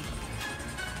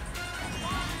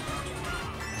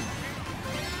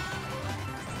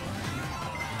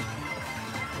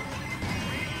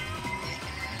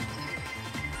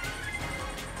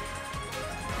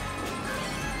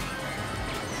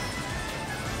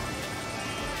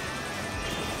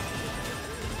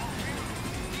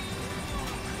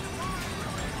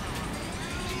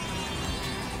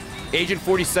 Agent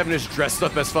 47 is dressed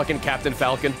up as fucking Captain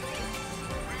Falcon.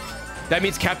 That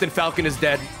means Captain Falcon is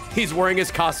dead. He's wearing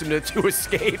his costume to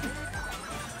escape.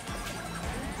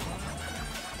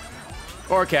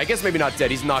 Or, okay, I guess maybe not dead.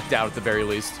 He's knocked out at the very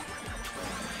least.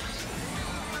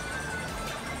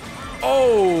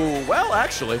 Oh, well,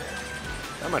 actually,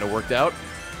 that might have worked out.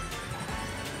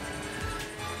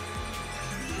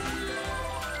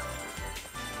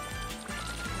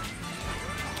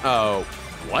 Oh,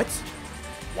 what?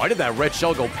 Why did that red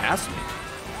shell go past me?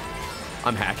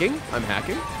 I'm hacking? I'm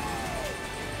hacking?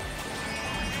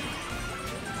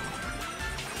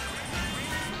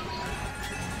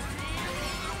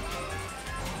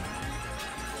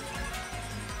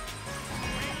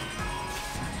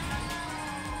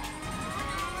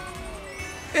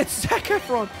 It's Zac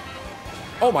Efron.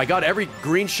 Oh my god, every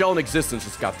green shell in existence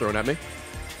just got thrown at me.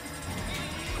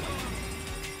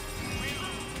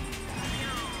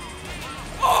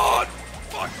 Oh,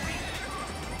 fuck.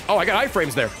 Oh, I got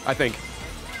iframes there, I think.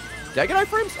 Did I get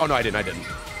iframes? Oh, no, I didn't. I didn't.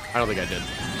 I don't think I did.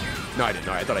 No, I didn't.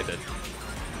 No, I thought I did.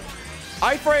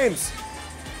 Iframes!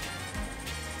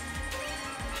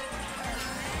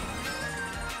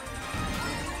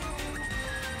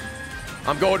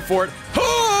 I'm going for it.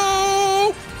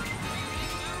 Oh!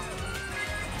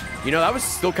 You know, that was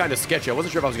still kind of sketchy. I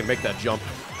wasn't sure if I was going to make that jump.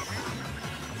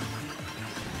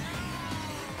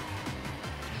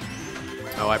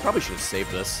 Oh, I probably should have saved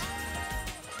this.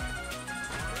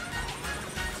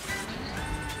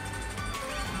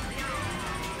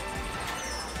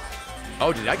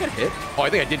 Oh, did I get hit? Oh,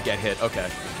 I think I did get hit. Okay.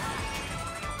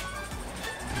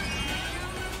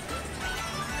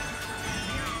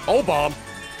 Oh, bomb.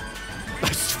 I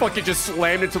just fucking just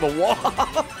slammed into the wall.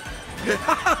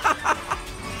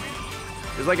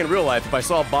 It's like in real life. If I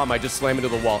saw a bomb, I just slam into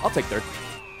the wall. I'll take third.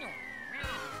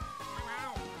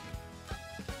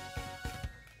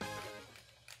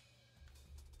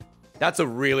 That's a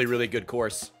really, really good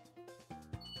course.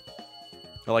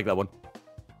 I like that one.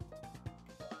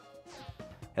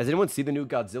 Has anyone seen the new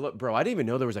Godzilla? Bro, I didn't even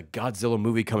know there was a Godzilla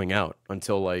movie coming out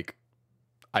until, like,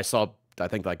 I saw, I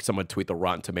think, like, someone tweet the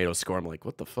Rotten Tomatoes score. I'm like,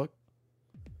 what the fuck?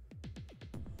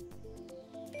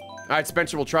 All right,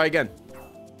 Spencer, we'll try again.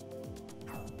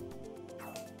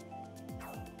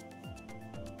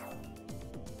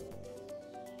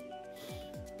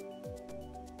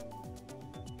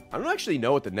 I don't actually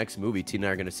know what the next movie Tina and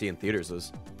I are going to see in theaters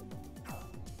is.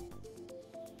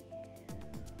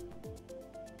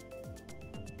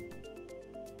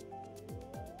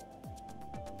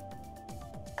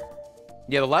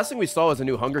 Yeah, the last thing we saw was a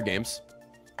new Hunger Games,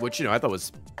 which, you know, I thought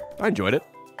was... I enjoyed it.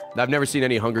 I've never seen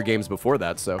any Hunger Games before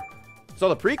that, so... Saw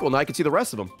the prequel, now I can see the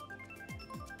rest of them.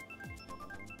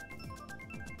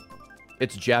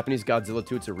 It's Japanese Godzilla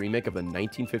 2. It's a remake of a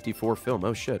 1954 film.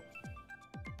 Oh, shit.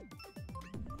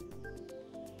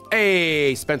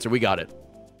 Hey, Spencer, we got it.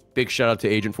 Big shout out to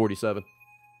Agent 47.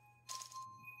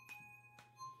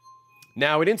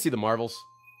 Now, we didn't see the Marvels.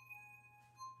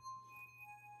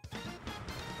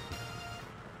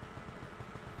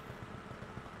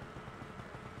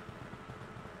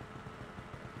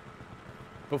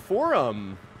 Before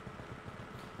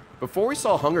we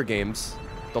saw Hunger Games,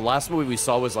 the last movie we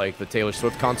saw was like the Taylor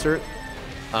Swift concert.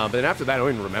 But then after that, I don't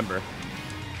even remember.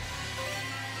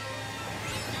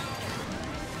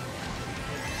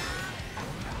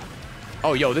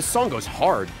 Oh, yo, this song goes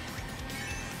hard.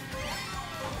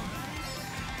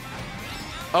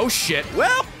 Oh, shit.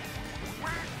 Well,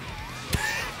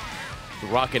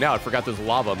 rocking out. Forgot there's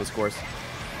lava on this course.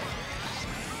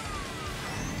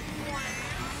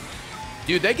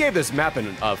 Dude, they gave this map a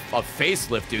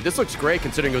facelift, dude. This looks great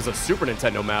considering it was a Super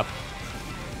Nintendo map.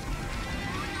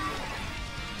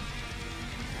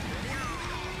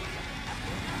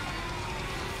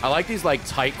 I like these, like,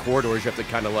 tight corridors you have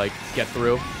to kind of, like, get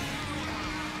through.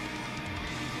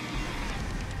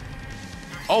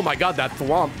 Oh my god, that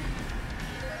thwomp.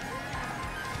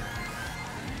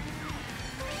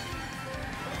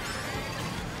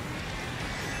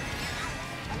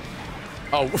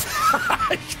 Oh,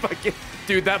 fucking,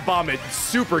 dude, that bomb is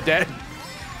super dead.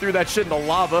 Threw that shit in the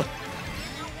lava.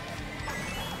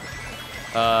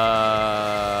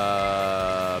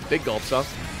 Big gulps, huh?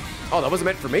 Oh, that wasn't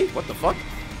meant for me? What the fuck?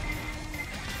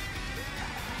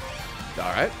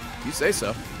 Alright, you say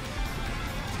so.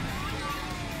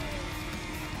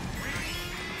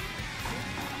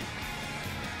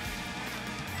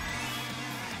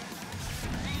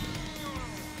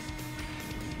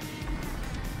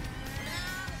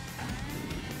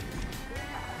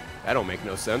 That don't make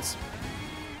no sense.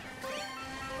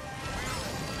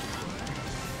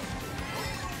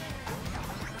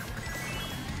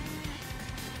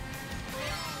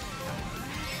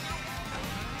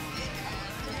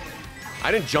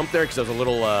 I didn't jump there because I was a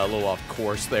little off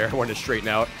course there. I wanted to straighten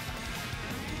out.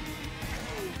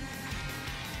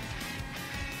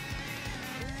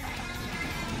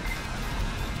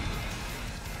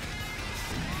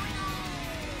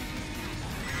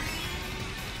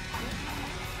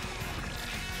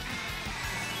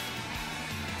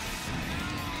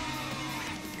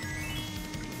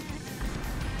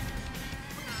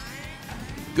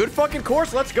 Good fucking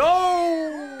course, let's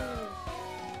go!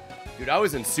 Dude, I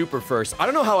was in super first. I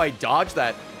don't know how I dodged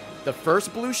that, the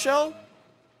first blue shell,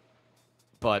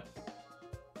 but...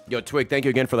 Yo, Twig, thank you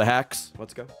again for the hacks.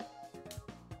 Let's go.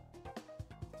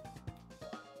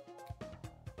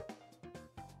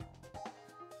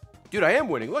 Dude, I am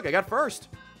winning. Look, I got first.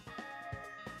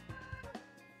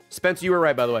 Spence, you were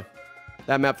right, by the way.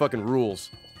 That map fucking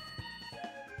rules.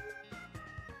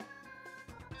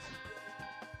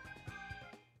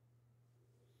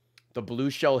 The blue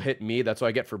shell hit me. That's what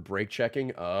I get for brake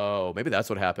checking. Oh, maybe that's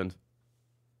what happened.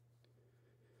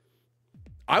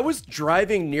 I was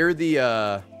driving near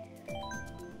the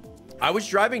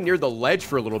ledge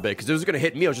for a little bit because it was going to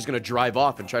hit me. I was just going to drive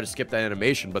off and try to skip that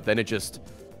animation, but then it just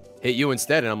hit you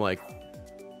instead, and I'm like,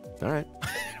 all right.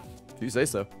 If you say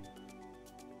so.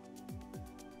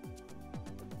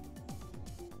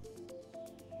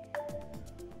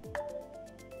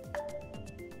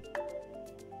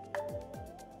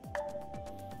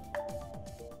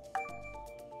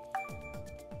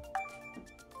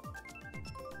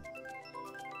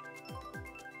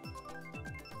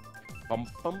 Bum,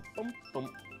 bum, bum,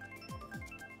 bum.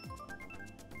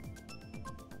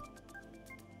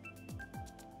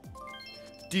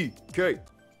 DK.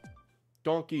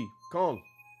 Donkey Kong.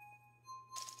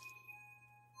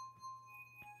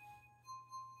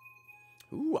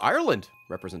 Ooh, Ireland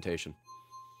representation.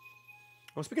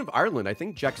 Oh, speaking of Ireland, I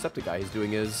think Jacksepticeye is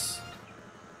doing his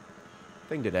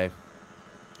thing today.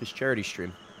 His charity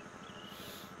stream.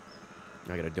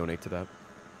 I gotta donate to that.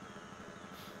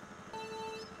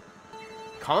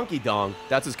 Conky Dong.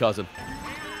 That's his cousin.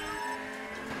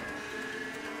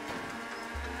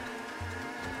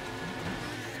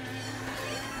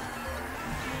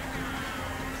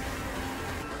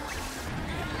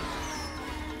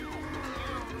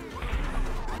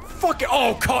 Fuck it.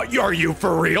 Oh, are you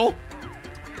for real?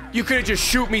 You couldn't just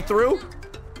shoot me through?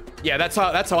 Yeah, that's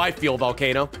how I feel,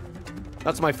 Volcano.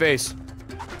 That's my face.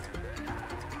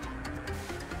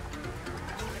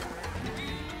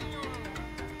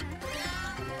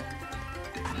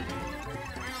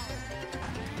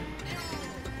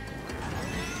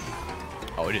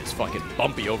 Oh, it is fucking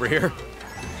bumpy over here.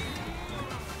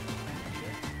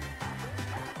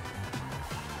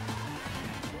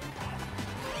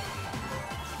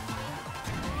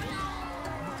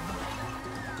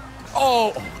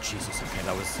 Oh, Jesus. Okay,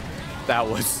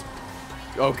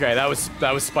 that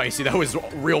was spicy. That was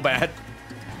real bad.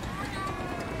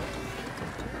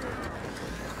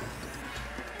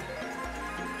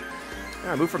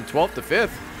 Yeah, I moved from 12th to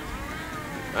 5th.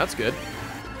 That's good.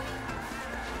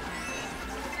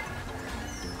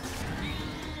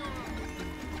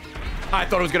 I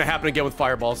thought it was going to happen again with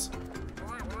fireballs.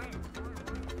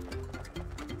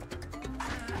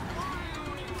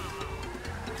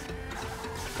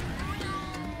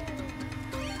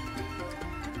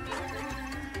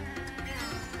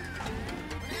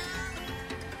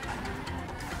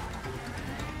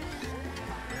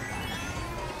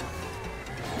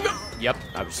 No. Yep,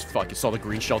 I was fucking saw the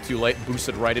green shell too late,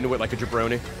 boosted right into it like a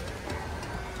jabroni.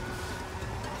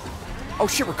 Oh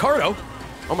shit, Ricardo!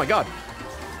 Oh my god.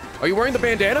 Are you wearing the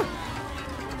bandana?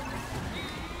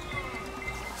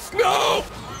 No!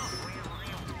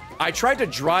 I tried to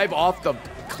drive off the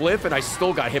cliff and I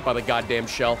still got hit by the goddamn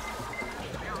shell.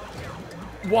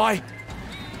 Why?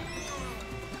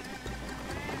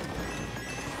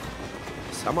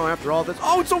 Somehow after all this...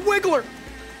 Oh, it's a wiggler!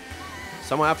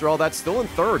 Somehow after all that, still in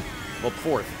 3rd. Well,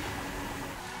 4th.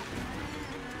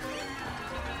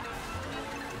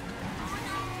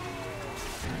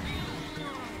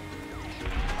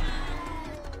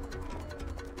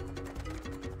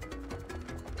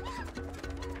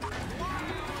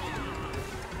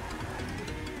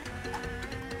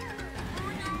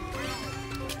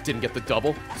 Didn't get the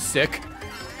double. Sick.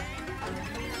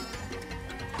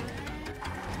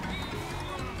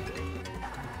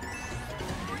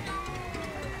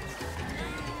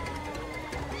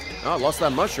 Oh, I lost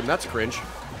that mushroom. That's cringe.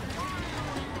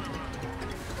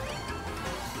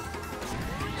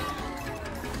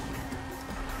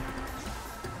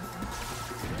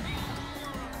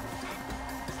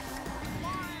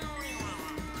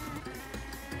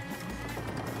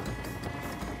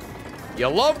 You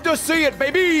love to see it,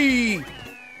 baby!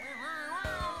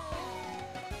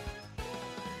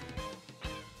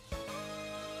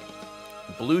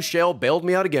 Blue Shell bailed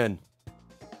me out again.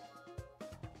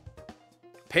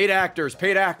 Paid actors,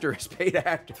 paid actors, paid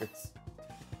actors.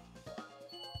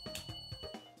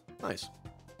 Nice.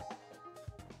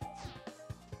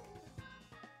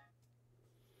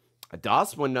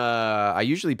 DOS, when I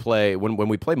usually play, when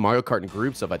we play Mario Kart in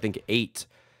groups of, I think, 8,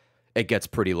 it gets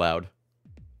pretty loud.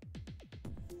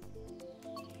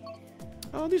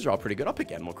 Oh, these are all pretty good. I'll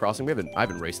pick Animal Crossing. I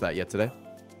haven't raced that yet today.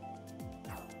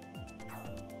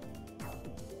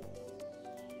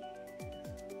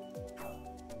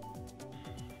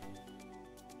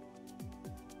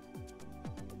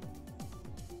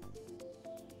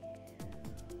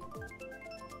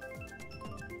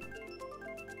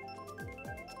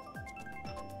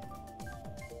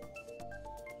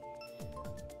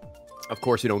 Of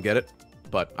course you don't get it,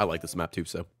 but I like this map too,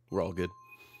 so we're all good.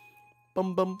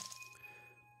 Bum bum.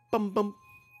 Bum bum.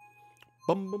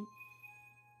 Bum bum.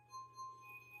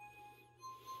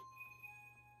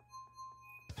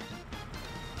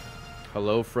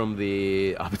 Hello from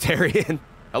the Optarian.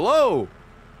 Hello!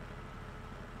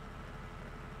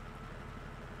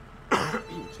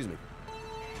 Excuse me.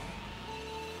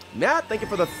 Nat, thank you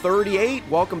for the 38.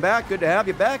 Welcome back. Good to have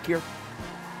you back here.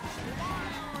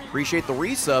 Appreciate the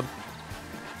resub.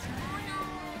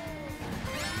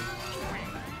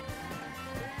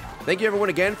 Thank you everyone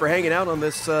again for hanging out on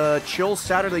this chill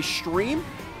Saturday stream.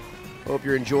 Hope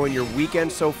you're enjoying your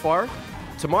weekend so far.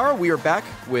 Tomorrow we are back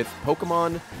with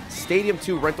Pokemon Stadium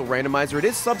 2 Rental Randomizer. It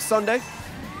is Sub Sunday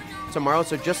tomorrow,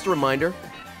 so just a reminder.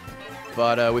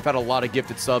 But we've had a lot of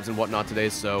gifted subs and whatnot today,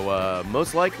 so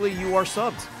most likely you are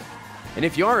subbed. And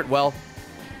if you aren't, well,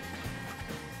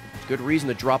 good reason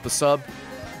to drop a sub.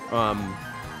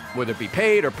 Whether it be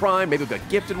paid or Prime, maybe a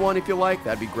gifted one if you like,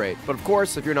 that'd be great. But of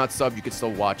course, if you're not subbed, you can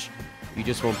still watch. You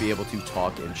just won't be able to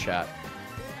talk and chat.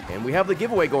 And we have the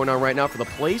giveaway going on right now for the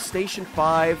PlayStation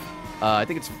 5. I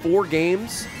think it's 4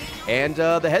 games and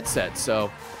the headset. So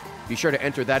be sure to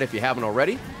enter that if you haven't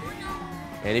already.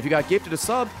 And if you got gifted a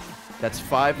sub, that's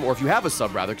 5 more. If you have a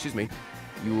sub, rather, excuse me,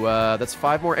 that's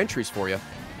 5 more entries for you.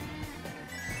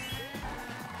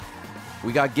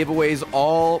 We got giveaways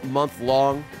all month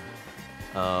long.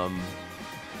 I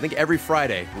think every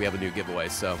Friday we have a new giveaway,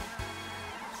 so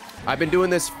I've been doing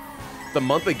this, the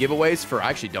monthly giveaways for, I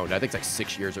actually don't know, I think it's like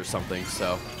 6 years or something,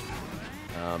 so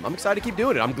I'm excited to keep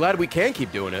doing it. I'm glad we can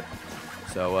keep doing it.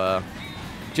 So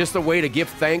just a way to give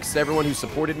thanks to everyone who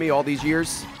supported me all these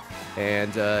years,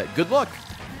 and good luck.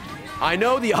 I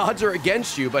know the odds are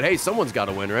against you, but hey, someone's got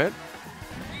to win, right?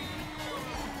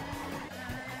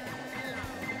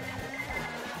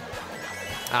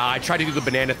 I tried to do the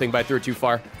banana thing, but I threw it too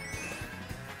far.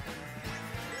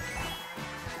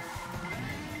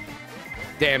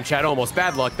 Damn, Chad, almost.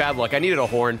 Bad luck, bad luck. I needed a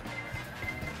horn.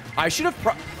 I should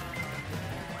have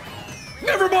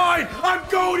Never mind! I'm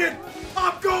goated!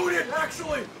 I'm goated,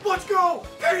 actually! Let's go!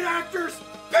 Paid actors!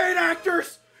 Paid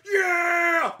actors!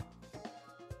 Yeah!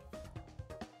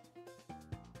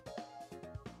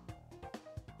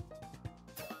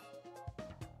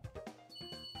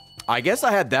 I guess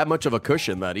I had that much of a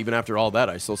cushion that even after all that,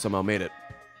 I still somehow made it.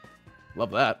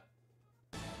 Love that.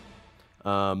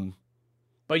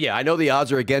 But yeah, I know the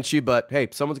odds are against you, but hey,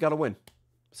 someone's got to win.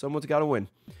 Someone's got to win.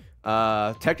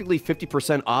 Technically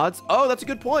 50% odds. Oh, that's a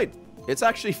good point. It's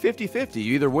actually 50-50.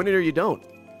 You either win it or you don't.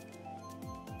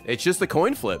 It's just a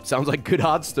coin flip. Sounds like good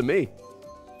odds to me.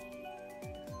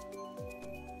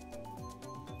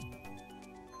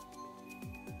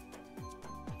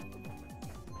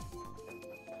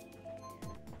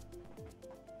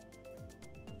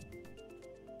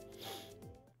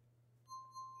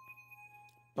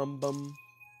 Bum bum.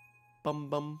 Bum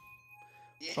bum.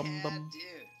 Yeah, Bum bum. dude.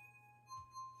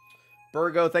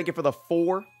 Virgo, thank you for the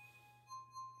 4.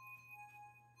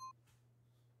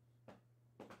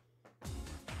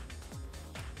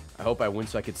 I hope I win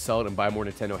so I could sell it and buy more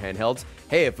Nintendo handhelds.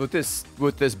 Hey, if with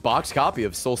this box copy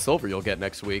of Soul Silver you'll get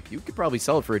next week, you could probably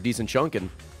sell it for a decent chunk. And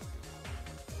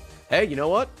hey, you know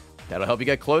what? That'll help you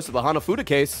get close to the Hanafuda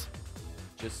case.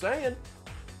 Just saying.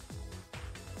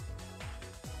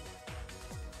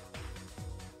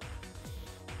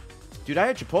 Dude, I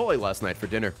had Chipotle last night for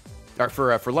dinner. Or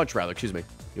for lunch, rather. Excuse me.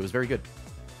 It was very good.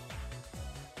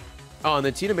 Oh, and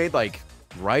then Tina made, like,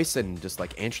 rice and just,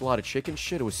 like, enchilada chicken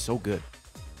shit. It was so good.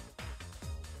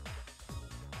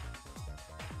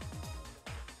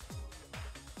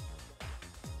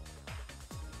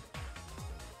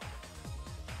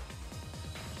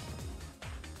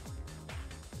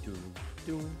 Doom,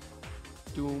 doom,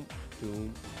 doom,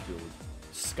 doom, doom.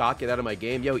 Scott, get out of my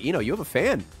game. Yo, Eno, you have a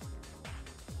fan.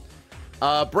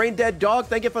 Brain Dead Dog,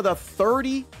 thank you for the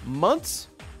 30 months.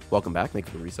 Welcome back. Thank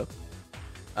you for the resub.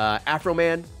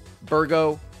 Afroman,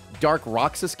 Burgo, Dark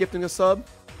Roxas gifting a sub.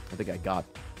 I think I got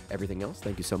everything else.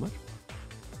 Thank you so much.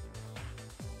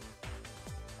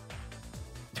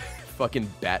 Fucking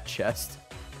bat chest.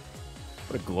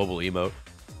 What a global emote.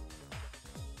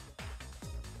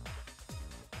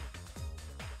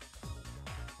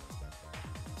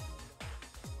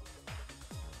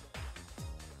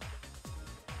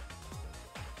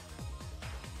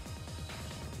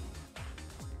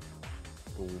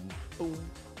 Boom, boom,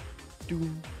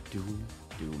 doom, doom,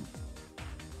 doom.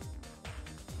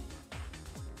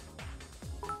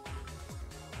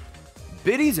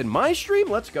 Biddies in my stream?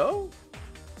 Let's go.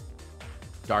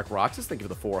 Dark Roxas, thank you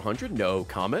for the 400. No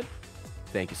comment.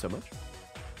 Thank you so much.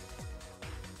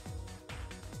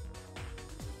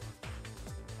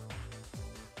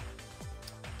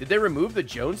 Did they remove the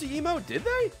Jonesy emote? Did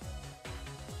they?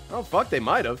 Oh, fuck, they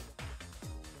might have.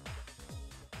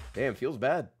 Damn, feels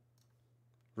bad.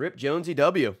 Rip Jonesy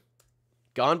W.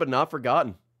 Gone but not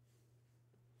forgotten.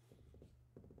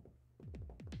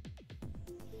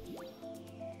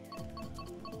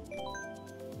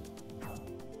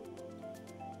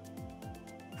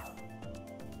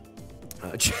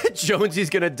 Jonesy's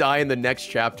gonna die in the next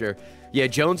chapter. Yeah,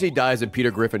 Jonesy dies and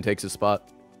Peter Griffin takes his spot.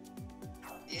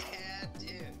 Yeah,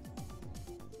 dude.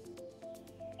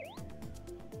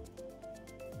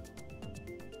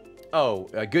 Oh,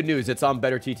 good news. It's on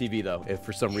Better TTV, though, if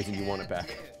for some reason you want it back.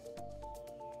 Dude.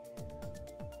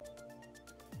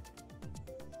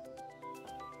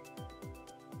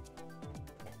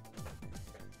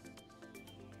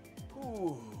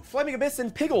 Ooh, Flaming Abyss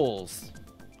and Pickles.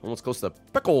 Almost close to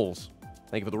Pickles.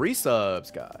 Thank you for the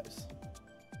resubs, guys.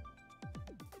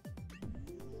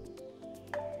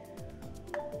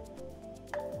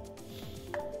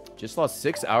 Just lost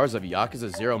 6 hours of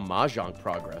Yakuza 0 Mahjong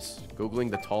progress.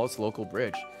 Googling the tallest local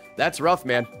bridge. That's rough,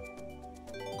 man.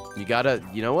 You gotta,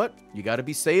 you know what? You gotta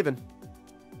be saving.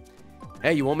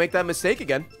 Hey, you won't make that mistake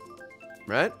again.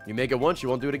 Right? You make it once, you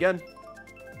won't do it again.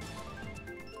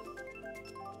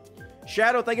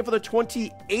 Shadow, thank you for the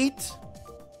 28.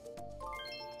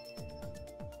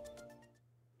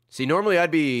 See, normally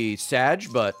I'd be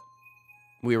Sag, but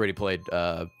we already played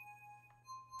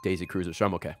Daisy Cruiser, so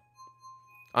I'm okay.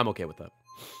 I'm okay with that.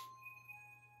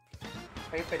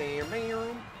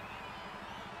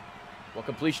 What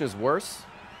completion is worse?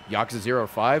 Yakuza 0 or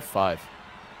 5? 5.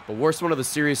 The worst one of the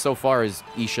series so far is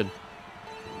Ishin.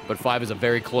 But 5 is a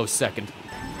very close second.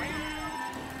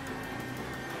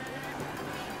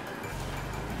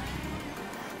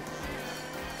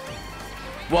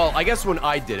 Well, I guess when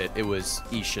I did it, it was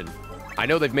Ishin. I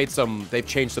know they've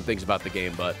changed some things about the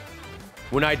game, but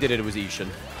when I did it, it was Ishin.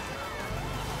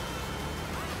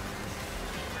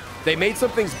 They made some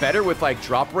things better with, like,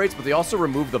 drop rates, but they also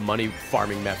removed the money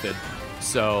farming method.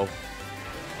 So,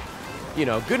 you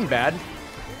know, good and bad.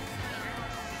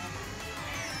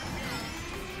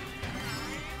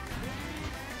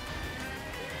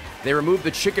 They removed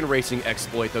the chicken racing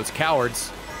exploit, those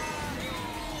cowards.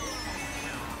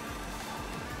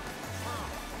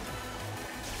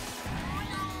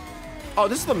 Oh,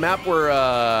 this is the map where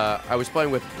I was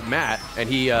playing with Matt, and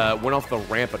he went off the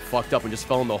ramp and fucked up and just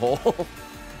fell in the hole.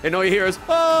 And all you hear is,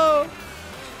 oh!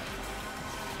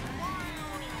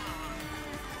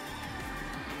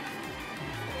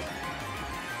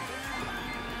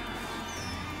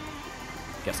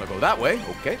 Guess I'll go that way.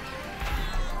 Okay.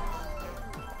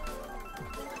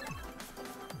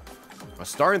 A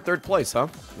star in 3rd place, huh?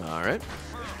 All right.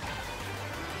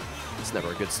 It's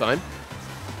never a good sign.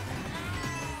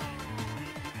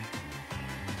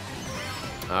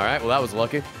 All right, well, that was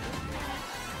lucky.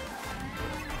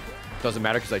 Doesn't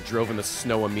matter because I drove in the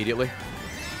snow immediately.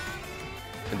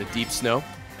 In the deep snow.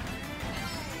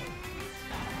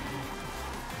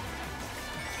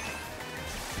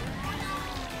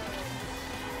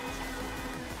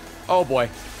 Oh, boy.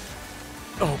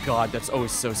 Oh, God, that's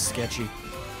always so sketchy.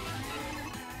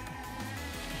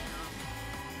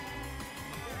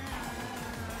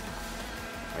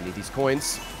 I need these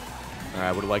coins. All right,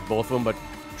 I would have liked both of them, but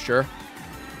sure.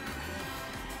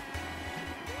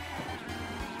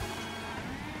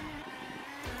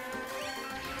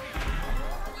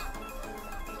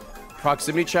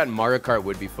 Proximity chat and Mario Kart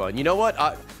would be fun. You know what?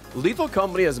 Lethal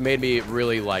Company has made me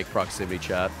really like proximity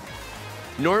chat.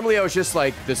 Normally, I was just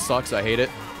like, this sucks, I hate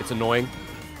it. It's annoying.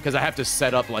 Because I have to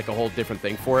set up like a whole different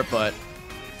thing for it, but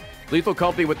Lethal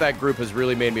Company with that group has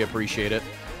really made me appreciate it.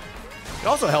 It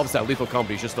also helps that Lethal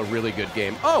Company is just a really good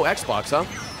game. Oh, Xbox, huh?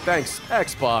 Thanks.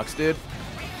 Xbox, dude.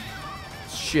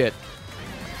 Shit.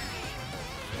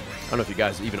 I don't know if you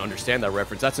guys even understand that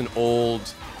reference. That's an old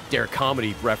Dare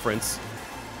Comedy reference.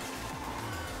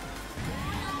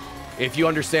 If you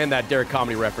understand that Derek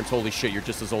comedy reference, holy shit, you're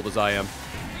just as old as I am.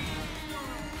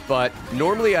 But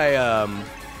normally yeah,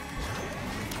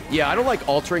 I don't like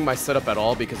altering my setup at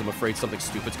all because I'm afraid something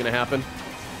stupid's gonna happen.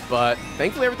 But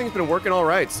thankfully everything's been working all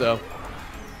right, so.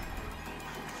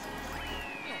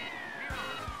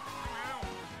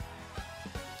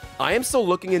 I am still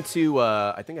looking into,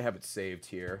 I think I have it saved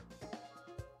here.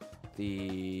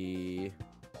 I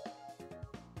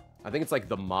think it's like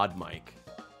the mod mic.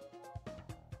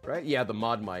 Right? Yeah, the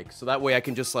mod mic. So that way I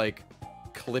can just like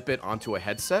clip it onto a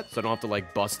headset so I don't have to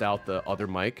like bust out the other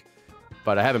mic.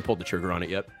 But I haven't pulled the trigger on it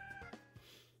yet.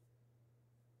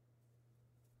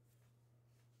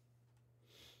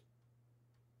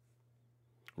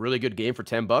 Really good game for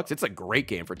 10 bucks. It's a great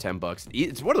game for 10 bucks.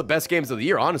 It's one of the best games of the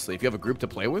year, honestly, if you have a group to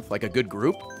play with, like a good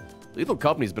group. Lethal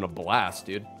Company's been a blast,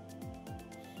 dude.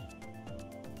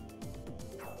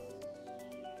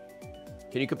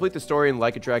 Can you complete the story in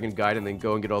Like a Dragon Gaiden and then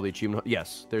go and get all the achievements?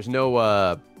 Yes, there's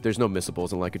no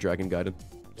missables in Like a Dragon Gaiden,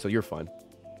 so you're fine.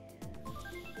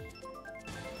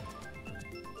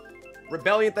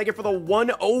 Rebellion, thank you for the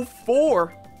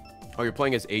 104. Oh, you're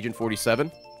playing as Agent 47?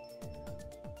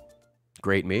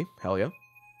 Great me. Hell yeah.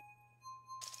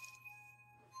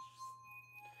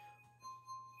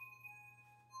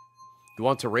 You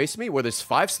want to race me? Well, there's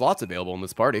 5 slots available in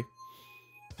this party.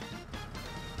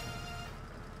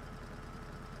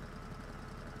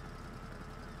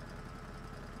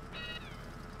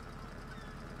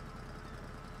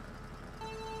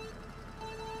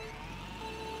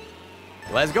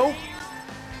 Let's go.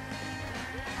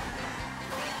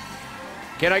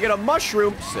 Can I get a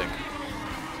mushroom? Sick.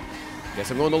 Guess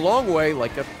I'm going the long way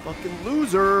like a fucking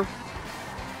loser.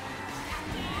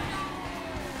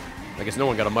 I guess no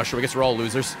one got a mushroom. I guess we're all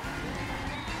losers.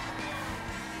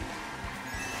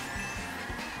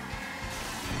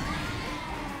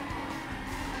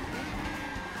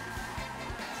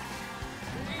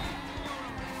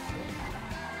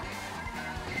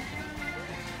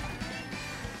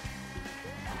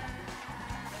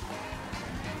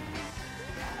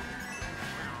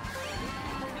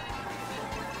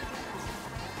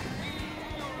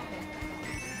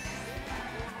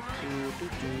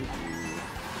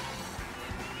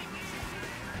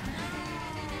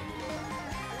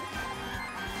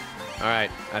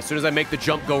 Alright, as soon as I make the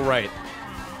jump go right.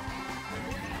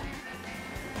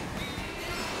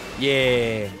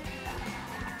 Yeah.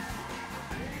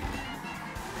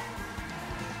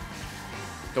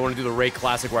 Don't want to do the Ray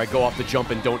classic where I go off the jump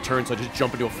and don't turn, so I just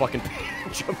jump into a fucking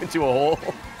jump into a hole.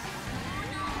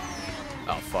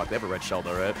 Oh fuck, they have a red shell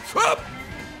though, right?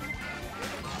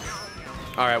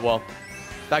 Alright, well,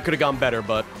 that could have gone better,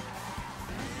 but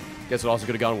guess it also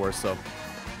could have gone worse, so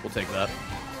we'll take that.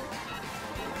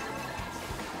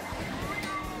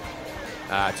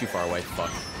 Ah, too far away. Fuck.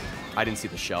 I didn't see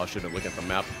the shell. I should have looked at the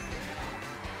map.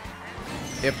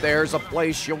 If there's a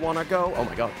place you want to go. Oh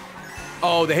my god.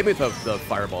 Oh, they hit me with the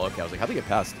fireball. Okay, I was like, how'd they get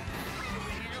past?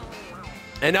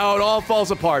 And now it all falls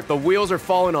apart. The wheels are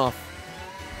falling off.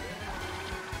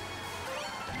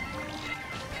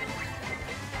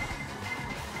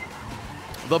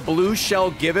 The blue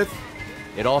shell giveth,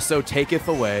 it also taketh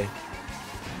away.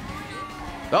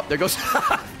 Oh, there goes,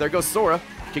 there goes Sora.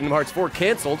 Kingdom Hearts 4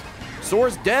 canceled.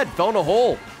 Sora's dead, fell in a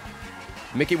hole.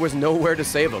 Mickey was nowhere to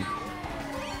save him.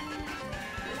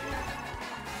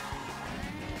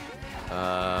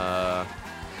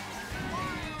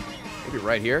 Maybe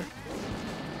right here.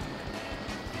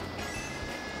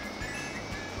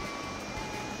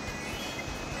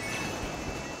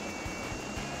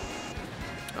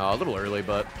 A little early,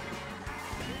 but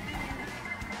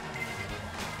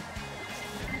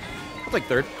I'll take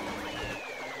third.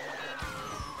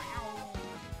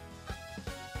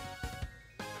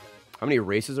 How many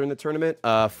races are in the tournament?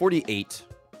 48.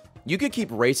 You could keep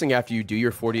racing after you do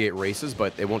your 48 races,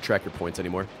 but it won't track your points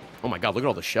anymore. Oh my god, look at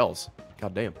all the shells.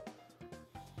 God damn.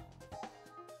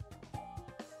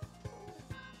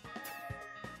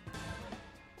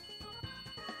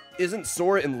 Isn't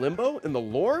Sora in Limbo in the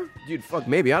lore? Dude, fuck,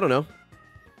 maybe. I don't know.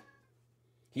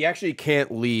 He actually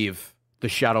can't leave the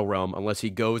Shadow Realm unless he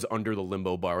goes under the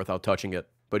Limbo bar without touching it.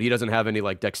 But he doesn't have any,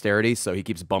 like, dexterity, so he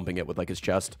keeps bumping it with, like, his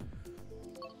chest.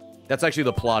 That's actually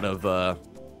the plot of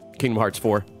Kingdom Hearts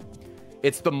 4.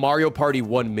 It's the Mario Party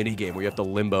 1 minigame where you have to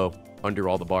limbo under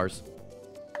all the bars.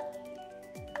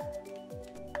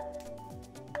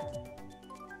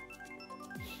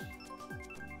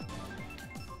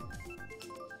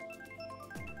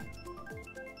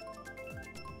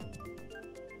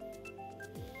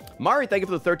 Mari, thank you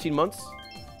for the 13 months.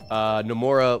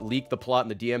 Nomura leaked the plot in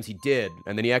the DMs. He did.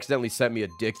 And then he accidentally sent me a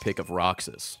dick pic of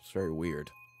Roxas. It's very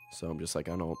weird. So I'm just like,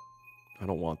 I don't I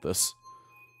don't want this.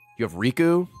 You have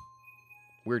Riku?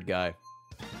 Weird guy.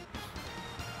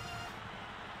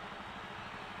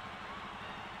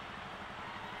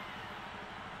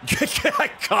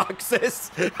 Coxus.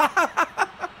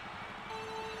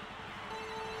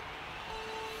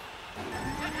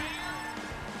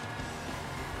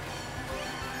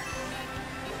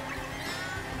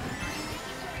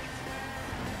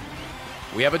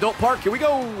 We have Adult Park. Here we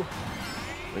go.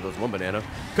 There goes one banana.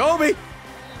 Kobe.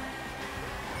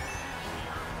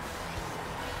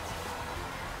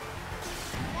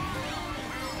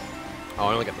 Oh,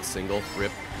 I only got the single.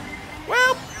 Rip.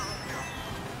 Well.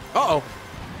 Uh-oh.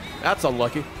 That's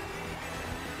unlucky.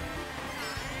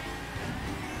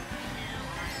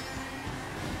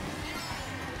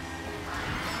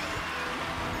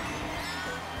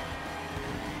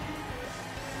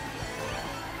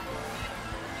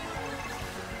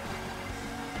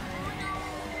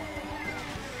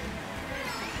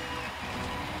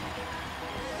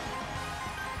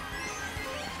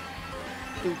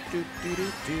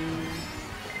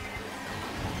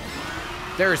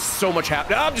 There is so much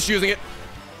happening. I'm just using it.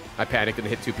 I panicked and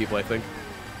hit two people, I think.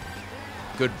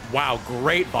 Good. Wow,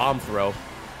 great bomb throw.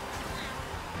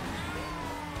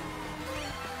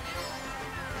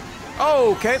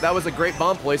 Oh, okay, that was a great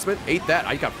bomb placement. Ate that.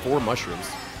 I got 4 mushrooms.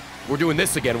 We're doing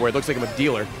this again where it looks like I'm a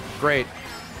dealer. Great.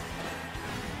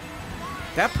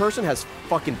 That person has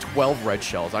fucking 12 red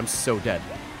shells. I'm so dead.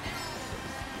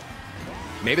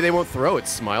 Maybe they won't throw it,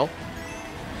 Smile.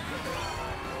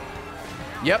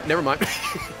 Yep, never mind.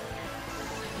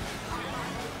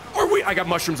 Or wait, I got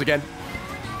mushrooms again.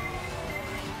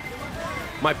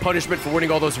 My punishment for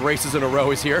winning all those races in a row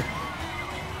is here.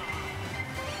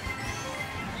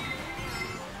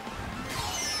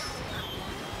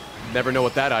 Never know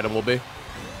what that item will be.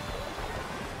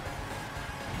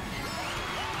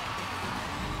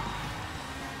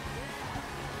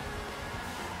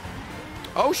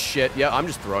 Oh shit, yeah, I'm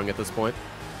just throwing at this point.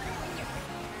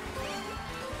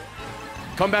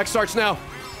 Comeback starts now.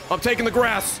 I'm taking the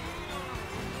grass.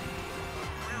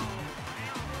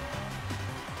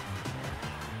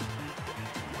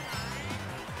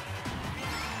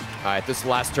 All right, this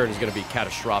last turn is going to be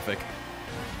catastrophic.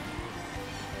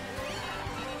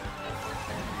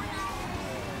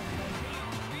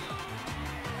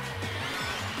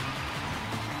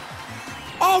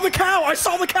 Oh, the cow! I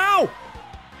saw the cow!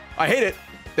 I hate it.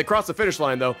 They crossed the finish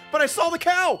line, though. But I saw the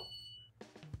cow!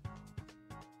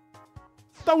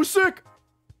 That was sick!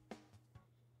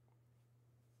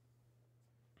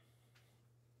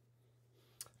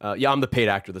 Yeah, I'm the paid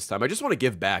actor this time. I just want to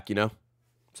give back, you know?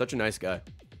 Such a nice guy.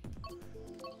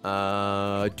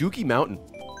 Dookie Mountain.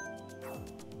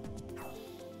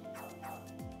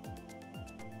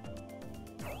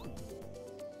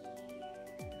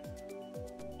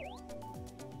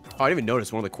 Oh, I didn't even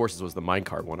notice one of the courses was the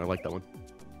minecart one. I like that one.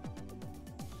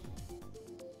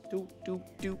 Do do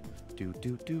do do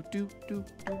do do do do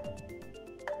do.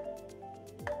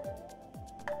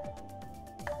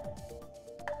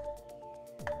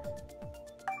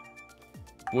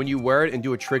 When you wear it and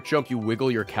do a trick jump, you wiggle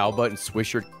your cow butt and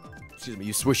swish your, excuse me,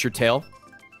 you swish your tail.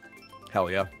 Hell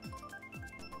yeah.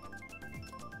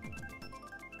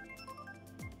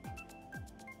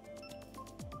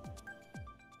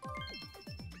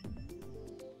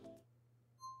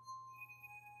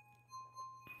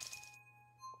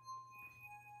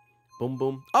 Boom,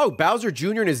 boom. Oh, Bowser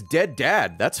Jr. and his dead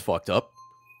dad. That's fucked up.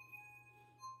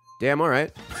 Damn, all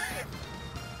right.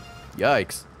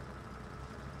 Yikes.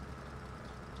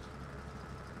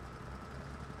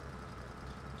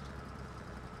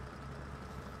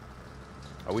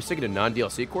 Are we sticking to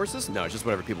non-DLC courses? No, it's just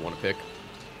whatever people want to pick.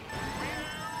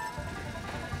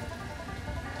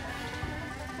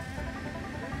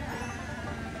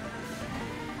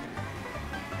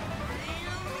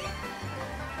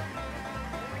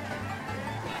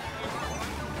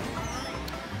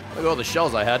 Look at all the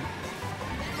shells I had.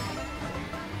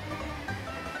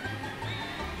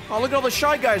 Oh, look at all the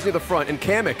Shy Guys near the front and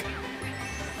Kamek.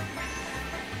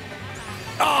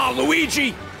 Ah, oh, Luigi!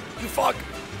 You fuck!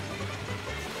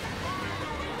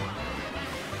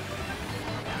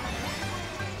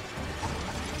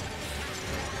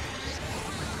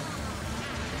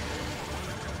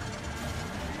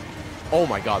 Oh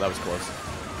my god, that was close.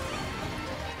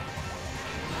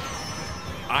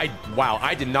 Wow,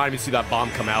 I did not even see that bomb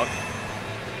come out.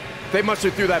 They must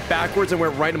have threw that backwards and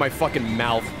went right into my fucking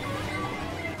mouth.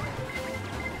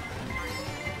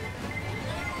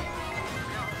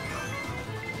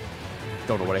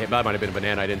 Don't know what I hit. That might have been a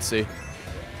banana I didn't see.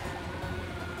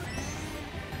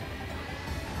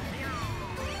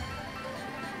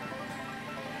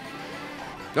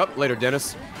 Oh, later,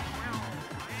 Dennis.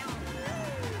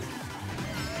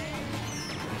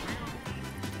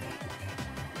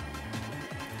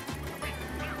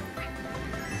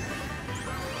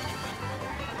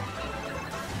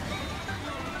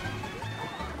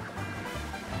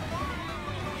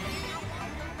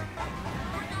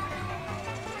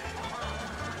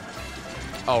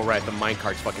 Oh, right. The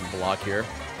minecart's fucking block here.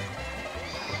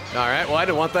 All right. Well, I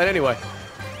didn't want that anyway.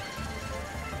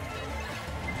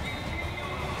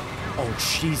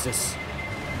 Oh, Jesus.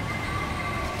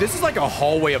 This is like a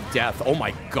hallway of death. Oh,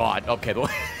 my God. Okay.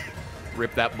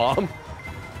 Rip that bomb.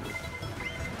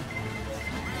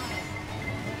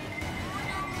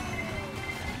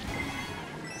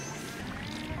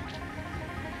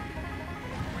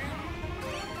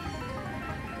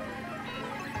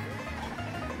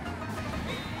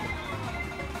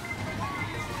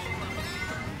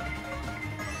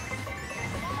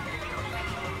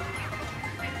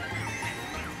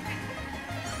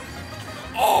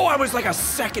 Oh, I was like a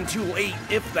second too late,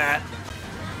 if that.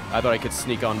 I thought I could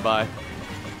sneak on by.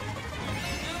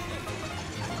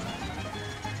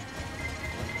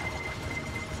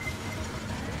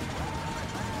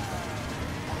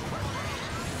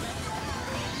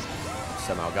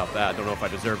 Somehow got that. Don't know if I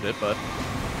deserved it, but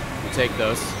we'll take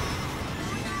those.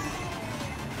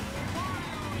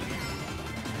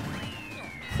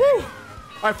 Whew!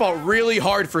 I fought really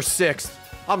hard for 6th.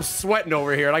 I'm sweating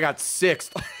over here, and I got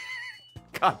 6th.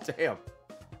 God damn.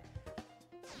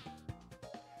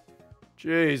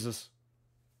 Jesus.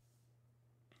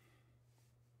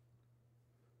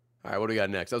 All right, what do we got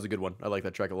next? That was a good one. I like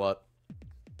that track a lot.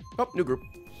 Oh, new group.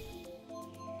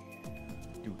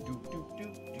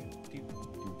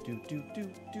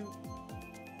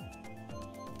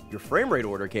 Your frame rate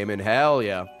order came in. Hell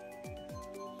yeah.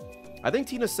 I think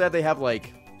Tina said they have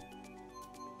like...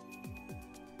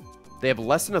 They have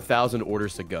less than 1,000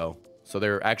 orders to go. So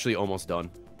they're actually almost done.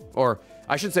 Or,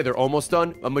 I should say they're almost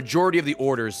done. A majority of the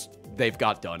orders, they've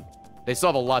got done. They still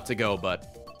have a lot to go,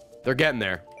 but they're getting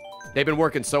there. They've been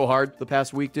working so hard the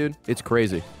past week, dude. It's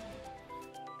crazy.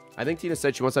 I think Tina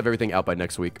said she wants to have everything out by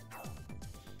next week.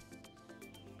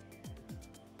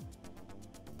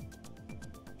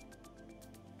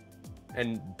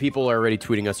 And people are already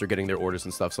tweeting us they're getting their orders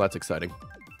and stuff, so that's exciting.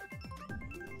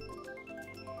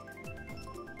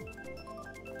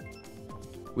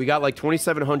 We got like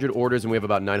 2,700 orders and we have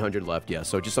about 900 left. Yeah,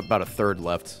 so just about a third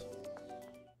left.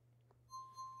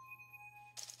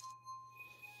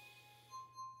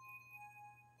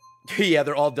 Yeah,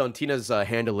 they're all done. Tina's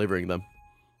hand delivering them.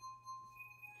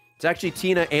 It's actually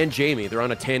Tina and Jamie. They're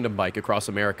on a tandem bike across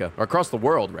America. Or across the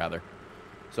world, rather.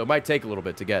 So it might take a little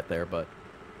bit to get there, but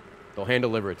they'll hand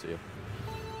deliver it to you.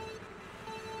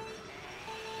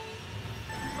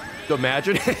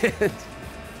 Imagine.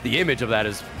 The image of that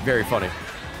is very funny.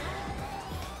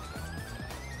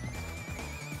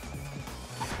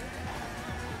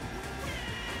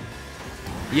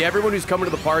 Yeah, everyone who's coming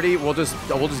to the party, we'll just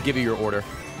give you your order.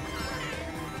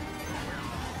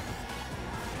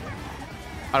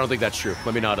 I don't think that's true.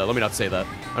 Let me not say that.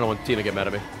 I don't want Tina to get mad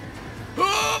at me.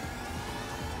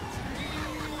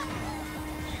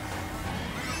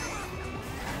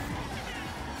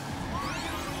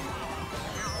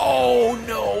 Oh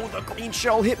no, the green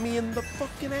shell hit me in the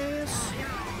fucking ass.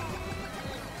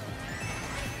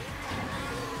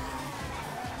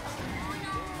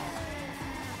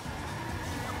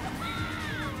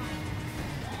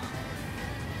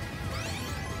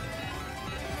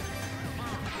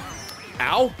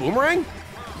 Ow, boomerang?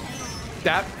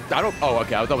 I don't, oh,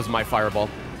 okay, that was my fireball.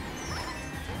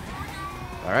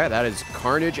 All right, that is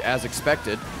carnage as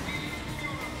expected.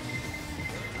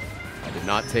 I did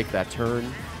not take that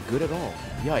turn good at all.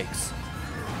 Yikes.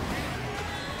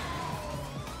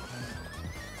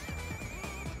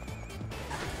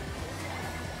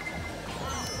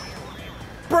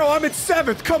 Bro, I'm in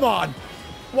 7th, come on!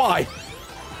 Why?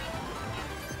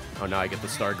 Oh, now I get the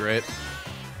star, great.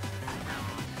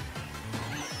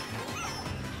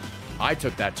 I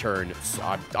took that turn. So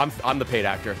I'm the paid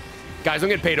actor. Guys, I'm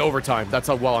getting paid overtime. That's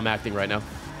how well I'm acting right now.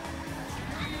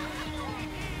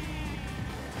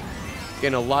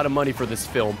 Getting a lot of money for this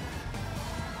film.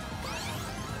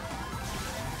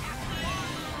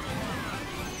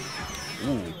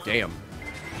 Ooh, damn.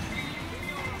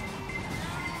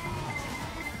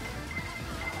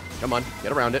 Come on,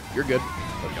 get around it. You're good.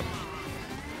 There we go.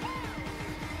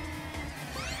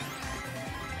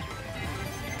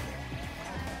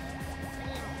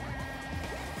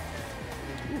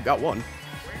 Ooh, got one.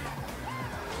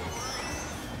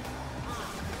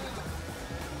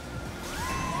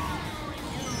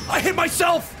 I hit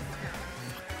myself!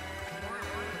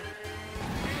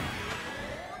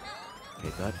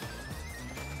 Hate that.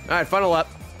 Alright, final lap.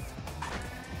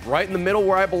 Right in the middle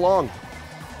where I belong.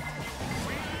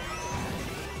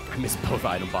 I missed both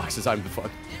item boxes. I'm the fuck.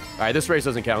 Alright, this race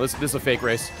doesn't count. This is a fake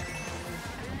race.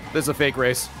 This is a fake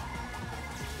race.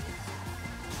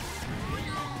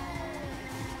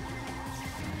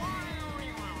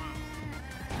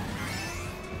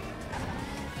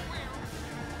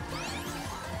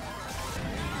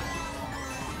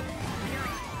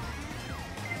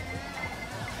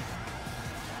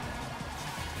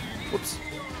 Whoops.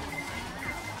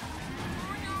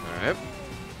 All right.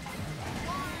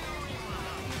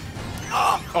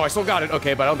 Oh, I still got it.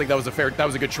 Okay, but I don't think that was a fair... That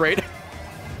was a good trade.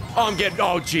 Oh, I'm getting...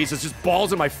 Oh, Jesus. Just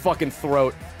balls in my fucking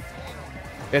throat.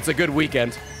 It's a good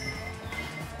weekend.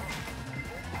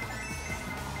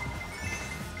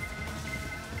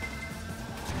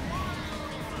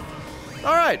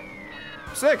 All right.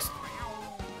 6th.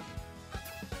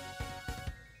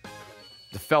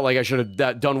 It felt like I should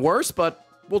have done worse, but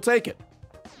we'll take it.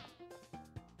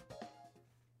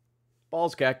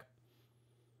 Balls, Keck.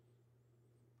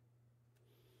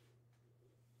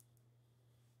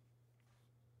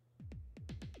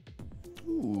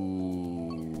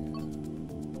 Ooh.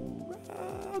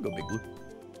 I'll go Big Blue.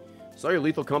 Saw your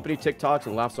Lethal Company TikToks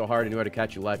and laughed so hard I knew how to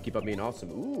catch you live. Keep up being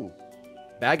awesome. Ooh.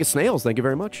 Bag of snails. Thank you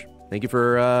very much. Thank you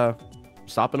for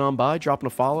stopping on by, dropping a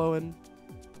follow, and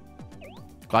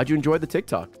glad you enjoyed the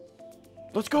TikTok.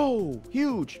 Let's go.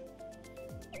 Huge.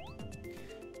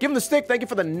 Give him the stick. Thank you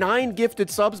for the 9 gifted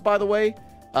subs, by the way.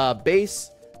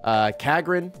 Base,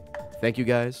 Kagrin. Thank you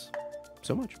guys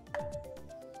so much.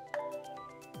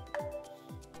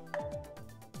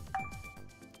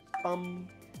 Bum,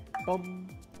 bum,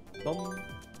 bum.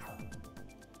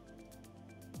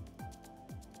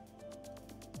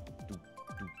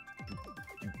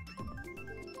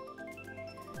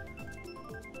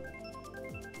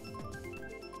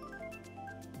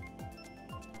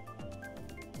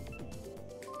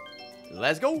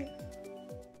 Let's go.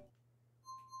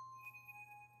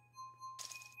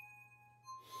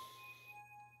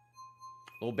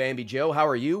 Little Bambi Joe, how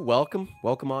are you? Welcome.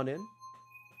 Welcome on in.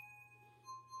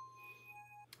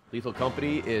 Lethal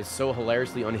Company is so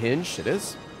hilariously unhinged. It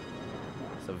is.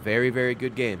 It's a very, very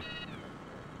good game.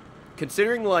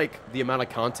 Considering, like, the amount of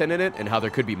content in it and how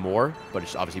there could be more, but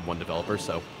it's obviously one developer,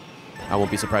 so I won't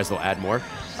be surprised they'll add more.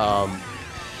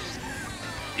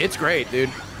 It's great, dude.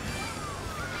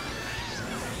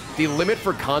 The limit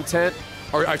for content,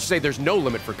 or I should say there's no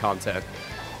limit for content.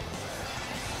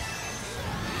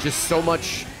 Just so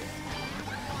much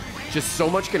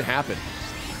can happen.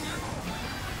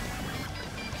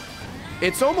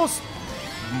 It's almost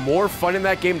more fun in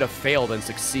that game to fail than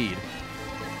succeed.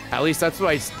 At least that's what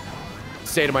I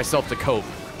say to myself to cope.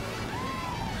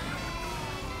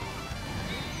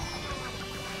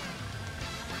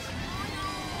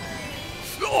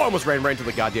 Oh, I almost ran right into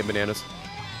the goddamn bananas.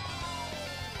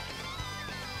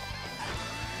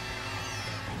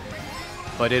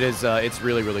 But it is, it's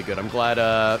really, really good. I'm glad,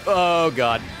 oh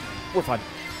god. We're fine.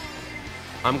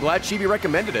 I'm glad Chibi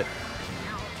recommended it.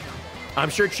 I'm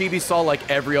sure Chibi saw, like,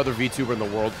 every other VTuber in the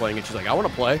world playing it. She's like, I want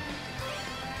to play.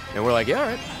 And we're like, yeah, all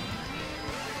right.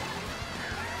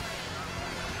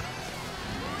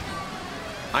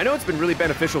 I know it's been really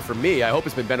beneficial for me. I hope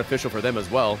it's been beneficial for them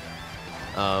as well.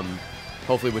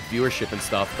 Hopefully with viewership and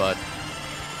stuff, but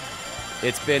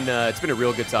it's been a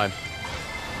real good time.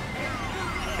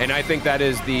 And I think that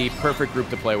is the perfect group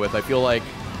to play with. I feel like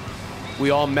we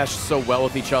all mesh so well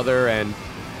with each other, and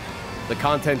the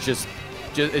content is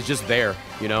just there,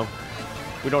 you know?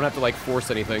 We don't have to, like,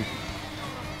 force anything.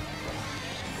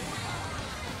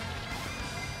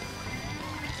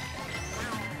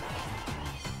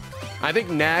 I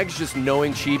think Nags just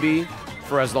knowing Chibi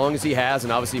for as long as he has,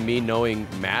 and obviously me knowing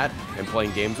Matt and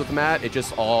playing games with Matt, it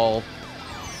just all...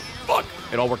 Fuck!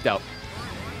 It all worked out.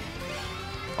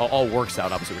 All works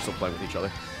out. Obviously, we're still playing with each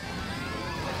other.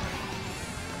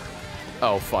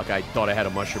 Oh, fuck. I thought I had a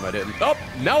mushroom. I didn't. Oh,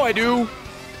 now I do!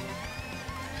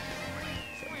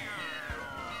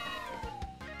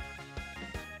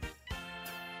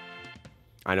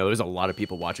 I know, there's a lot of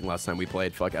people watching last time we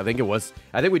played. Fuck, I think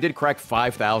we did crack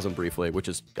 5,000 briefly, which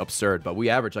is absurd, but we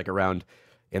average like around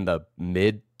in the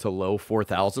mid to low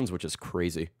 4,000s, which is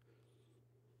crazy.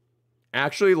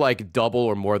 Actually, like double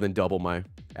or more than double my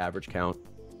average count.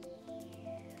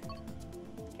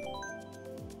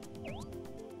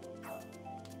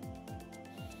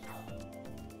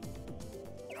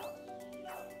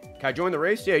 Can I join the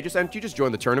race? Yeah, you just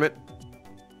joined the tournament.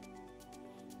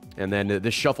 And then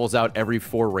this shuffles out every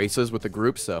 4 races with the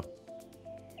group, so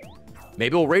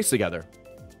maybe we'll race together.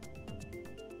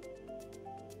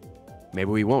 Maybe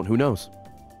we won't. Who knows?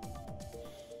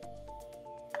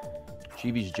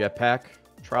 Chibi's jetpack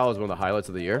trial is one of the highlights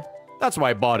of the year. That's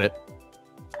why I bought it.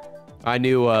 I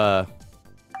knew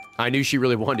she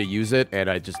really wanted to use it, and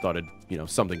I just thought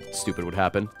something stupid would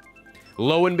happen.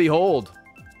 Lo and behold.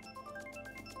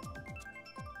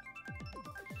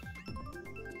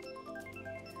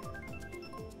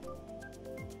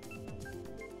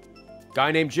 Guy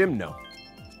named Jim? No.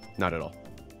 Not at all.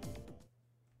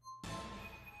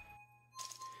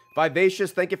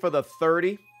 Vivacious, thank you for the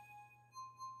 30.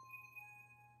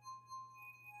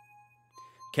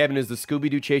 Kevin, is the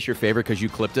Scooby-Doo chase your favorite because you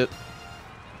clipped it?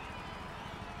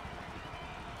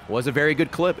 Was a very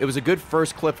good clip. It was a good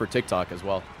first clip for TikTok as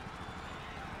well.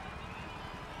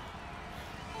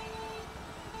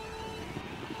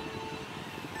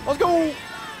 Let's go!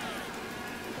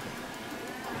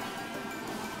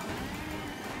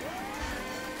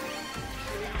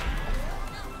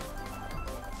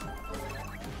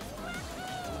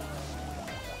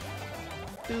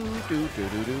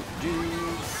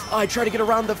 Oh, I tried to get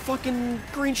around the fucking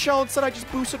green shell. Instead, I just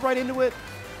boosted right into it.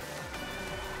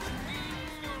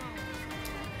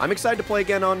 I'm excited to play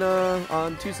again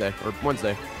on Tuesday or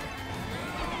Wednesday.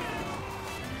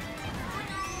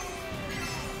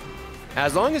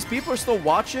 As long as people are still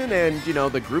watching and, you know,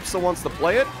 the group still wants to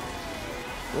play it,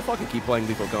 we'll fucking keep playing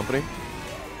Lethal Company.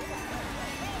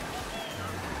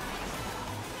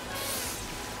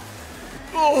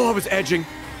 Oh, I was edging.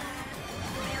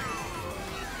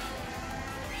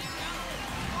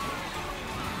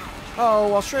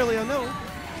 Oh, Australia, no.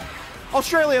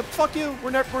 Australia, fuck you. We're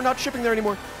not shipping there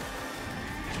anymore.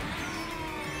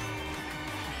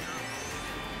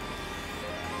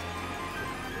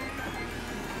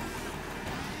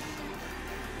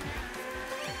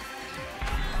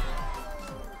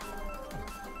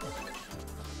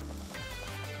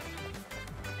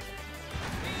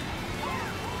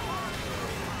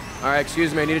 All right,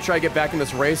 excuse me. I need to try to get back in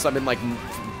this race.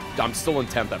 I'm still in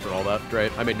 10th after all that.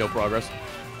 Great. I made no progress.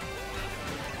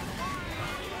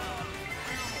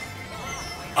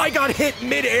 I got hit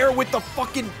mid-air with the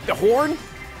fucking horn?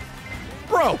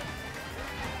 Bro.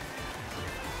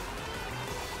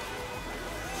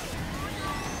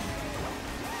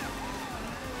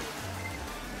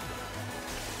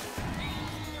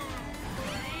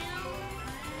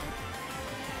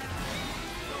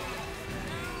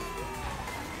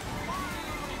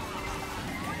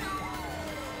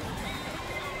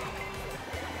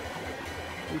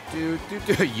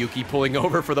 Yuki pulling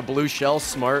over for the blue shell.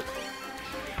 Smart.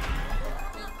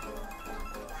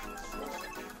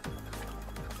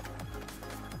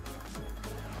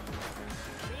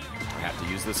 I have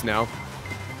to use this now.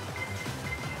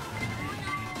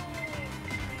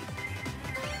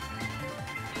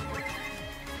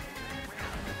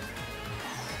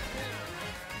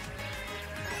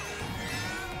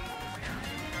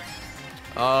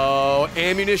 Oh,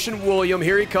 Ammunition William,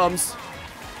 here he comes.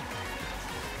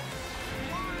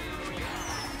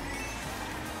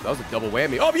 That was a double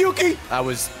whammy. Oh, Yuki! That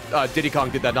was, Diddy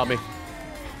Kong did that, not me.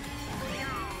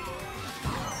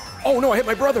 Oh no, I hit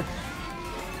my brother.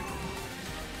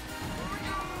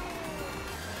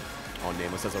 Oh,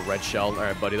 Nameless has a red shell. All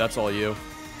right, buddy, that's all you. All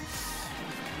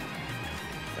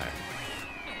right.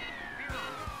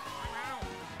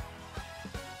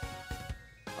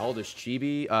 How old is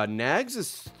Chibi? Nags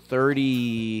is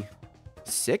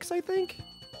 36, I think.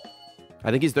 I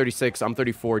think he's 36. I'm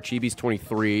 34. Chibi's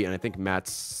 23, and I think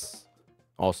Matt's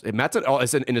also. Matt's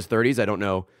in his 30s. I don't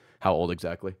know how old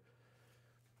exactly.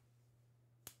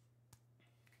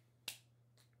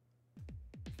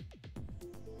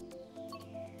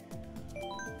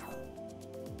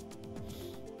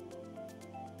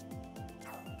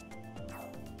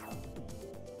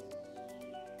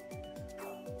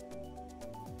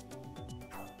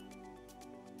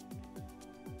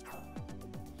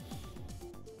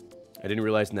 I didn't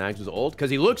realize Nags was old because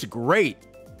he looks great.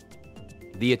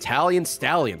 The Italian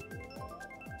Stallion.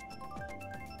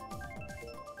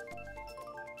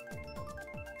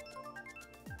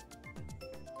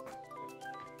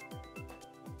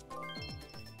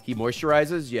 He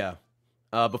moisturizes, yeah.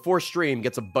 Before stream,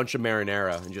 gets a bunch of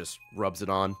marinara and just rubs it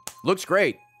on. Looks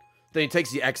great. Then he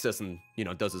takes the excess and, you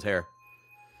know, does his hair.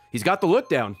 He's got the look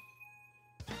down.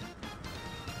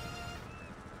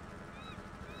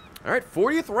 All right,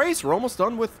 40th race. We're almost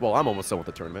done with... Well, I'm almost done with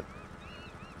the tournament.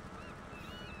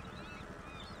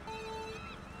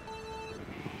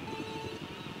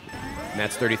 And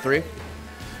that's 33.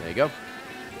 There you go.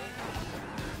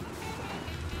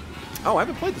 Oh, I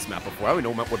haven't played this map before. I don't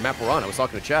even know what map we're on. I was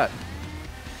talking to chat.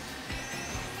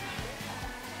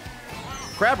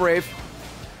 Crab Rave.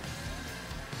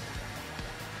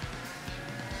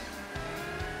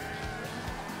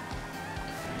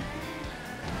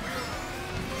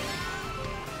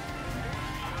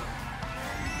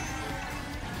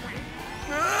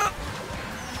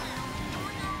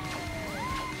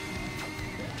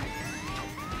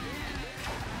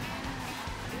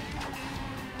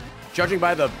 Judging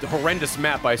by the horrendous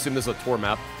map, I assume this is a tour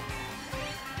map.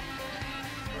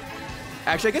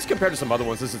 Actually, I guess compared to some other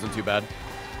ones, this isn't too bad.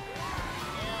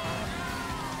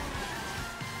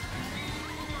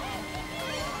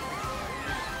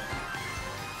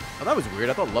 Oh, that was weird.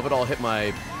 I thought Love It All hit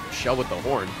my shell with the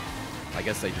horn. I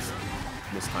guess they just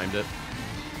mistimed it.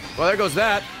 Well, there goes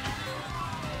that.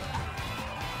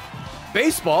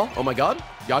 Baseball. Oh my god.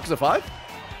 Yakuza 5?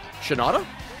 Shinada?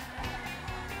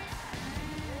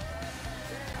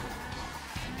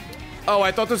 Oh,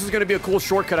 I thought this was going to be a cool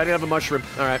shortcut. I didn't have a mushroom.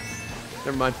 Alright.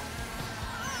 Never mind.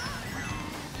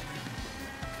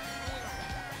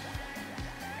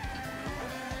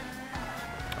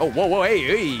 Oh, whoa, whoa, hey,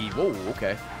 hey. Whoa,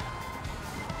 okay.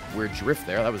 Weird drift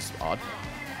there. That was odd.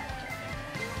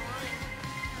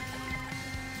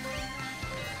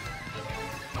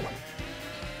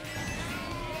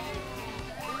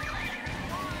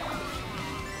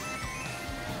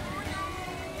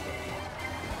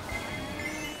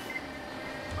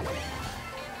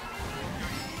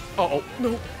 Uh-oh,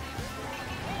 no.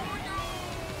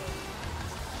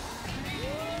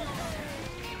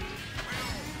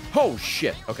 Oh,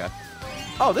 shit. Okay.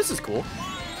 Oh, this is cool.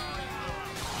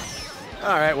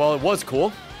 Alright, well, it was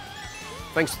cool.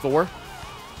 Thanks, Thor.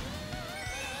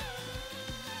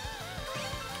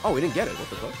 Oh, we didn't get it. What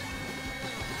the fuck?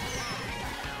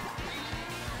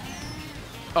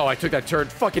 Oh, I took that turn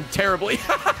fucking terribly.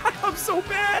 I'm so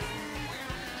bad.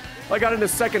 I got in a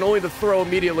second, only to throw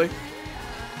immediately.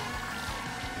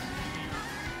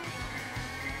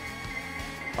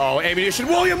 Oh, Ammunition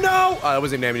William, no! That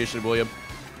wasn't Ammunition William.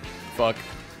 Fuck.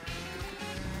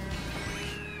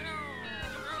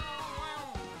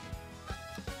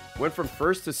 Went from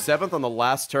 1st to 7th on the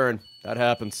last turn. That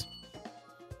happens.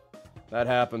 That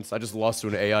happens. I just lost to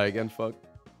an AI again, fuck.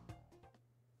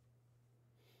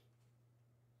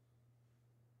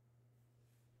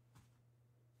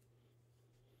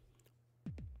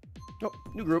 Oh,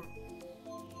 new group.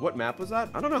 What map was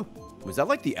that? I don't know. Was that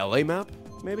like the LA map,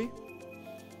 maybe?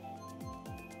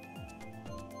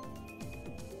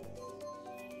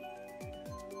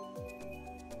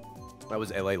 That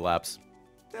was LA Laps.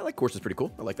 Yeah, I like course is pretty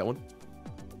cool. I like that one.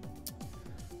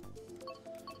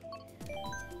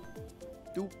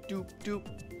 Doop, doop, doop.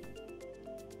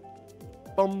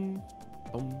 Bum,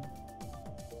 bum.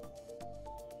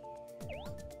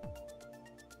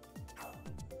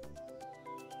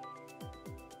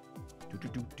 Do, do,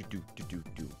 do, do, do, do, do,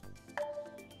 do.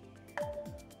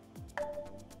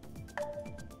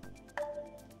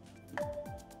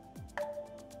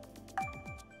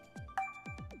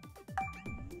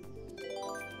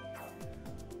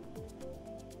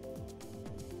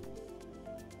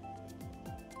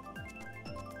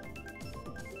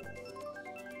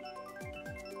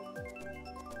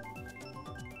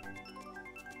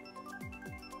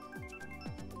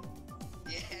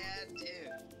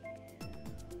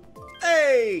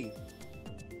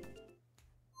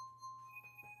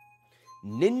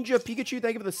 Ninja Pikachu,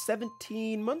 thank you for the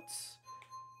 17 months.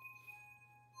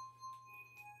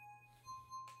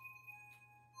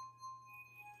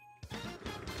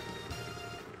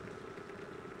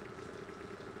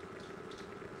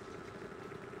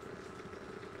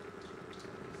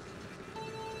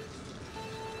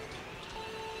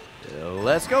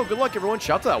 Let's go. Good luck, everyone.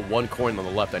 Shout out to that one coin on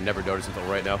the left I never noticed until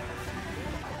right now.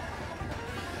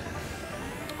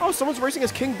 Oh, someone's racing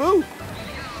as King Boo.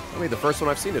 I mean, the first one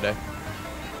I've seen today.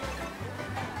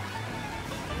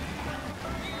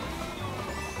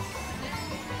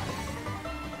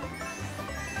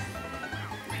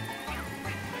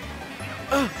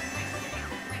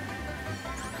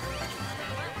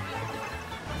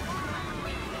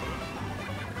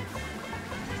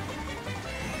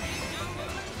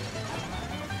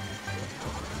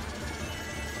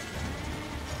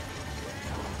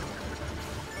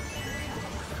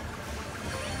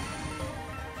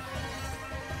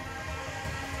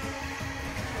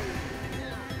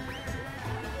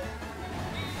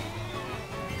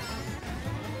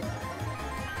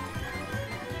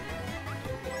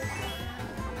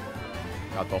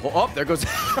 Got the whole. Oh, there goes.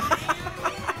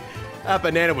 That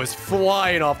banana was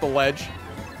flying off the ledge.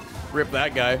 Rip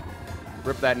that guy.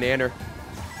 Rip that nanner.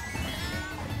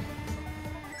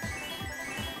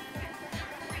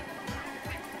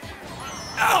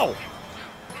 Ow!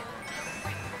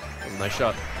 That was a nice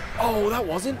shot. Oh, that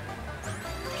wasn't?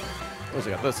 At least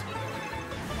I got this.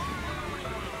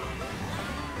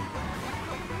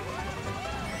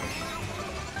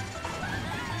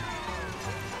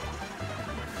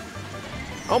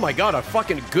 Oh my god, a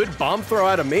fucking good bomb throw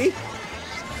out of me?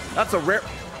 That's a rare...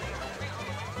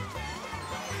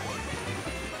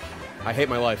 I hate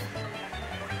my life.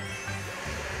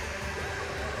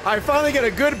 I finally get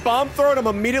a good bomb throw and I'm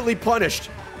immediately punished.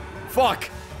 Fuck.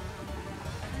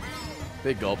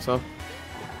 Big gulps, huh?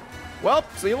 Well,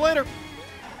 see you later.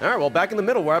 Alright, well, back in the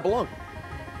middle where I belong.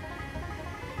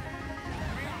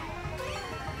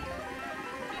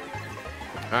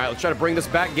 All right, let's try to bring this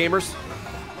back, gamers.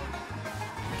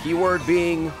 Keyword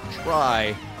being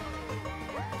try.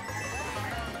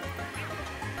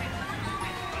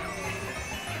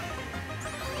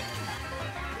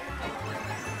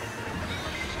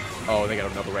 Oh, they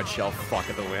got another red shell. Fuck,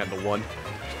 I only had the one.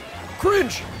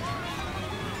 Cringe!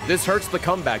 This hurts the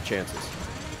comeback chances.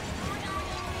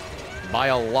 By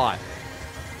a lot.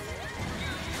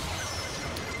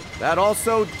 That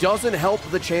also doesn't help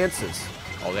the chances.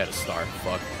 Oh, they had a star.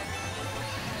 Fuck.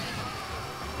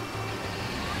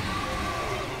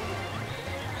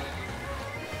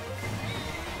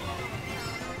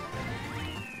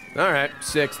 Alright,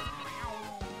 6th.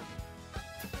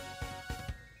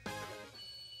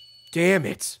 Damn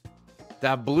it.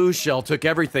 That blue shell took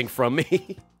everything from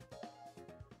me.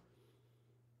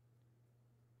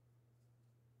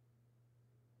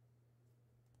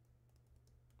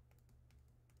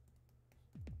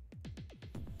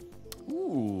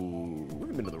 Ooh, we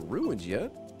haven't been to the ruins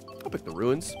yet. I'll pick the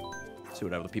ruins. See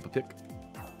what other people pick.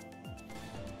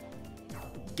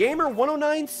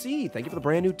 Gamer109C, thank you for the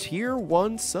brand new tier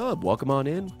 1 sub. Welcome on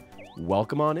in.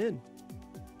 Welcome on in.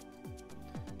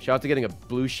 Shout out to getting a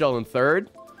blue shell in 3rd.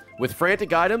 With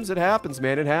frantic items, it happens,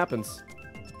 man. It happens.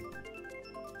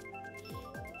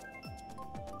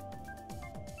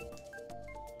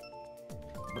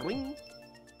 Bling.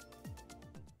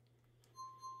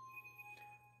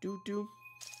 Do-do.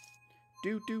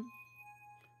 Do-do.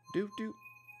 Do-do.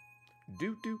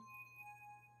 Do-do.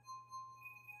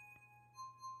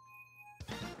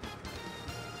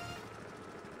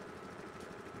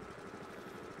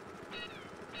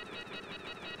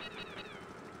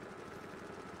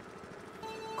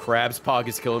 Krabs Pog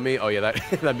is killing me. Oh yeah, that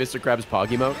that Mr. Krabs Pog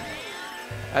emote.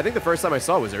 I think the first time I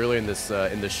saw it was earlier in this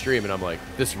stream, and I'm like,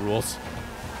 this rules.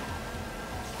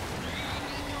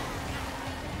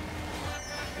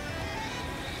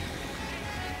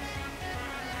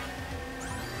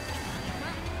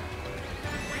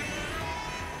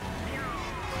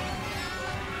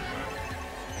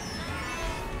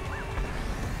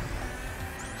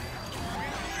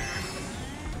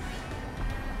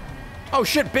 Oh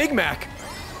shit, Big Mac!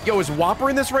 Yo, is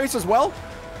Whopper in this race as well?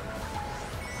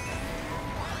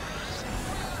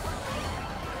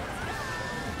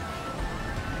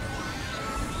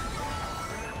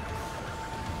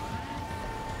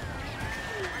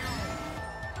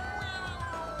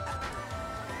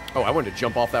 Oh, I wanted to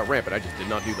jump off that ramp, but I just did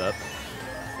not do that.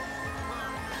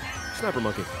 Sniper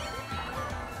monkey.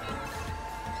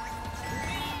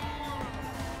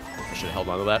 I should have held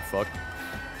on to that, fuck.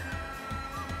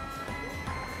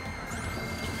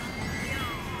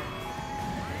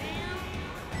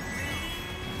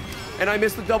 And I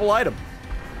missed the double item.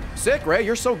 Sick, Ray.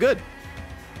 You're so good.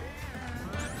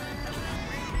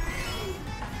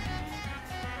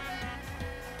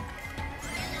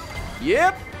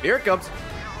 Yep. Here it comes.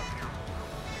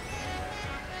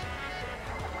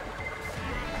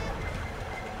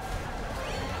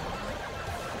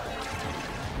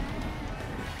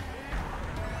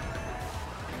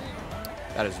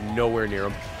 That is nowhere near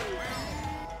him.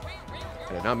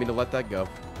 I did not mean to let that go.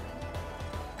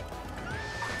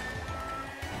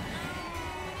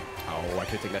 Oh, I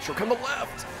could take that shortcut on the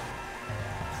left.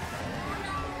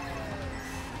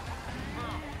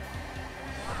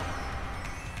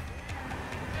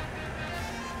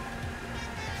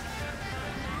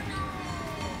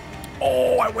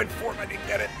 Oh, I went for it. I didn't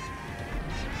get it.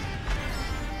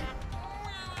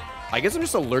 I guess I'm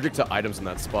just allergic to items in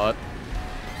that spot.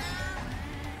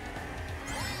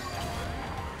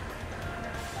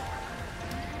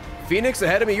 Phoenix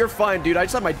ahead of me. You're fine, dude. I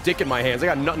just have my dick in my hands. I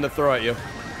got nothing to throw at you.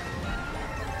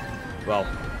 Well,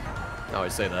 now I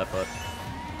say that, but...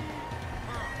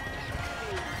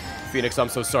 Phoenix, I'm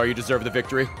so sorry. You deserve the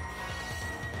victory.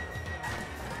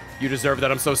 You deserve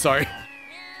that. I'm so sorry.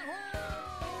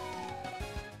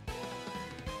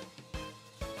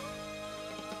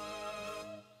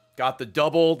 Got the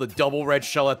double red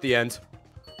shell at the end.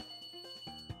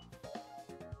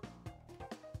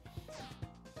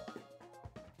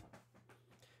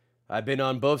 I've been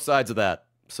on both sides of that,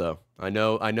 so I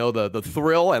know the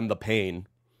thrill and the pain.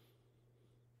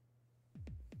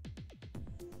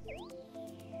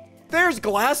 There's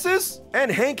Glasses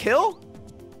and Hank Hill.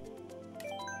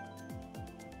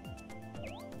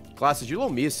 Glasses, your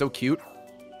little me is so cute.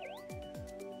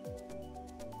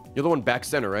 You're the one back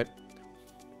center, right?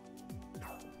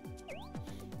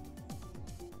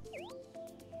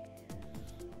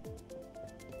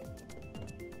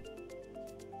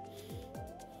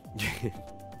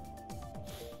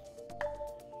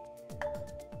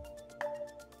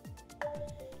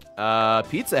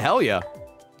 Pizza, hell yeah.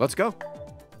 Let's go.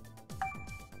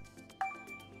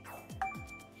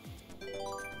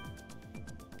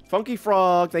 Funky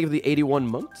Frog, thank you for the 81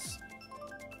 months.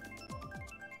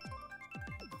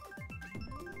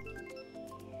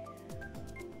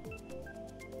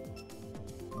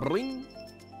 Bling.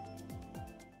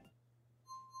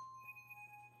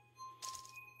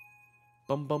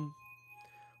 Bum bum.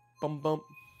 Bum bum.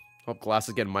 Oh,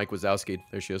 glasses getting Mike Wazowski.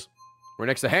 There she is. We're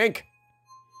next to Hank.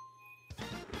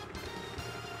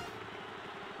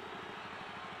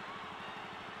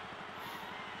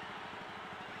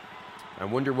 I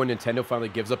wonder when Nintendo finally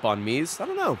gives up on Mii's. I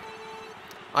don't know.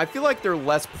 I feel like they're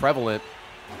less prevalent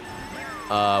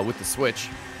with the Switch.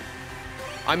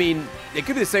 I mean, it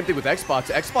could be the same thing with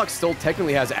Xbox. Xbox still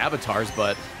technically has avatars,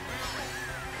 but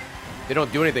they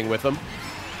don't do anything with them.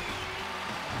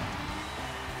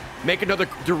 Make another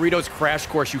Doritos Crash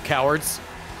Course, you cowards.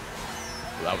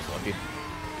 Well, that was lucky.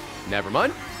 Never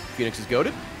mind. Phoenix is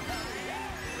goated.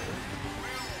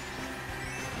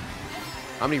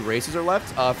 How many races are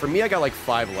left? For me, I got like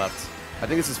 5 left. I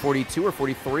think this is 42 or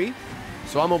 43.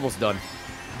 So I'm almost done.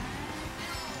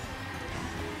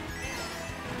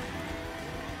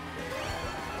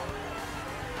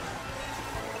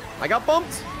 I got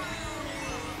bumped.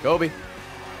 Kobe.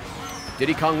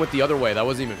 Diddy Kong went the other way. That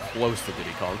wasn't even close to Diddy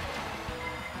Kong.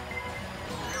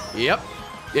 Yep.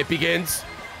 It begins.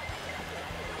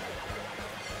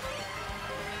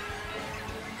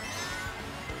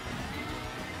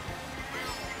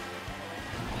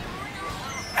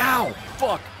 Ow!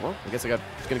 Fuck! Well, I guess I was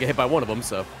gonna get hit by one of them,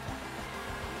 so...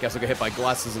 Guess I'll get hit by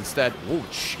glasses instead. Oh,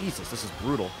 Jesus, this is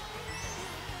brutal.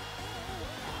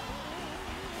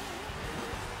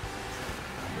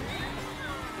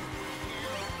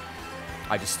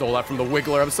 I just stole that from the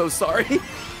Wiggler. I'm so sorry.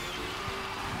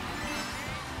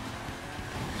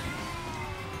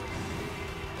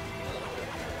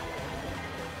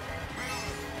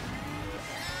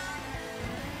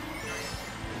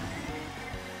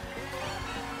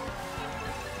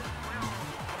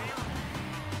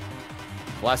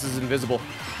 Glasses is invisible.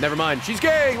 Never mind. She's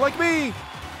gay, like me.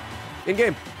 In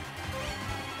game.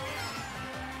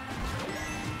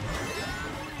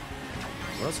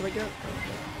 What else did I get?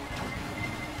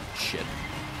 Shit.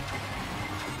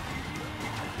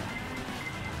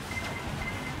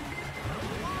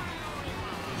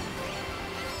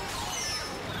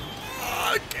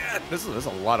 Oh, God. There's a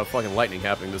lot of fucking lightning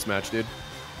happening this match, dude.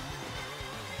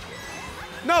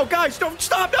 No, guys, don't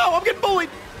stop. No, I'm getting bullied.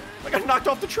 I got knocked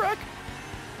off the track.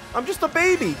 I'm just a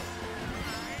baby.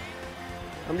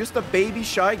 I'm just a baby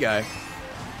shy guy.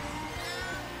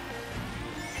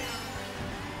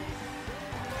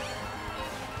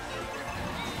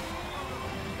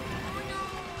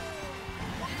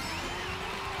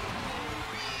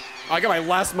 I got my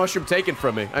last mushroom taken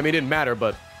from me. I mean, it didn't matter,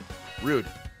 but rude.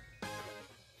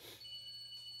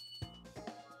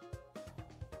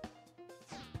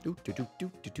 Do, do, do,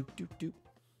 do, do, do, do, do.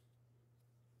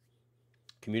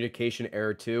 Communication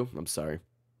error 2. I'm sorry.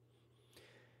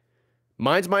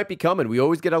 Mines might be coming. We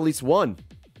always get at least one.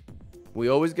 We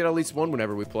always get at least one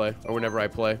whenever we play, or whenever I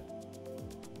play.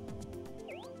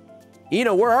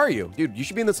 Ina, where are you? Dude, you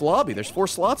should be in this lobby. There's 4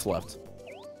 slots left.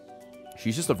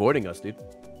 She's just avoiding us, dude.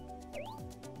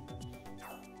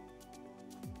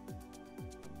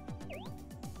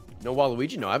 No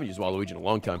Waluigi? No, I haven't used Waluigi in a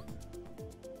long time.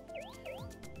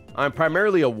 I'm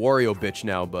primarily a Wario bitch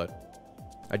now, but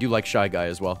I do like Shy Guy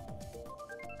as well.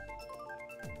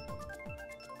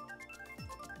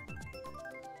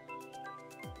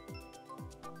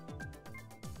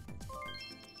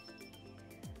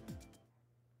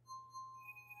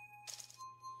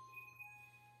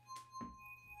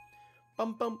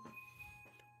 Bum bum.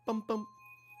 Bum bum.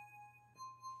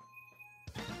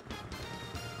 All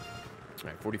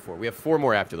right, 44. We have 4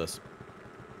 more after this.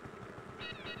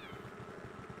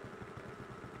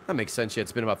 That makes sense. Yeah,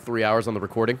 it's been about 3 hours on the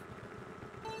recording.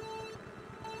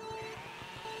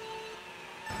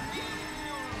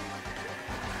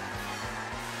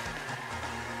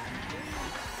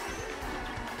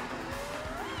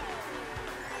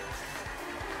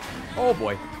 Oh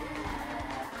boy.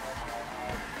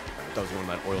 That was one of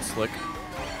that oil slick.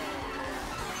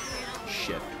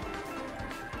 Shit.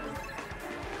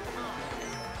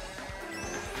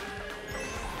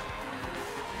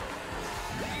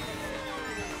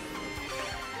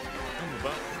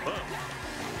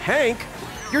 Hank,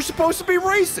 you're supposed to be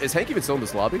racist. Is Hank even still in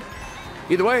this lobby?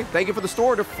 Either way, thank you for the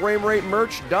store to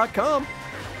frameratemerch.com.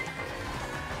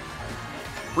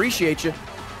 Appreciate you.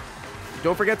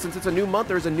 Don't forget, since it's a new month,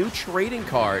 there's a new trading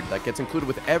card that gets included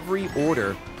with every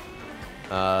order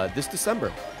this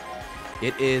December.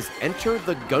 It is Enter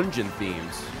the Gungeon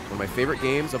Themes, one of my favorite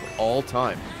games of all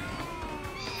time.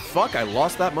 Fuck, I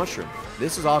lost that mushroom.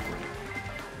 This is awkward.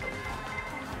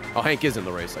 Oh, Hank is in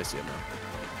the race. I see him now.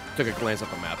 Took a glance at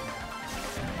the map.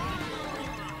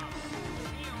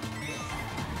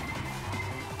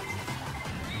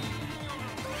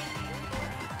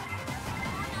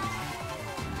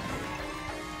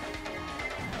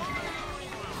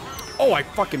 Oh, I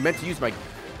fucking meant to use my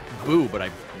boo, but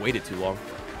I waited too long.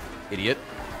 Idiot.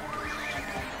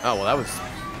 Oh, well, that was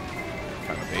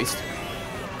kind of based.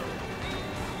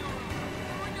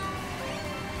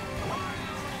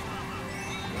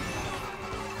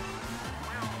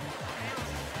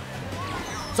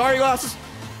 Sorry, glasses.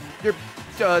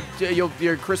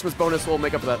 Your Christmas bonus will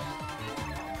make up for that.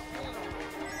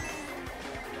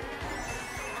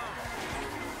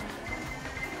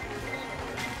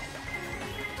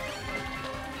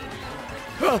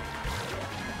 Oh,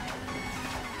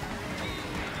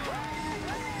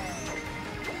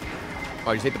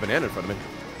 I just ate the banana in front of me.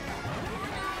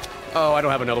 Oh, I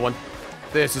don't have another one.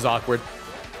 This is awkward.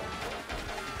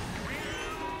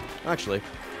 Actually,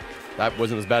 that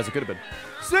wasn't as bad as it could have been.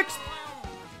 6th!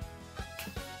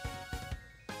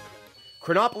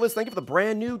 Chronopolis, thank you for the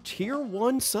brand new Tier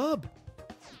 1 sub.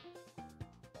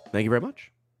 Thank you very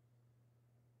much.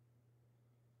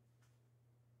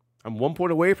 I'm 1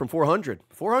 point away from 400.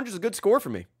 400 is a good score for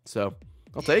me, so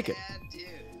I'll take it. Dude.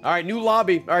 All right, new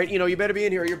lobby. All right, you better be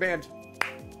in here. You're banned.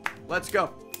 Let's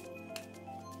go.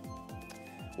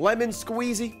 Lemon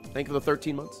Squeezy, thank you for the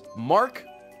 13 months. Mark,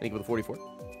 thank you for the 44.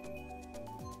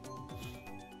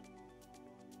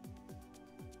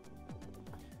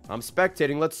 I'm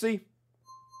spectating. Let's see.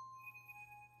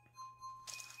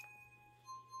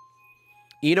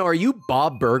 Ina, are you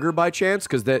Bob Burger by chance?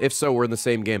 Because if so, we're in the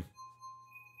same game.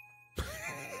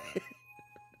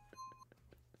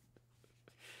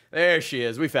 There she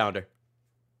is. We found her.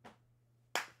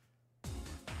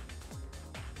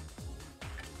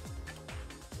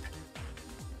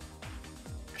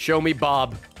 Show me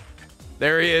Bob.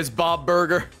 There he is, Bob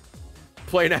Burger.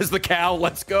 Playing as the cow.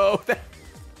 Let's go.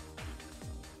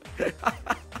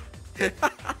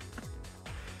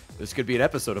 This could be an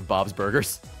episode of Bob's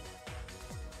Burgers.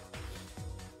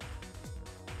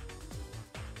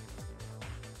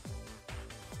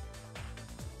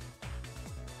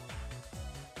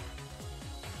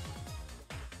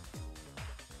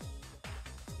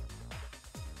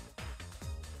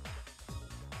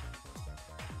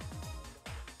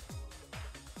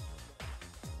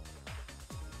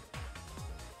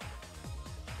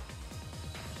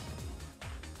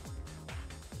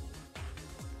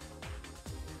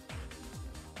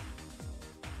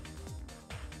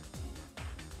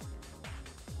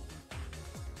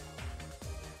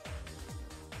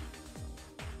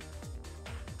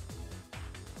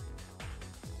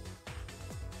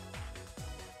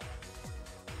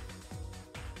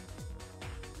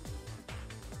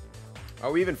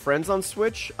 Are we even friends on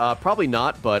Switch? Probably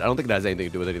not, but I don't think that has anything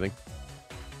to do with anything.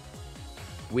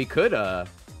 We could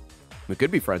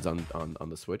be friends on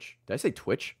the Switch. Did I say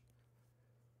Twitch?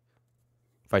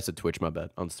 If I said Twitch, my bad.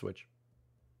 On Switch.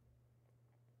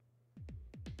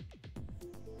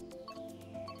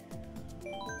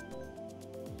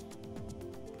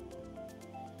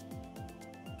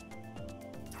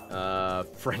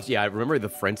 Friends, yeah, I remember the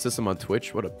friend system on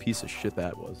Twitch. What a piece of shit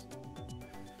that was.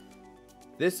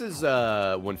 This is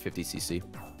 150cc.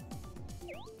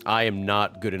 I am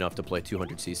not good enough to play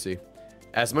 200cc.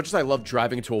 As much as I love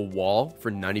driving into a wall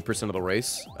for 90% of the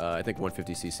race, I think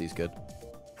 150cc is good.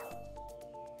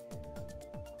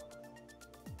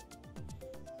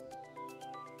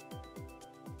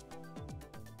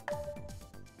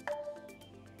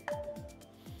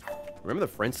 Remember the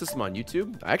friend system on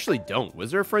YouTube? I actually don't.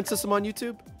 Was there a friend system on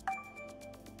YouTube?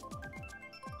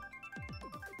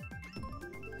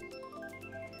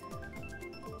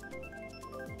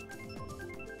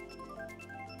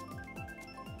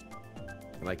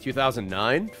 In like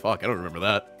 2009? Fuck, I don't remember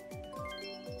that.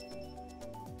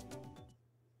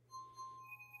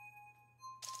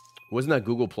 Wasn't that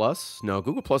Google Plus? No,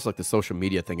 Google Plus like the social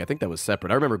media thing. I think that was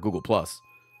separate. I remember Google Plus.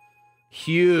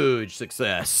 Huge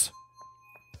success.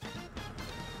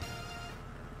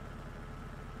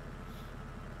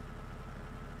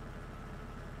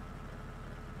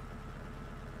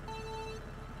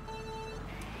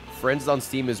 Friends on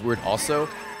Steam is weird also.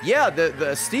 Yeah,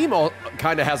 the Steam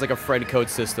kind of has like a friend code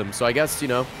system, so I guess, you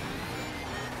know,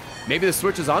 maybe the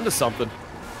Switch is onto something.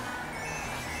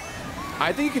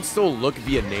 I think you can still look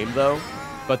via name though,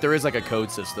 but there is like a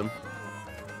code system.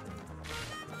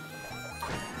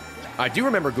 I do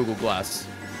remember Google Glass.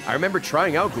 I remember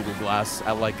trying out Google Glass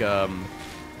at like a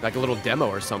little demo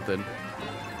or something.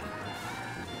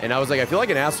 And I was like, I feel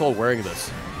like an asshole wearing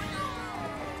this.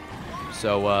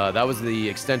 So that was the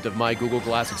extent of my Google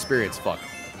Glass experience. Fuck.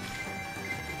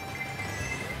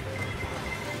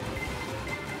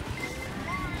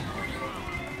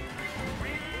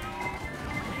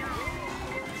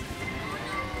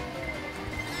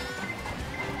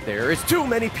 There is too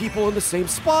many people in the same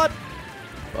spot.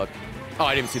 Fuck. Oh,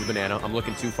 I didn't even see the banana. I'm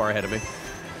looking too far ahead of me.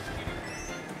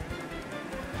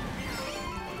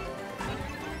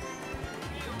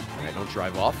 Alright, don't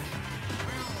drive off.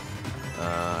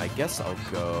 I guess I'll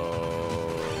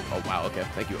go... Oh, wow, okay.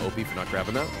 Thank you, Opie, for not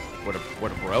grabbing that. What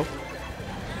a bro.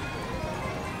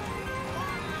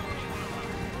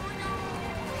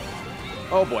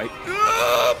 Oh, boy.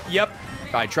 Yep.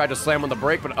 I tried to slam on the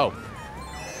brake, but... Oh.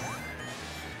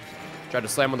 Tried to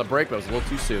slam on the brake, but it was a little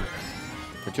too soon.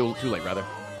 Or too late, rather.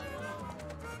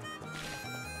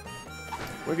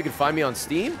 What if you can find me on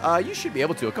Steam? You should be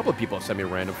able to. A couple of people have sent me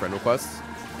random friend requests.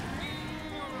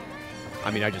 I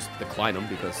mean, I just decline them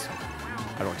because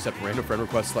I don't accept random friend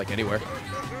requests, like, anywhere.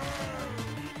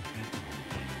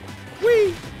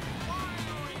 Whee!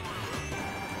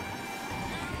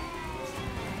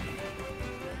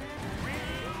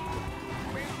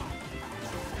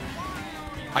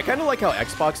 I kind of like how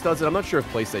Xbox does it. I'm not sure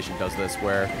if PlayStation does this,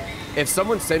 where if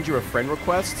someone sends you a friend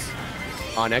request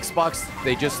on Xbox,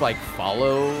 they just, like,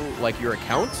 follow, like, your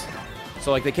account. So,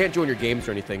 like, they can't join your games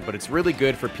or anything, but it's really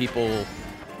good for people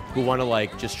who want to,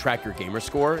 like, just track your gamer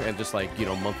score and just, like, you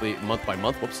know, month by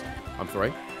month. Whoops, I'm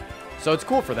sorry. So it's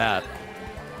cool for that.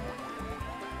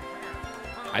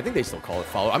 I think they still call it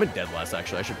follow. I'm in dead last,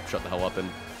 actually. I should shut the hell up and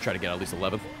try to get at least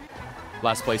 11th.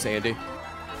 Last place, Andy.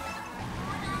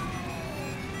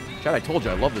 Chad, I told you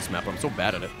I love this map, but I'm so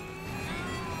bad at it.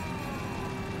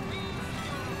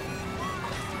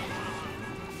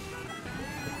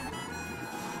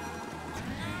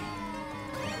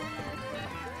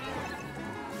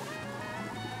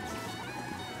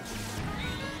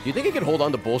 Do you think it can hold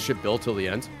on to bullshit Bill till the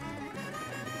end?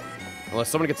 Unless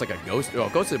someone gets like a ghost. Oh,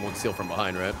 ghost won't steal from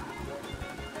behind, right?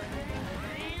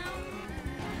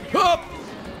 Oh!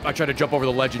 I tried to jump over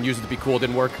the ledge and use it to be cool.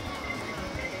 Didn't work.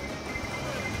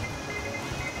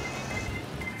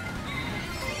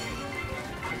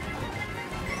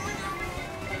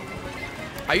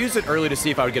 I used it early to see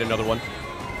if I would get another one.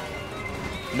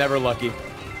 Never lucky.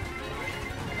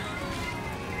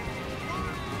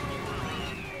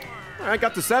 I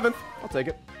got to 7th. I'll take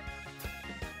it.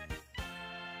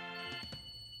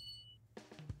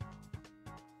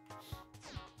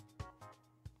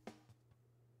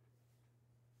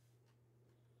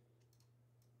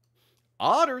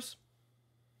 Otters.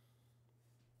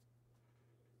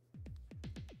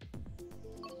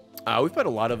 We've played a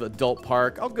lot of Adult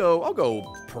Park. I'll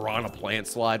go Piranha Plant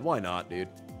Slide. Why not, dude?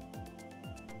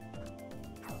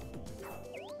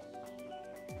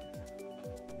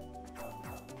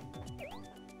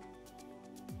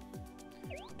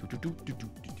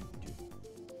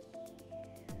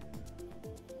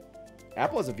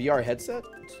 Apple has a VR headset?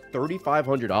 It's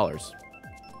 $3,500.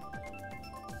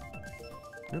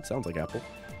 That sounds like Apple.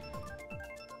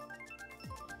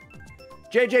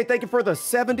 JJ, thank you for the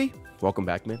 70. Welcome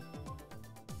back, man.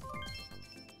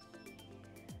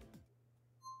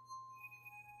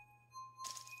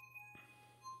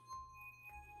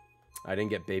 I didn't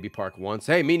get Baby Park once.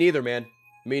 Hey, me neither, man.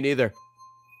 Me neither.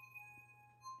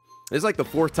 This is like the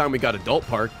 4th time we got Adult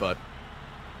Park, but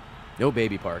no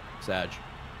Baby Park. Sag.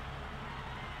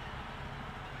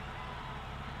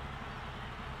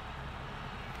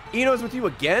 Eno's with you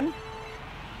again?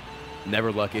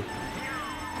 Never lucky.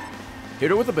 Hit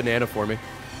her with a banana for me.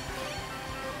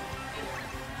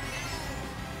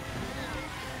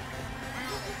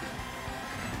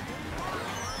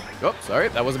 Oh, sorry.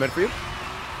 That wasn't meant for you.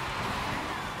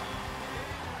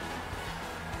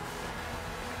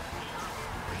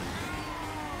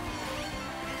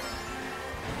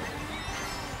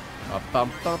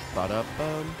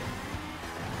 Ba-bum-bum-ba-da-bum.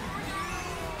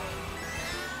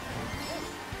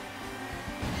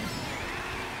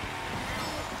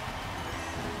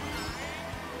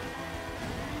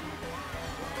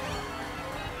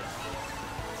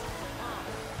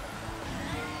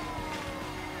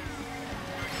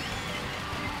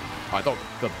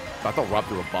 I thought Rob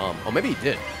threw a bomb. Oh, maybe he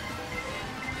did.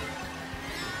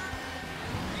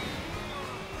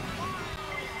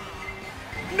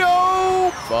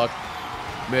 No! Fuck.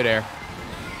 Midair.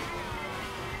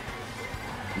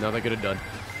 Nothing I could have done.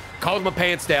 Called my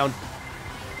pants down.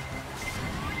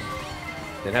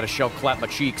 Then had a shell clap my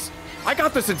cheeks. I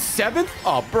got this in 7th?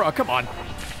 Oh, bro, come on.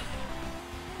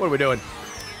 What are we doing?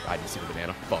 I didn't see the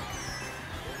banana. Fuck.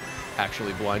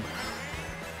 Actually blind.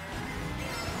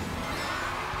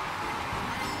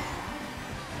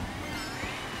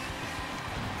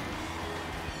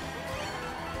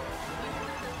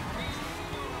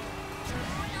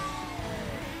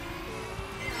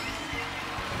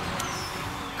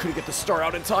 Couldn't get the star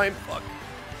out in time. Fuck.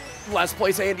 Last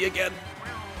place, Andy again.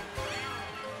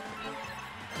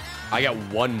 I got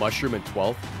 1 mushroom in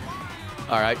 12th.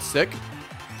 All right, sick.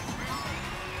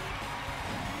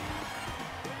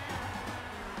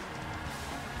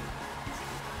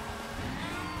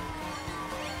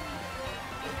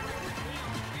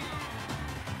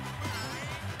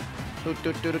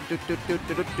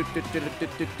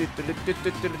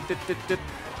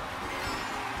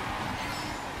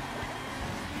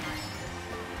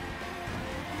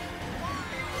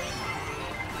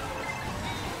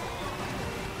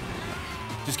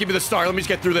 Just give me the star. Let me just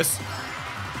get through this.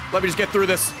 Let me just get through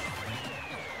this.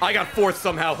 I got 4th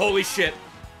somehow. Holy shit.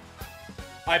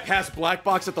 I passed black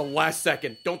box at the last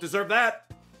second. Don't deserve that.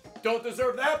 Don't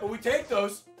deserve that, but we take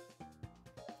those.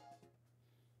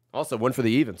 Also, 1 for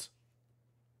the evens.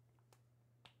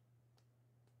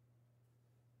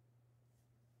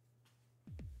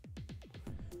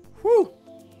 Whew.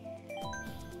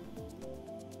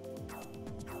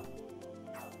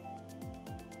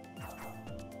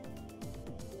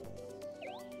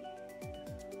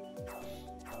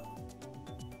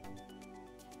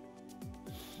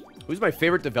 Who's my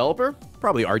favorite developer?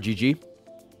 Probably RGG.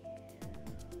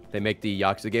 They make the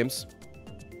Yakuza games.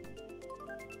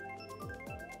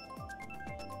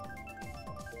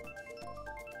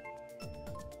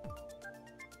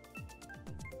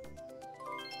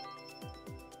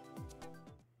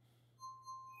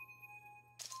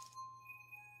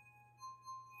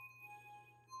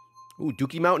 Ooh,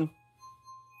 Dookie Mountain.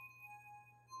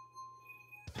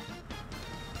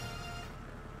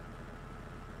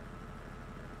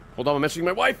 Hold on, I'm messaging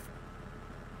my wife.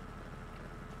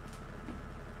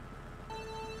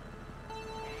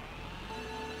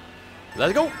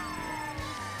 Let's go.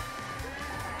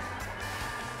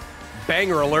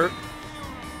 Banger alert.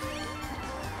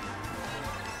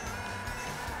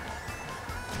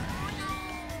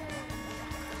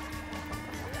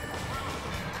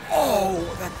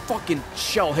 Oh, that fucking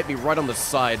shell hit me right on the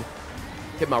side.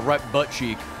 Hit my right butt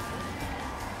cheek.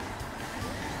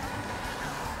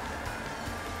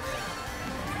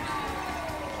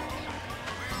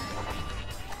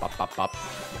 Pop, pop, pop.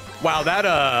 Wow, that,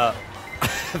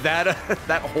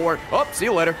 that horn. Oh, see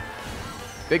you later.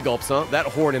 Big gulps, huh? That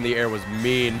horn in the air was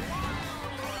mean.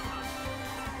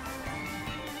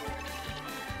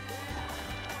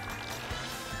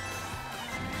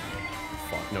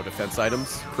 Fuck, no defense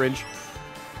items. Cringe.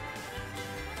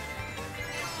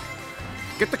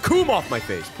 Get the coom off my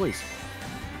face, please.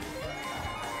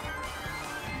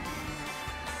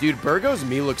 Dude, Burgo's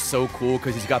me looks so cool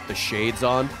because he's got the shades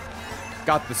on.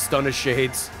 Got the stun of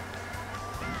shades.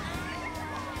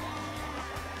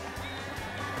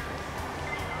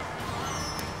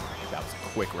 That was a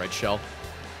quick red shell.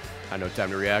 I had no time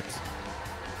to react.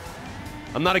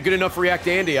 I'm not a good enough React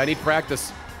Andy. I need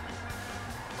practice.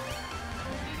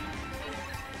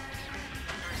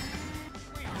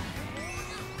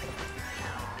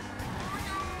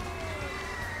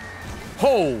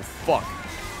 Oh, fuck.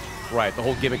 Right, the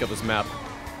whole gimmick of this map.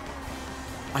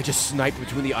 I just sniped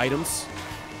between the items.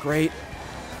 Great.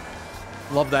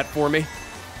 Love that for me.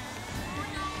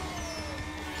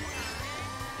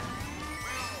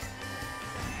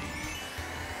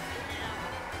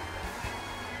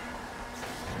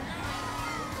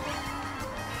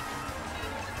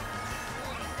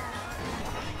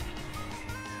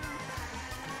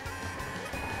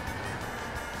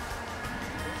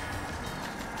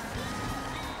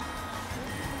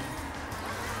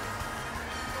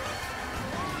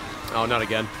 Oh, not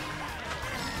again.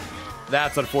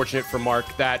 That's unfortunate for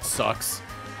Mark. That sucks.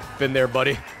 Been there,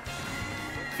 buddy.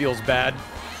 Feels bad.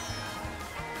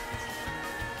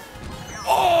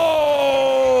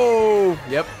 Oh!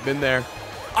 Yep, been there.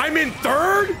 I'm in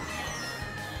 3rd?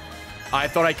 I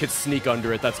thought I could sneak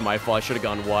under it. That's my fault. I should have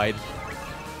gone wide.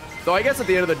 Though I guess at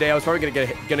the end of the day, I was probably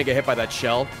gonna get hit by that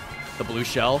shell. The blue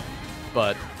shell.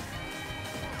 But...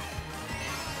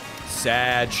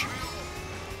 Sag.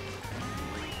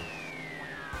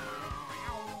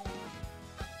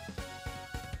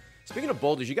 Speaking of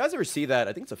bold, did you guys ever see that?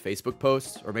 I think it's a Facebook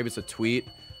post, or maybe it's a tweet,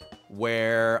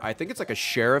 where I think it's like a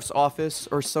sheriff's office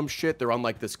or some shit. They're on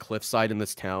like this cliffside in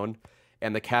this town,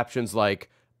 and the caption's like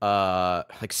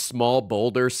small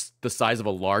boulders the size of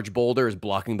a large boulder is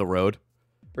blocking the road,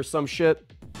 or some shit.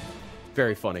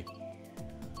 Very funny.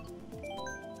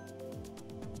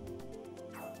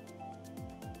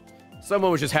 Someone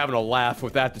was just having a laugh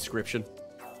with that description.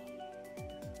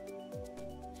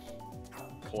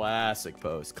 Classic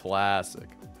post. Classic.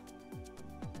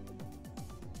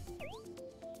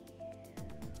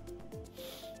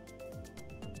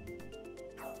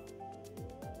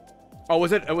 Oh,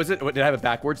 was it? Did I have it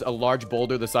backwards? A large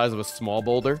boulder the size of a small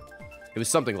boulder? It was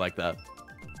something like that.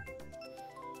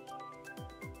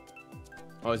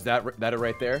 Oh, is that it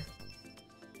right there?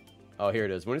 Oh, here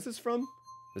it is. When is this from?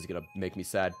 This is gonna make me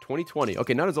sad. 2020.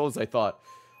 Okay, not as old as I thought.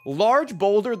 Large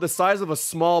boulder the size of a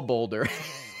small boulder.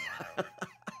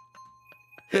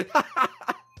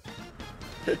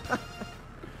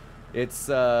 It's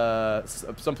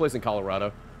someplace in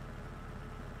Colorado.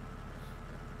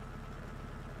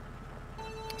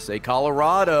 Say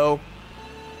Colorado.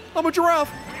 I'm a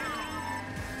giraffe.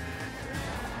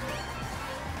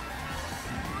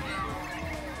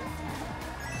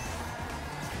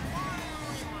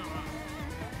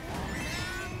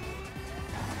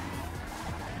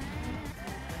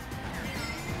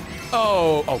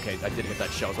 Oh, okay. I did hit that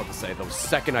shell. I was about to say, the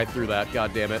second I threw that,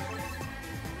 god damn it.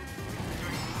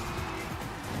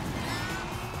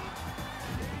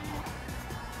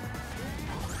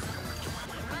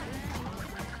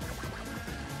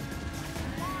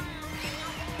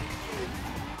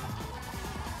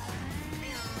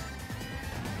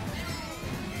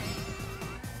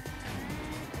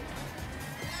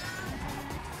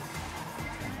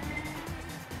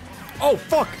 Oh,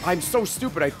 fuck! I'm so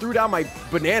stupid. I threw down my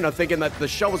banana thinking that the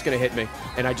shell was gonna hit me.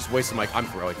 And I just wasted my... I'm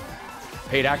throwing.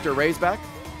 Paid actor Ray's back.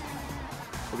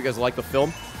 Hope you guys like the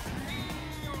film.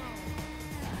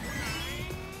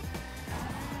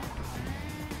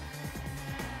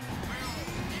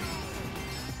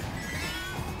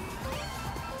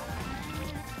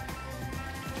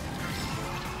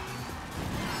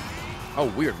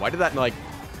 Oh, weird. Why did that, like...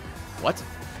 What?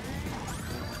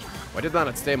 Why did that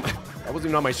not stay... That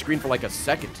wasn't even on my screen for like a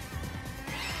second.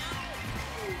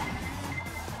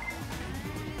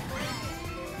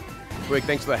 Quick,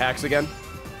 thanks for the hacks again.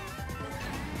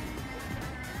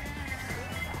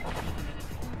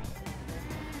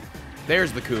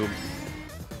 There's the coom.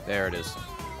 There it is.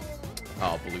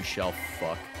 Oh, blue shell,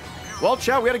 fuck. Well,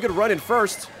 chat, we had a good run in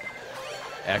first.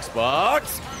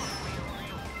 Xbox.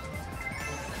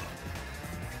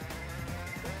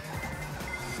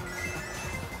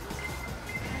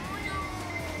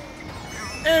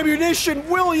 Ammunition,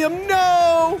 William,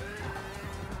 no!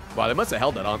 Wow, they must have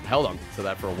held on to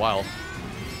that for a while.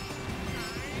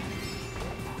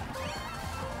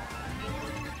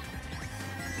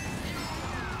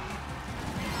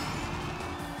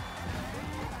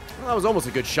 Well, that was almost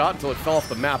a good shot until it fell off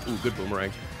the map. Ooh, good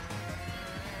boomerang.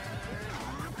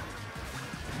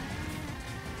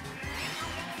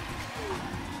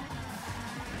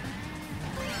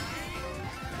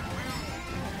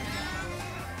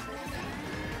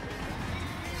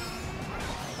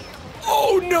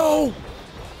 Oh no!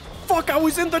 Fuck, I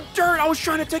was in the dirt! I was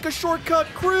trying to take a shortcut!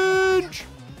 Cringe!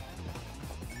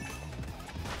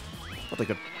 I'll take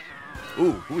a...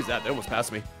 Ooh, who is that? They almost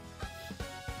passed me.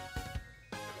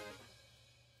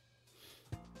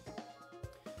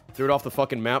 Threw it off the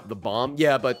fucking map, the bomb.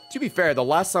 Yeah, but to be fair, the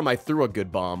last time I threw a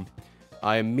good bomb,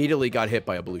 I immediately got hit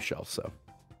by a blue shell, so...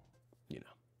 You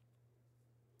know.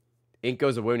 Ink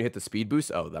goes away when you hit the speed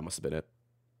boost? Oh, that must have been it.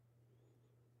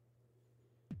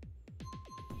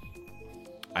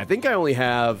 I think I only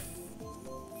have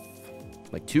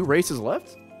like 2 races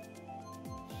left.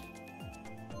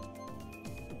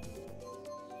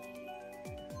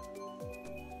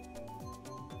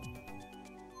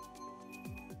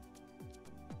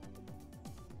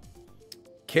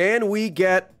 Can we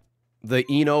get the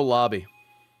Eno lobby?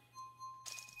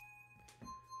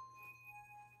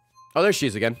 Oh, there she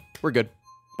is again. We're good.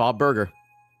 Bob Burger.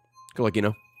 Good luck,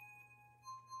 Eno.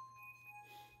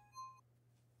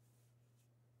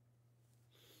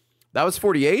 That was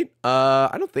 48?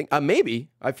 I don't think... maybe.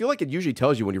 I feel like it usually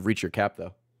tells you when you've reached your cap,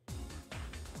 though.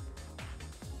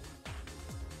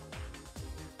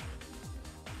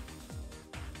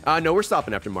 No, we're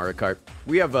stopping after Mario Kart.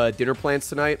 We have dinner plans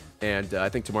tonight, and I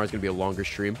think tomorrow's going to be a longer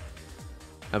stream.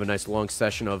 Have a nice long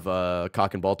session of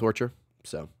cock and ball torture,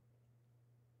 so...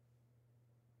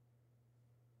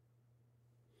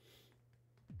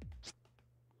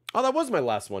 Oh, that was my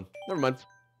last one. Never mind.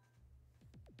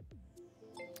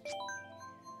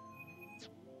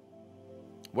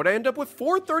 What'd I end up with?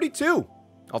 432.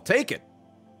 I'll take it.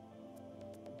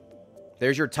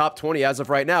 There's your top 20 as of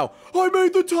right now. I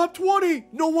made the top 20.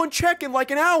 No one check in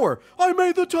like an hour. I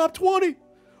made the top 20.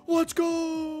 Let's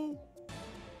go.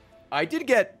 I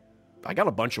got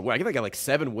a bunch of wins. I think I got like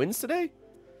 7 wins today.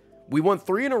 We won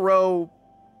 3 in a row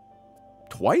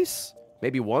twice,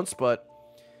 maybe once, but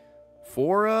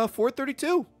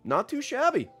 432. Not too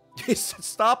shabby.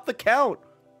 Stop the count.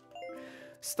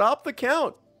 Stop the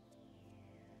count.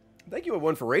 Thank you,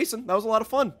 everyone, for racing. That was a lot of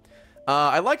fun.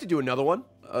 I'd like to do another one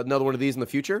of these in the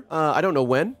future. I don't know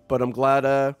when, but I'm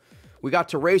glad we got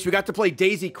to race. We got to play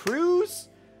Daisy Cruise.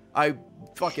 I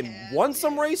fucking won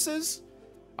some races.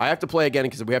 I have to play again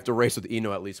because we have to race with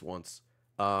Eno at least once.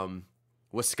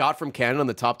 Was Scott from Canada in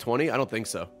the top 20? I don't think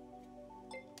so.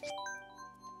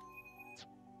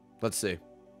 Let's see.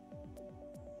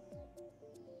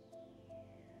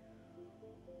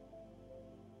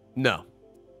 No.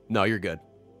 No, you're good.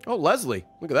 Oh, Leslie.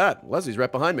 Look at that. Leslie's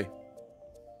right behind me.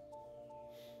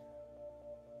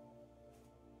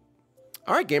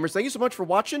 All right, gamers, thank you so much for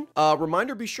watching.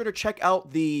 Reminder, be sure to check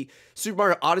out the Super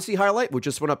Mario Odyssey highlight, which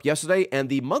just went up yesterday, and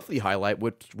the monthly highlight,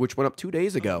 which went up 2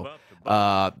 days ago.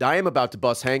 I am about to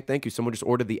bust Hank. Thank you. Someone just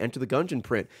ordered the Enter the Gungeon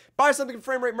print. Buy something at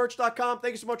FrameRateMerch.com.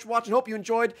 Thank you so much for watching. Hope you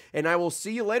enjoyed, and I will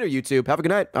see you later, YouTube. Have a good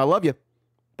night. I love you.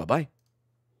 Bye-bye.